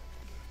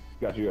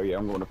 Got you. Yeah,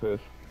 I'm going to piss.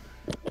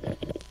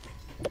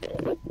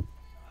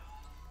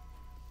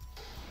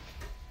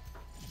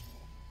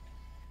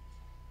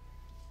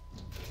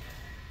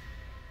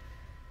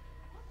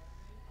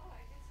 Oh,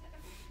 I guess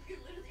you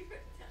literally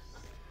wrote it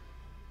down.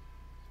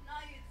 No,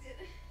 you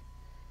didn't.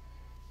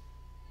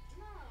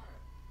 No.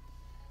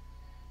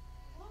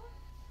 Well,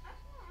 I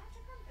don't know. I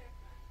took her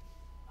different.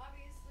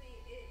 Obviously,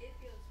 it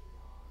feels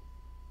wrong.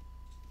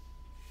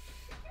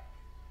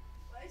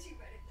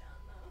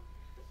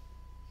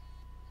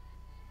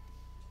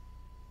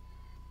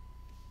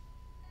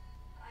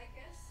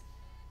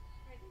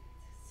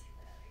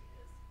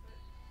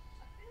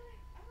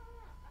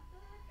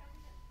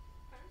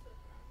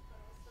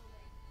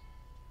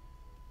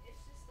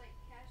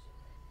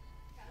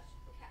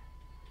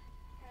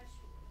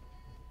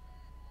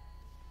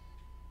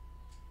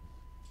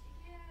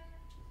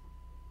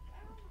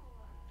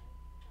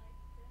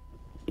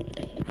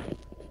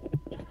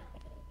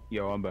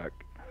 Yo, I'm back.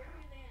 Where do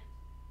we land?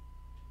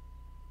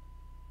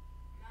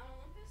 Mount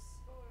Olympus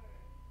or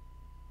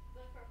the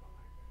purple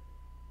marker?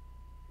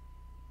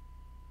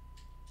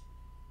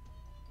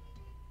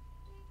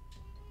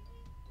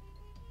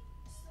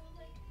 So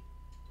like,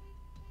 here's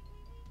the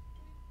thing.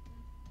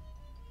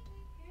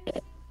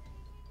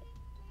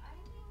 I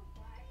don't know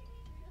why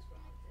Chris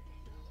Rock did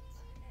hang out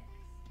with my ex.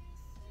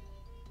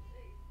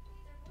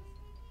 They're both.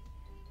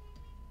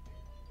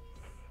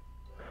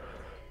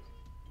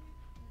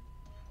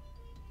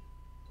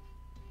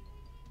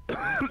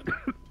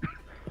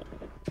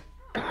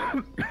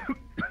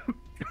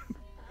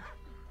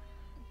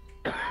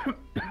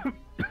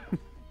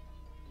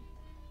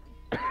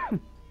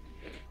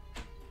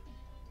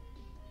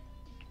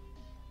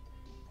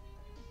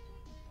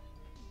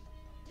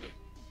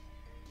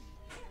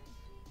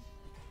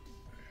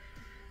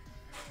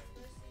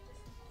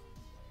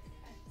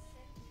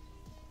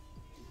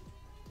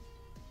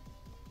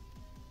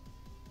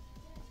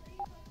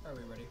 Are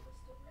we ready?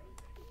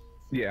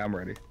 Yeah, I'm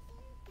ready.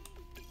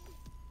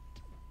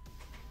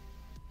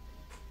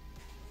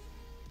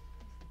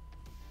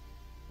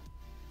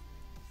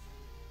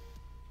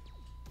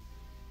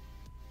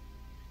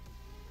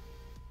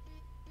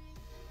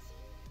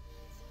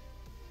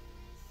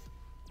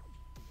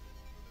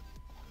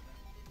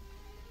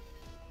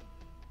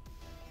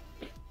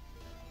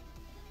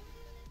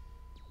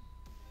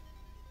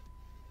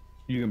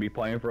 You gonna be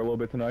playing for a little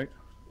bit tonight?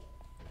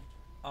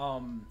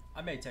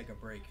 I may take a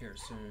break here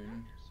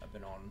soon. I've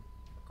been on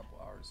a couple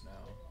hours now,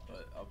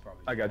 but I'll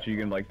probably. I got you. You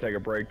can like take a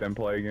break, then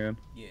play again.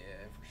 Yeah,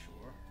 for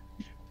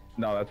sure.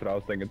 No, that's what I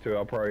was thinking too.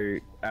 I'll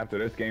probably after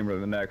this game or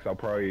the next, I'll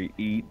probably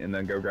eat and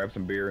then go grab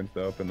some beer and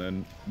stuff, and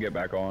then get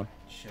back on.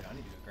 Shit, I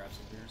need to go grab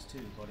some beers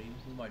too, buddy.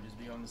 We might just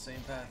be on the same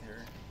path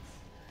here.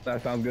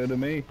 That sounds good to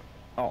me.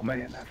 Oh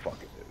man, that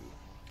fucking dude.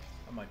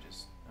 I might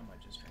just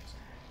drink some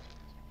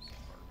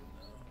bourbon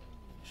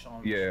though.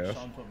 Sean, Yeah.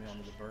 Sean put me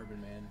onto the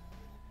bourbon, man.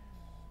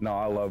 No,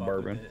 I love Fuck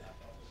bourbon. with it.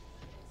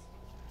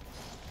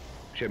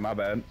 Shit, my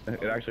bad.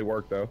 It actually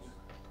worked though.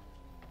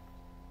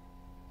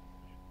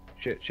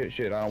 Shit. I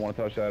don't want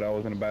to touch that. I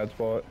was in a bad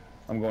spot.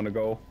 I'm going to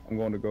goal.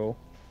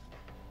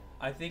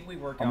 I think we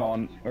work I'm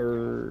out.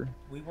 on.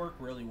 We work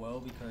really well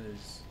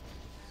because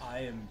I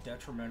am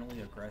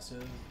detrimentally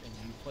aggressive, and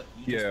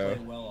you just Yeah.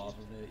 play well off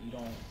of it. You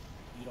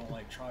don't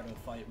like try to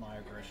fight my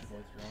aggression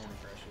with your own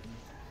aggression.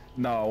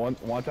 No,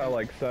 once I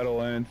like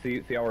settle in,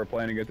 see how we're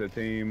playing against the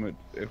team,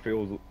 it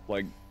feels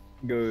like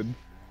good.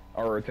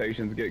 Our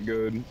rotations get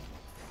good.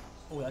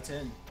 Oh, that's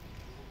in.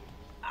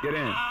 Get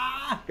in.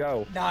 Ah!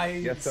 Go.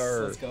 Nice. Yes,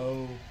 sir. Let's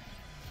go.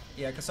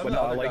 Yeah, because some But of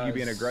the no, I other like guys, you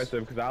being aggressive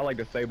because I like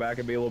to stay back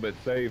and be a little bit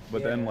safe.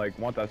 But then Yeah. like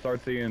once I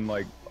start seeing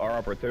like our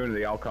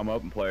opportunity, I'll come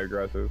up and play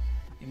aggressive.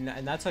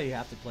 And that's how you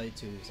have to play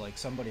too. Is like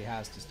somebody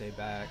has to stay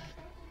back.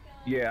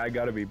 Yeah, I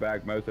gotta be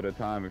back most of the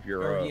time if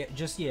you're Or up.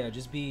 just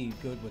be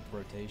good with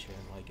rotation.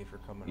 Like if you're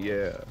coming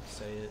Yeah. up,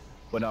 say it.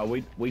 But no,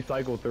 we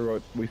cycle through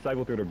it. We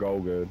cycle through the goal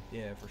good.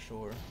 Yeah, for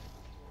sure.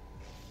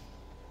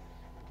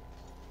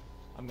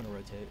 I'm gonna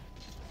rotate.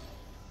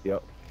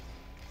 Yep.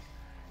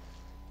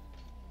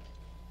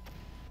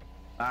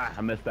 Ah,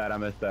 I missed that.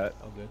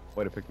 Oh, good.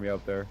 Way to pick me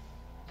up there.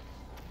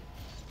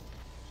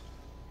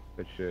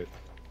 Good shit.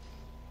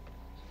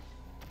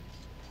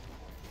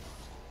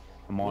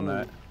 I'm on Ooh.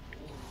 that.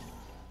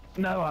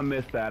 No, I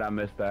missed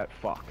that.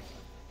 Fuck.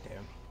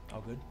 Damn.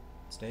 All good.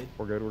 Stayed.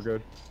 We're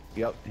good.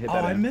 Yep, hit Oh,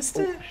 that I in. missed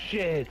Oh, it?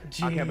 shit.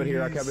 I kept it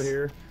here.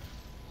 Jeez.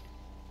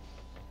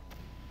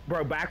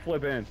 Bro,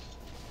 backflip in.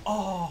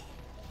 Oh.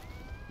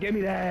 Give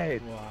me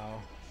that.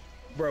 Wow.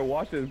 Bro,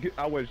 watch this.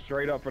 I went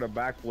straight up for the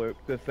backflip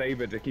to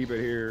save it to keep it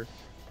here.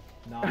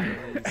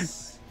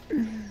 Nice.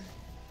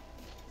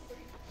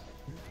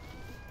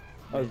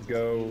 Let's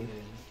go.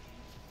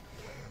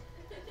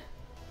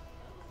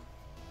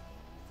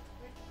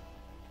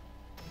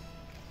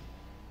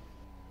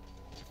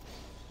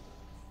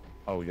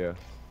 Oh, yeah.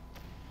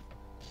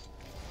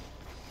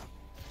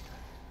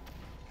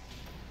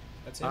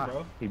 That's it,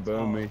 bro. He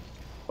boomed me.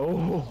 Oh,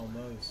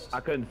 Almost. I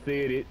couldn't see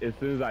it. As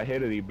soon as I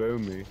hit it, he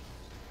boomed me.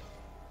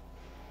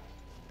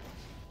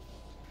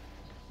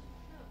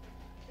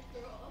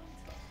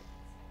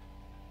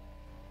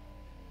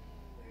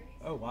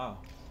 Oh, wow.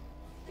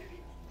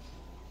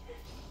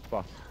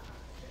 Fuck.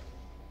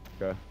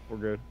 Okay, we're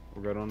good.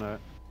 We're good on that.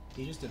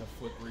 He just did a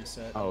flip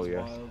reset. That Oh, was yeah.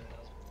 wild.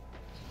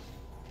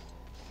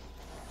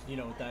 You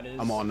know what that is?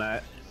 I'm on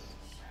that.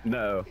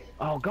 No.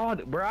 Oh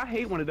god, bro, I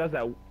hate when it does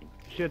that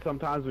shit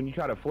sometimes when you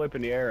try to flip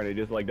in the air and it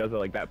just like does it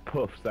like that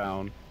poof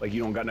sound. Like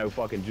you don't got no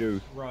fucking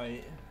juice.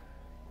 Right.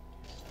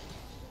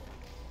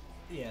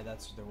 Yeah,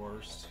 that's the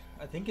worst.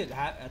 I think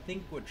I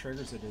think what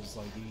triggers it is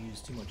like you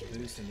use too much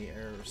boost in the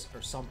air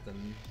or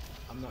something.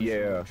 I'm not sure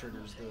Yeah. what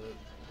triggers the.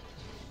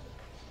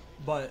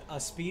 But a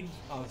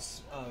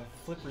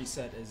flip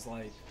reset is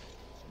like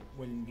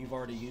when you've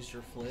already used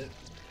your flip,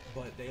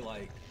 but they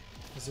like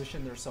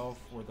position themselves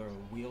where their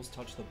wheels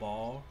touch the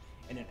ball,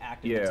 and it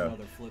activates Yeah.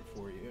 another flip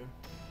for you.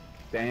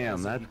 Damn, As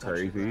if that's you touch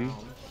the crazy.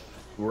 ground.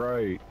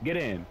 Right. Get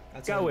in.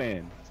 That's Go it.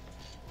 in.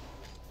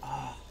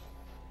 Ah.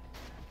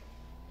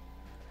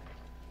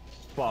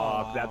 Fuck,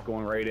 wow. that's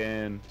going right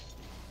in.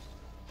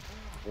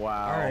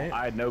 Wow. Alright.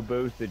 I had no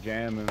boost to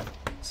jamming.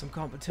 Some We're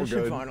competition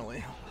good.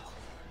 finally.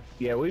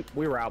 Yeah, we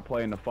were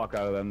outplaying the fuck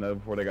out of them though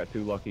before they got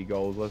 2 lucky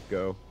goals. Let's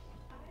go.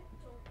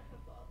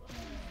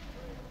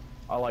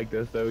 I like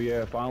this though.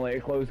 Yeah, finally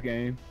a close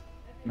game.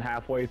 I'm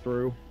halfway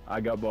through. I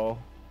got ball.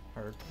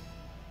 Heard.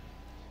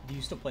 Do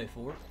you still play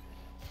Fort?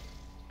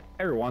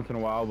 Every once in a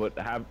while, but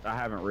I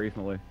haven't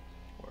recently.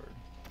 Word.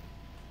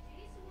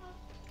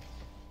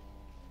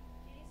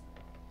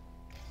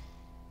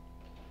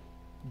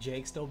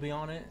 Jake still be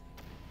on it?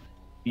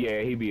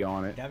 Yeah, he be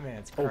on it. That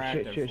man's Oh, cracked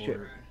shit, at shit, shit.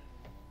 Fort.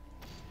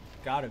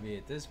 Gotta be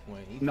at this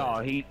point. No,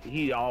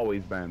 he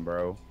always been,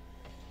 bro.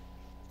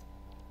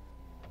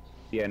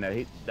 Yeah,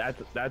 no,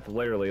 that's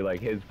literally like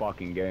his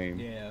fucking game.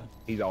 Yeah.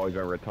 He's always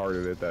been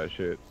retarded at that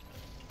shit.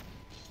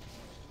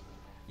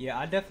 Yeah,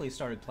 I definitely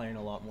started playing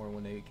a lot more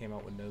when they came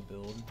out with no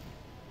build.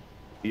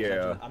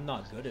 Yeah. I'm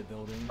not good at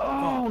building.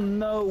 Oh,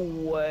 no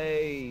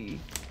way.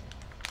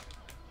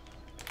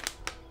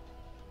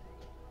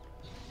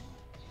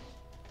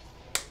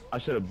 I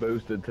should have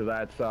boosted to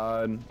that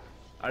side.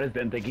 I just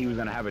didn't think he was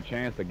gonna have a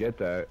chance to get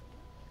that.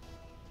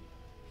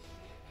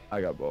 I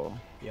got ball.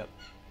 Yep.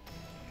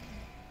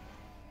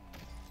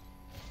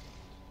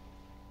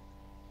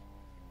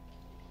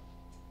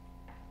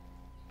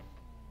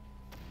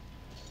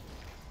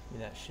 Give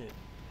me that shit.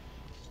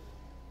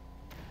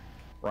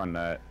 Run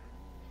that.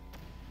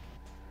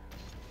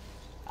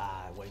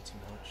 Ah, way too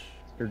much.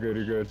 You're good,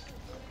 you're good.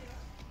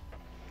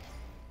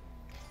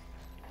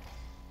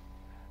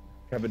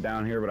 Kept it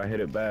down here, but I hit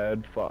it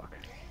bad. Fuck.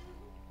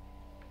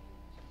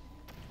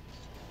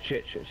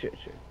 Shit, shit, shit,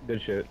 shit.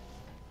 Good shit.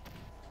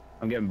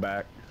 I'm getting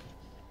back.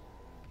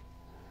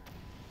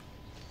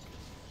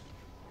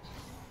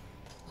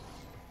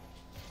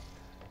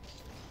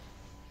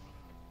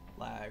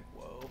 Lag,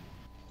 whoa.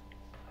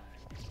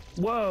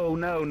 Whoa,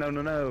 no, no,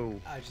 no,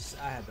 no. I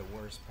had the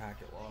worst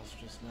packet loss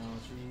just now,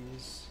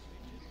 jeez.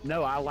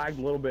 No, I lagged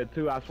a little bit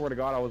too. I swear to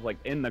God, I was like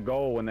in the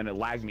goal and then it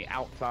lagged me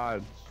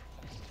outside.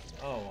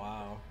 Oh,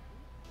 wow.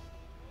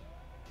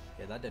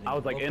 Yeah, that didn't I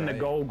was even like look in the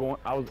right. goal going,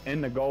 I was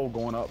in the goal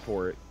going up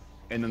for it.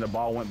 And then the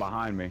ball went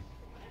behind me.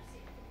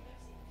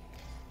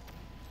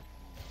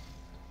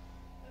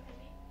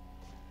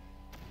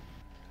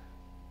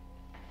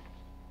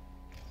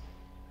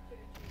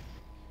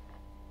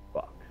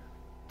 Fuck.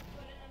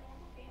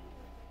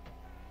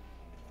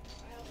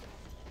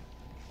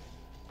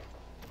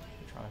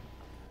 Try.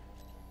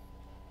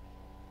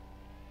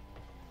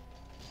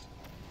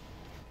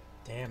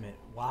 Damn it.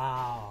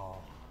 Wow.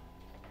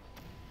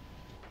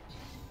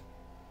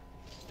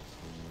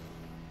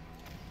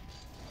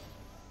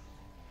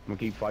 I'm gonna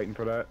keep fighting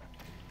for that.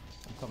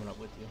 I'm coming up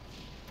with you.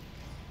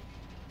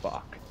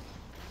 Fuck.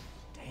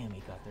 Damn, he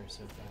got there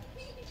so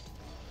fast.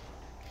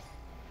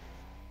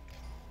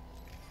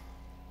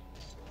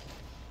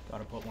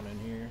 Gotta put one in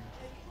here.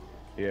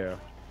 Yeah.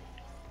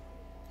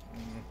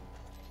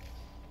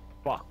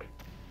 Fuck.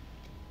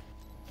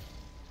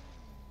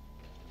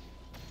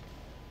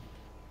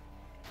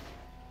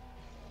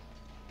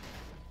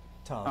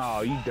 Tough.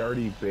 Oh, you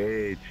dirty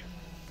bitch.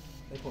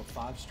 They put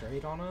 5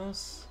 straight on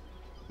us?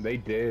 They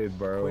did,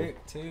 bro.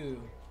 Quick,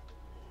 too.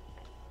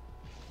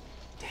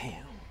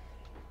 Damn.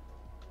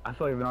 I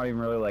feel like they're not even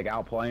really like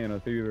outplaying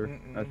us either.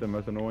 Mm-mm. That's the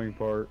most annoying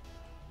part.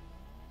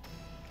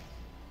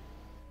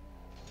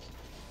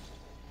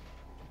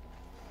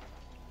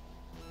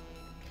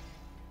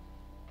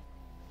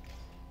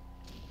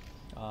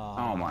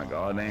 Oh my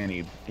God,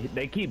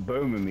 they keep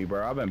booming me,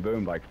 bro. I've been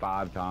boomed like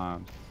 5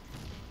 times.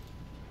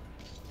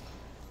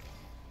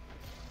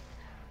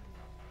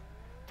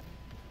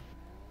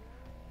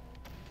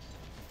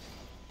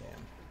 Damn.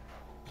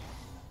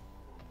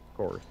 Of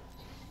course.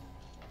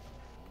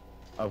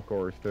 Of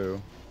course,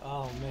 too.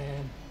 Oh,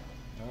 man.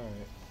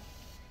 Alright.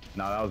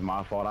 No, that was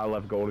my fault. I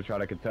left goal to try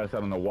to contest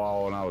that on the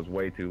wall, and I was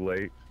way too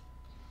late.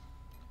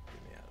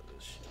 Get me out of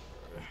this shit,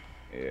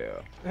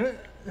 bro. Yeah.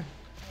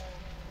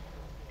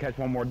 Catch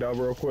one more dub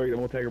real quick, then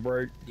we'll take a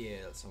break.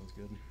 Yeah, that sounds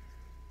good.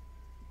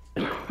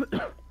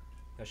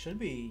 That should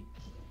be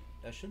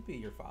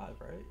your 5,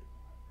 right?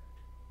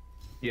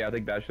 Yeah, I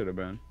think that should have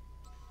been.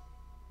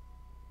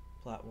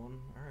 Plat 1,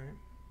 alright.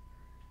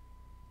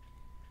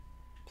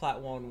 Plat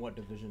 1, what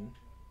division?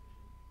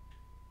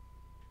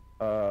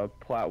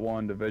 Plat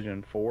 1,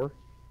 Division 4.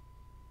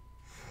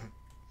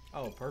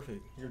 Oh,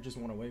 perfect. You're just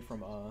one away from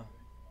Plat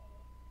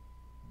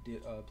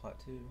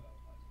 2.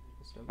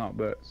 That's dope. Oh,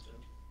 but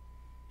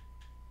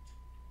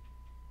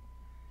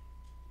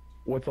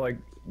what's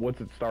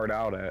it start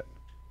out at?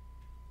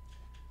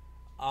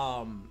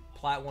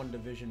 Plat 1,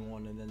 Division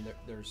 1, and then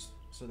there's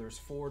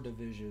 4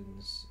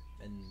 divisions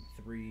and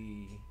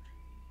 3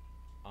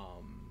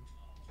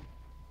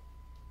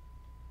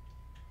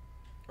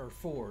 or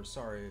 4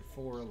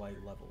 like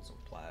levels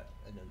of plat,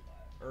 and then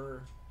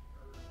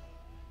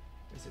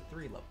is it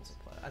 3 levels of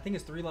plat? I think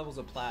it's 3 levels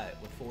of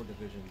plat with 4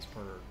 divisions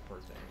per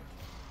thing.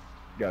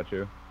 Got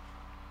you.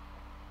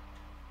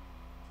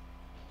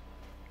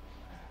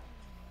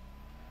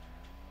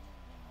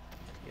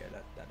 Yeah,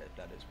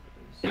 that is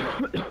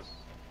what it is.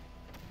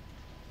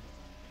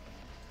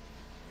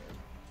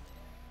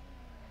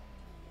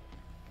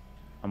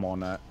 I'm on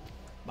that.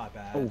 My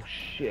bad. Oh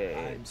shit.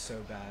 I'm so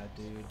bad,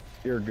 dude.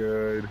 You're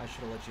good. I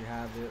should have let you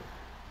have it.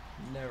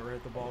 Never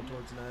hit the ball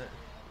towards net.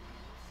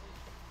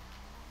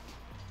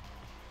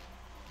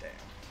 Damn.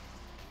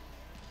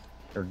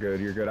 You're good.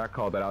 You're good. I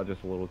called that out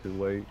just a little too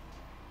late.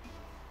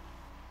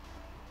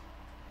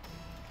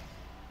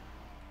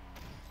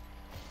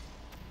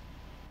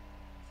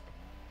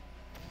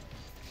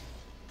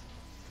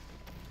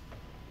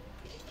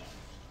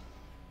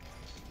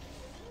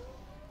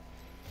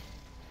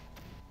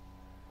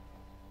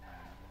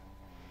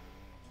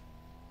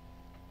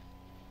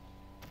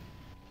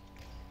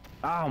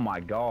 Oh my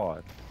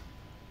god.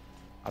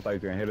 I thought he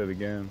was gonna hit it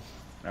again.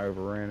 I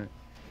overran it.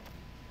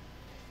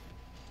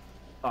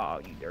 Oh,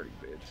 you dirty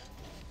bitch.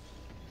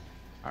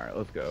 Alright,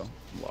 let's go.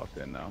 I'm locked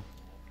in now.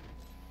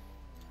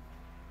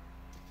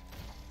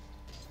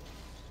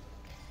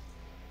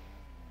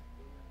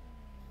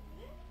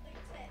 Like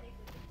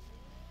technically.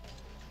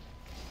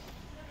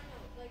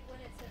 No. Like when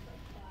it says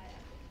like fly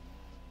after.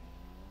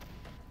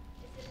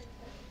 Is it in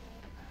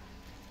technical?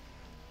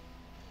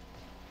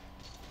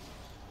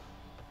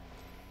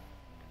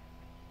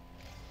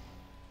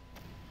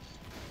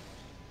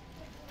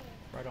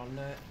 Right on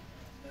net.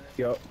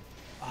 Yup.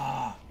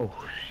 Ah. Oh Good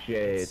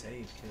shit.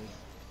 save, kid.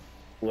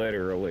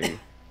 Literally.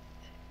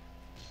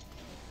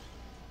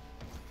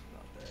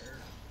 Not there.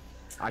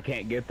 I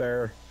can't get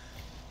there.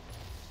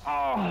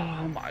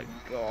 Oh my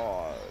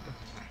god.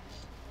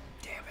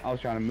 Damn it. I was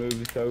trying to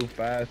move so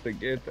fast to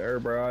get there,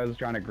 bro. I was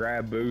trying to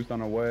grab boost on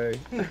the way.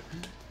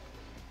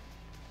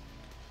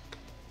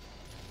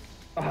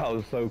 Oh, I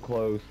was so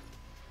close.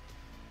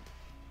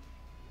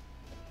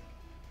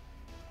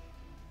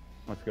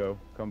 Let's go.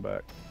 Come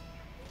back.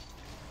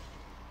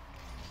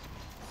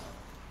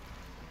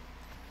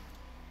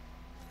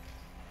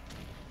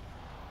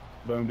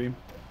 Boomed him.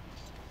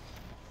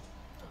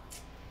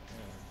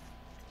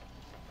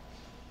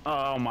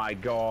 Oh my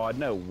god,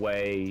 no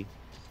way.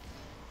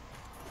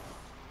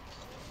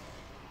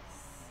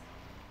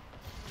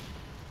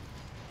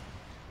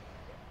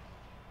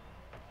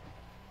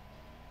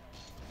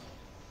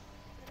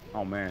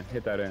 Oh man,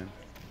 hit that in.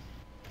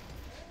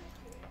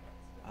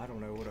 I don't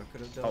know what I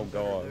could have done Oh,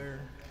 better God. there.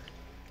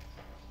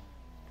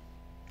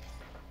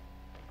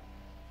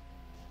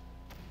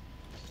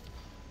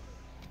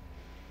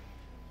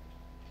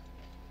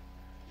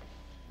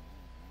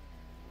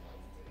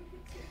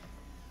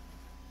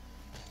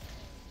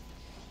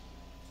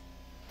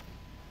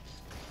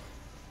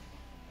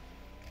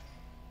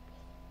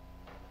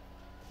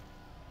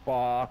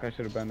 Fuck, I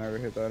should have been there to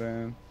hit that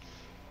in.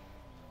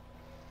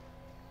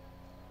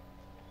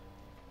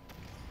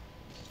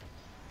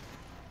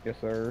 Yes,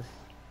 sir.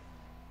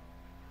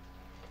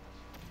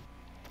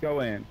 Go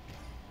in.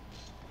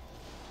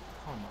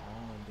 Come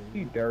on,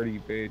 You dude. dirty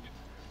bitch.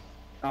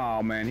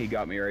 Oh man, he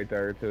got me right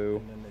there too.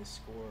 And then they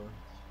score.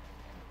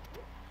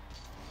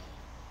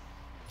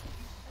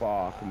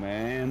 Fuck,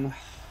 man.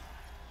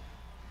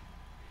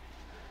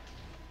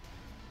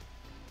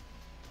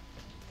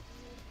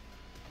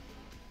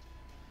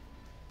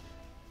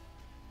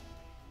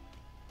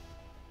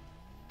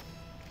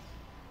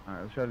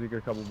 Alright, let's try to get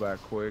a couple back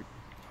quick.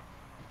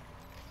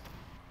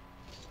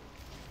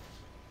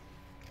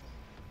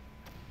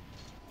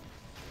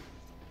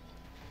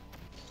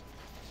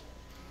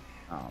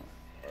 Oh,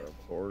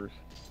 of course.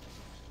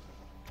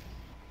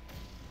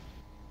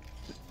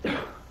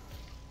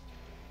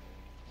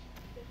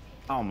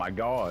 Oh my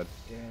god.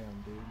 Damn,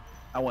 dude.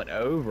 I went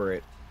over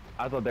it.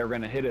 I thought they were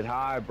gonna hit it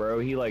high, bro.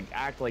 He like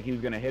acted like he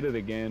was gonna hit it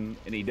again,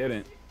 and he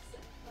didn't.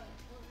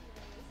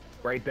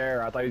 Right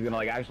there, I thought he was gonna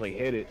like actually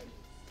hit it,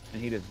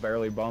 and he just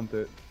barely bumped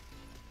it.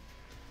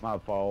 My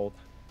fault.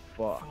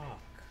 Fuck. Fuck.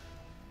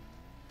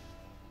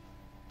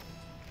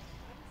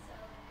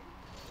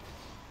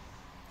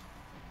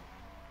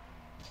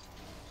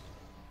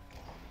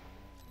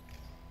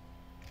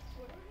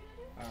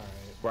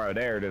 Alright. Bro,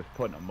 they're just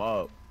putting them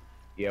up.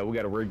 Yeah, we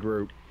gotta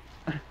regroup.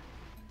 I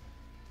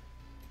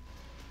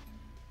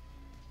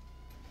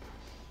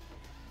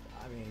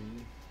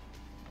mean,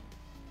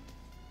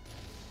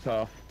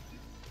 Tough.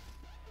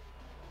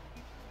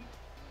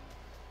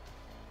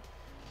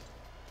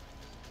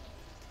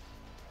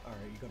 alright,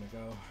 you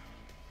gonna go?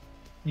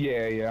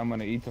 Yeah, I'm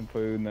gonna eat some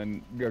food and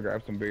then go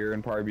grab some beer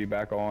and probably be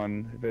back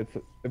on.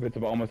 If it's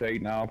almost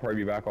 8 now, I'll probably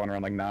be back on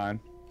around like 9.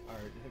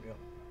 Alright, hit me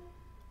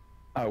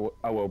up.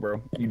 I will,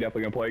 bro. You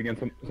definitely gonna play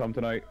against some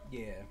tonight?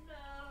 Yeah.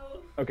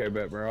 No. Okay,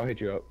 bet, bro. I'll hit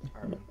you up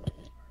Alright, man.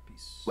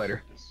 Peace.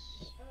 later.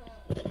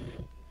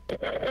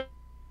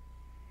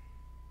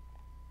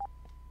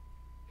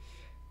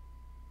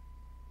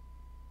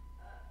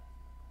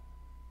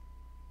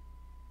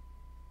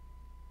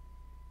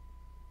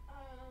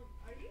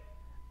 Are you?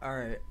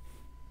 Alright.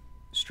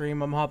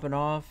 Stream, I'm hopping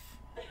off.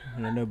 I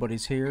know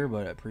nobody's here,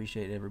 but I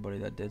appreciate everybody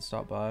that did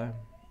stop by.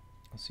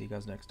 I'll see you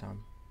guys next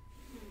time.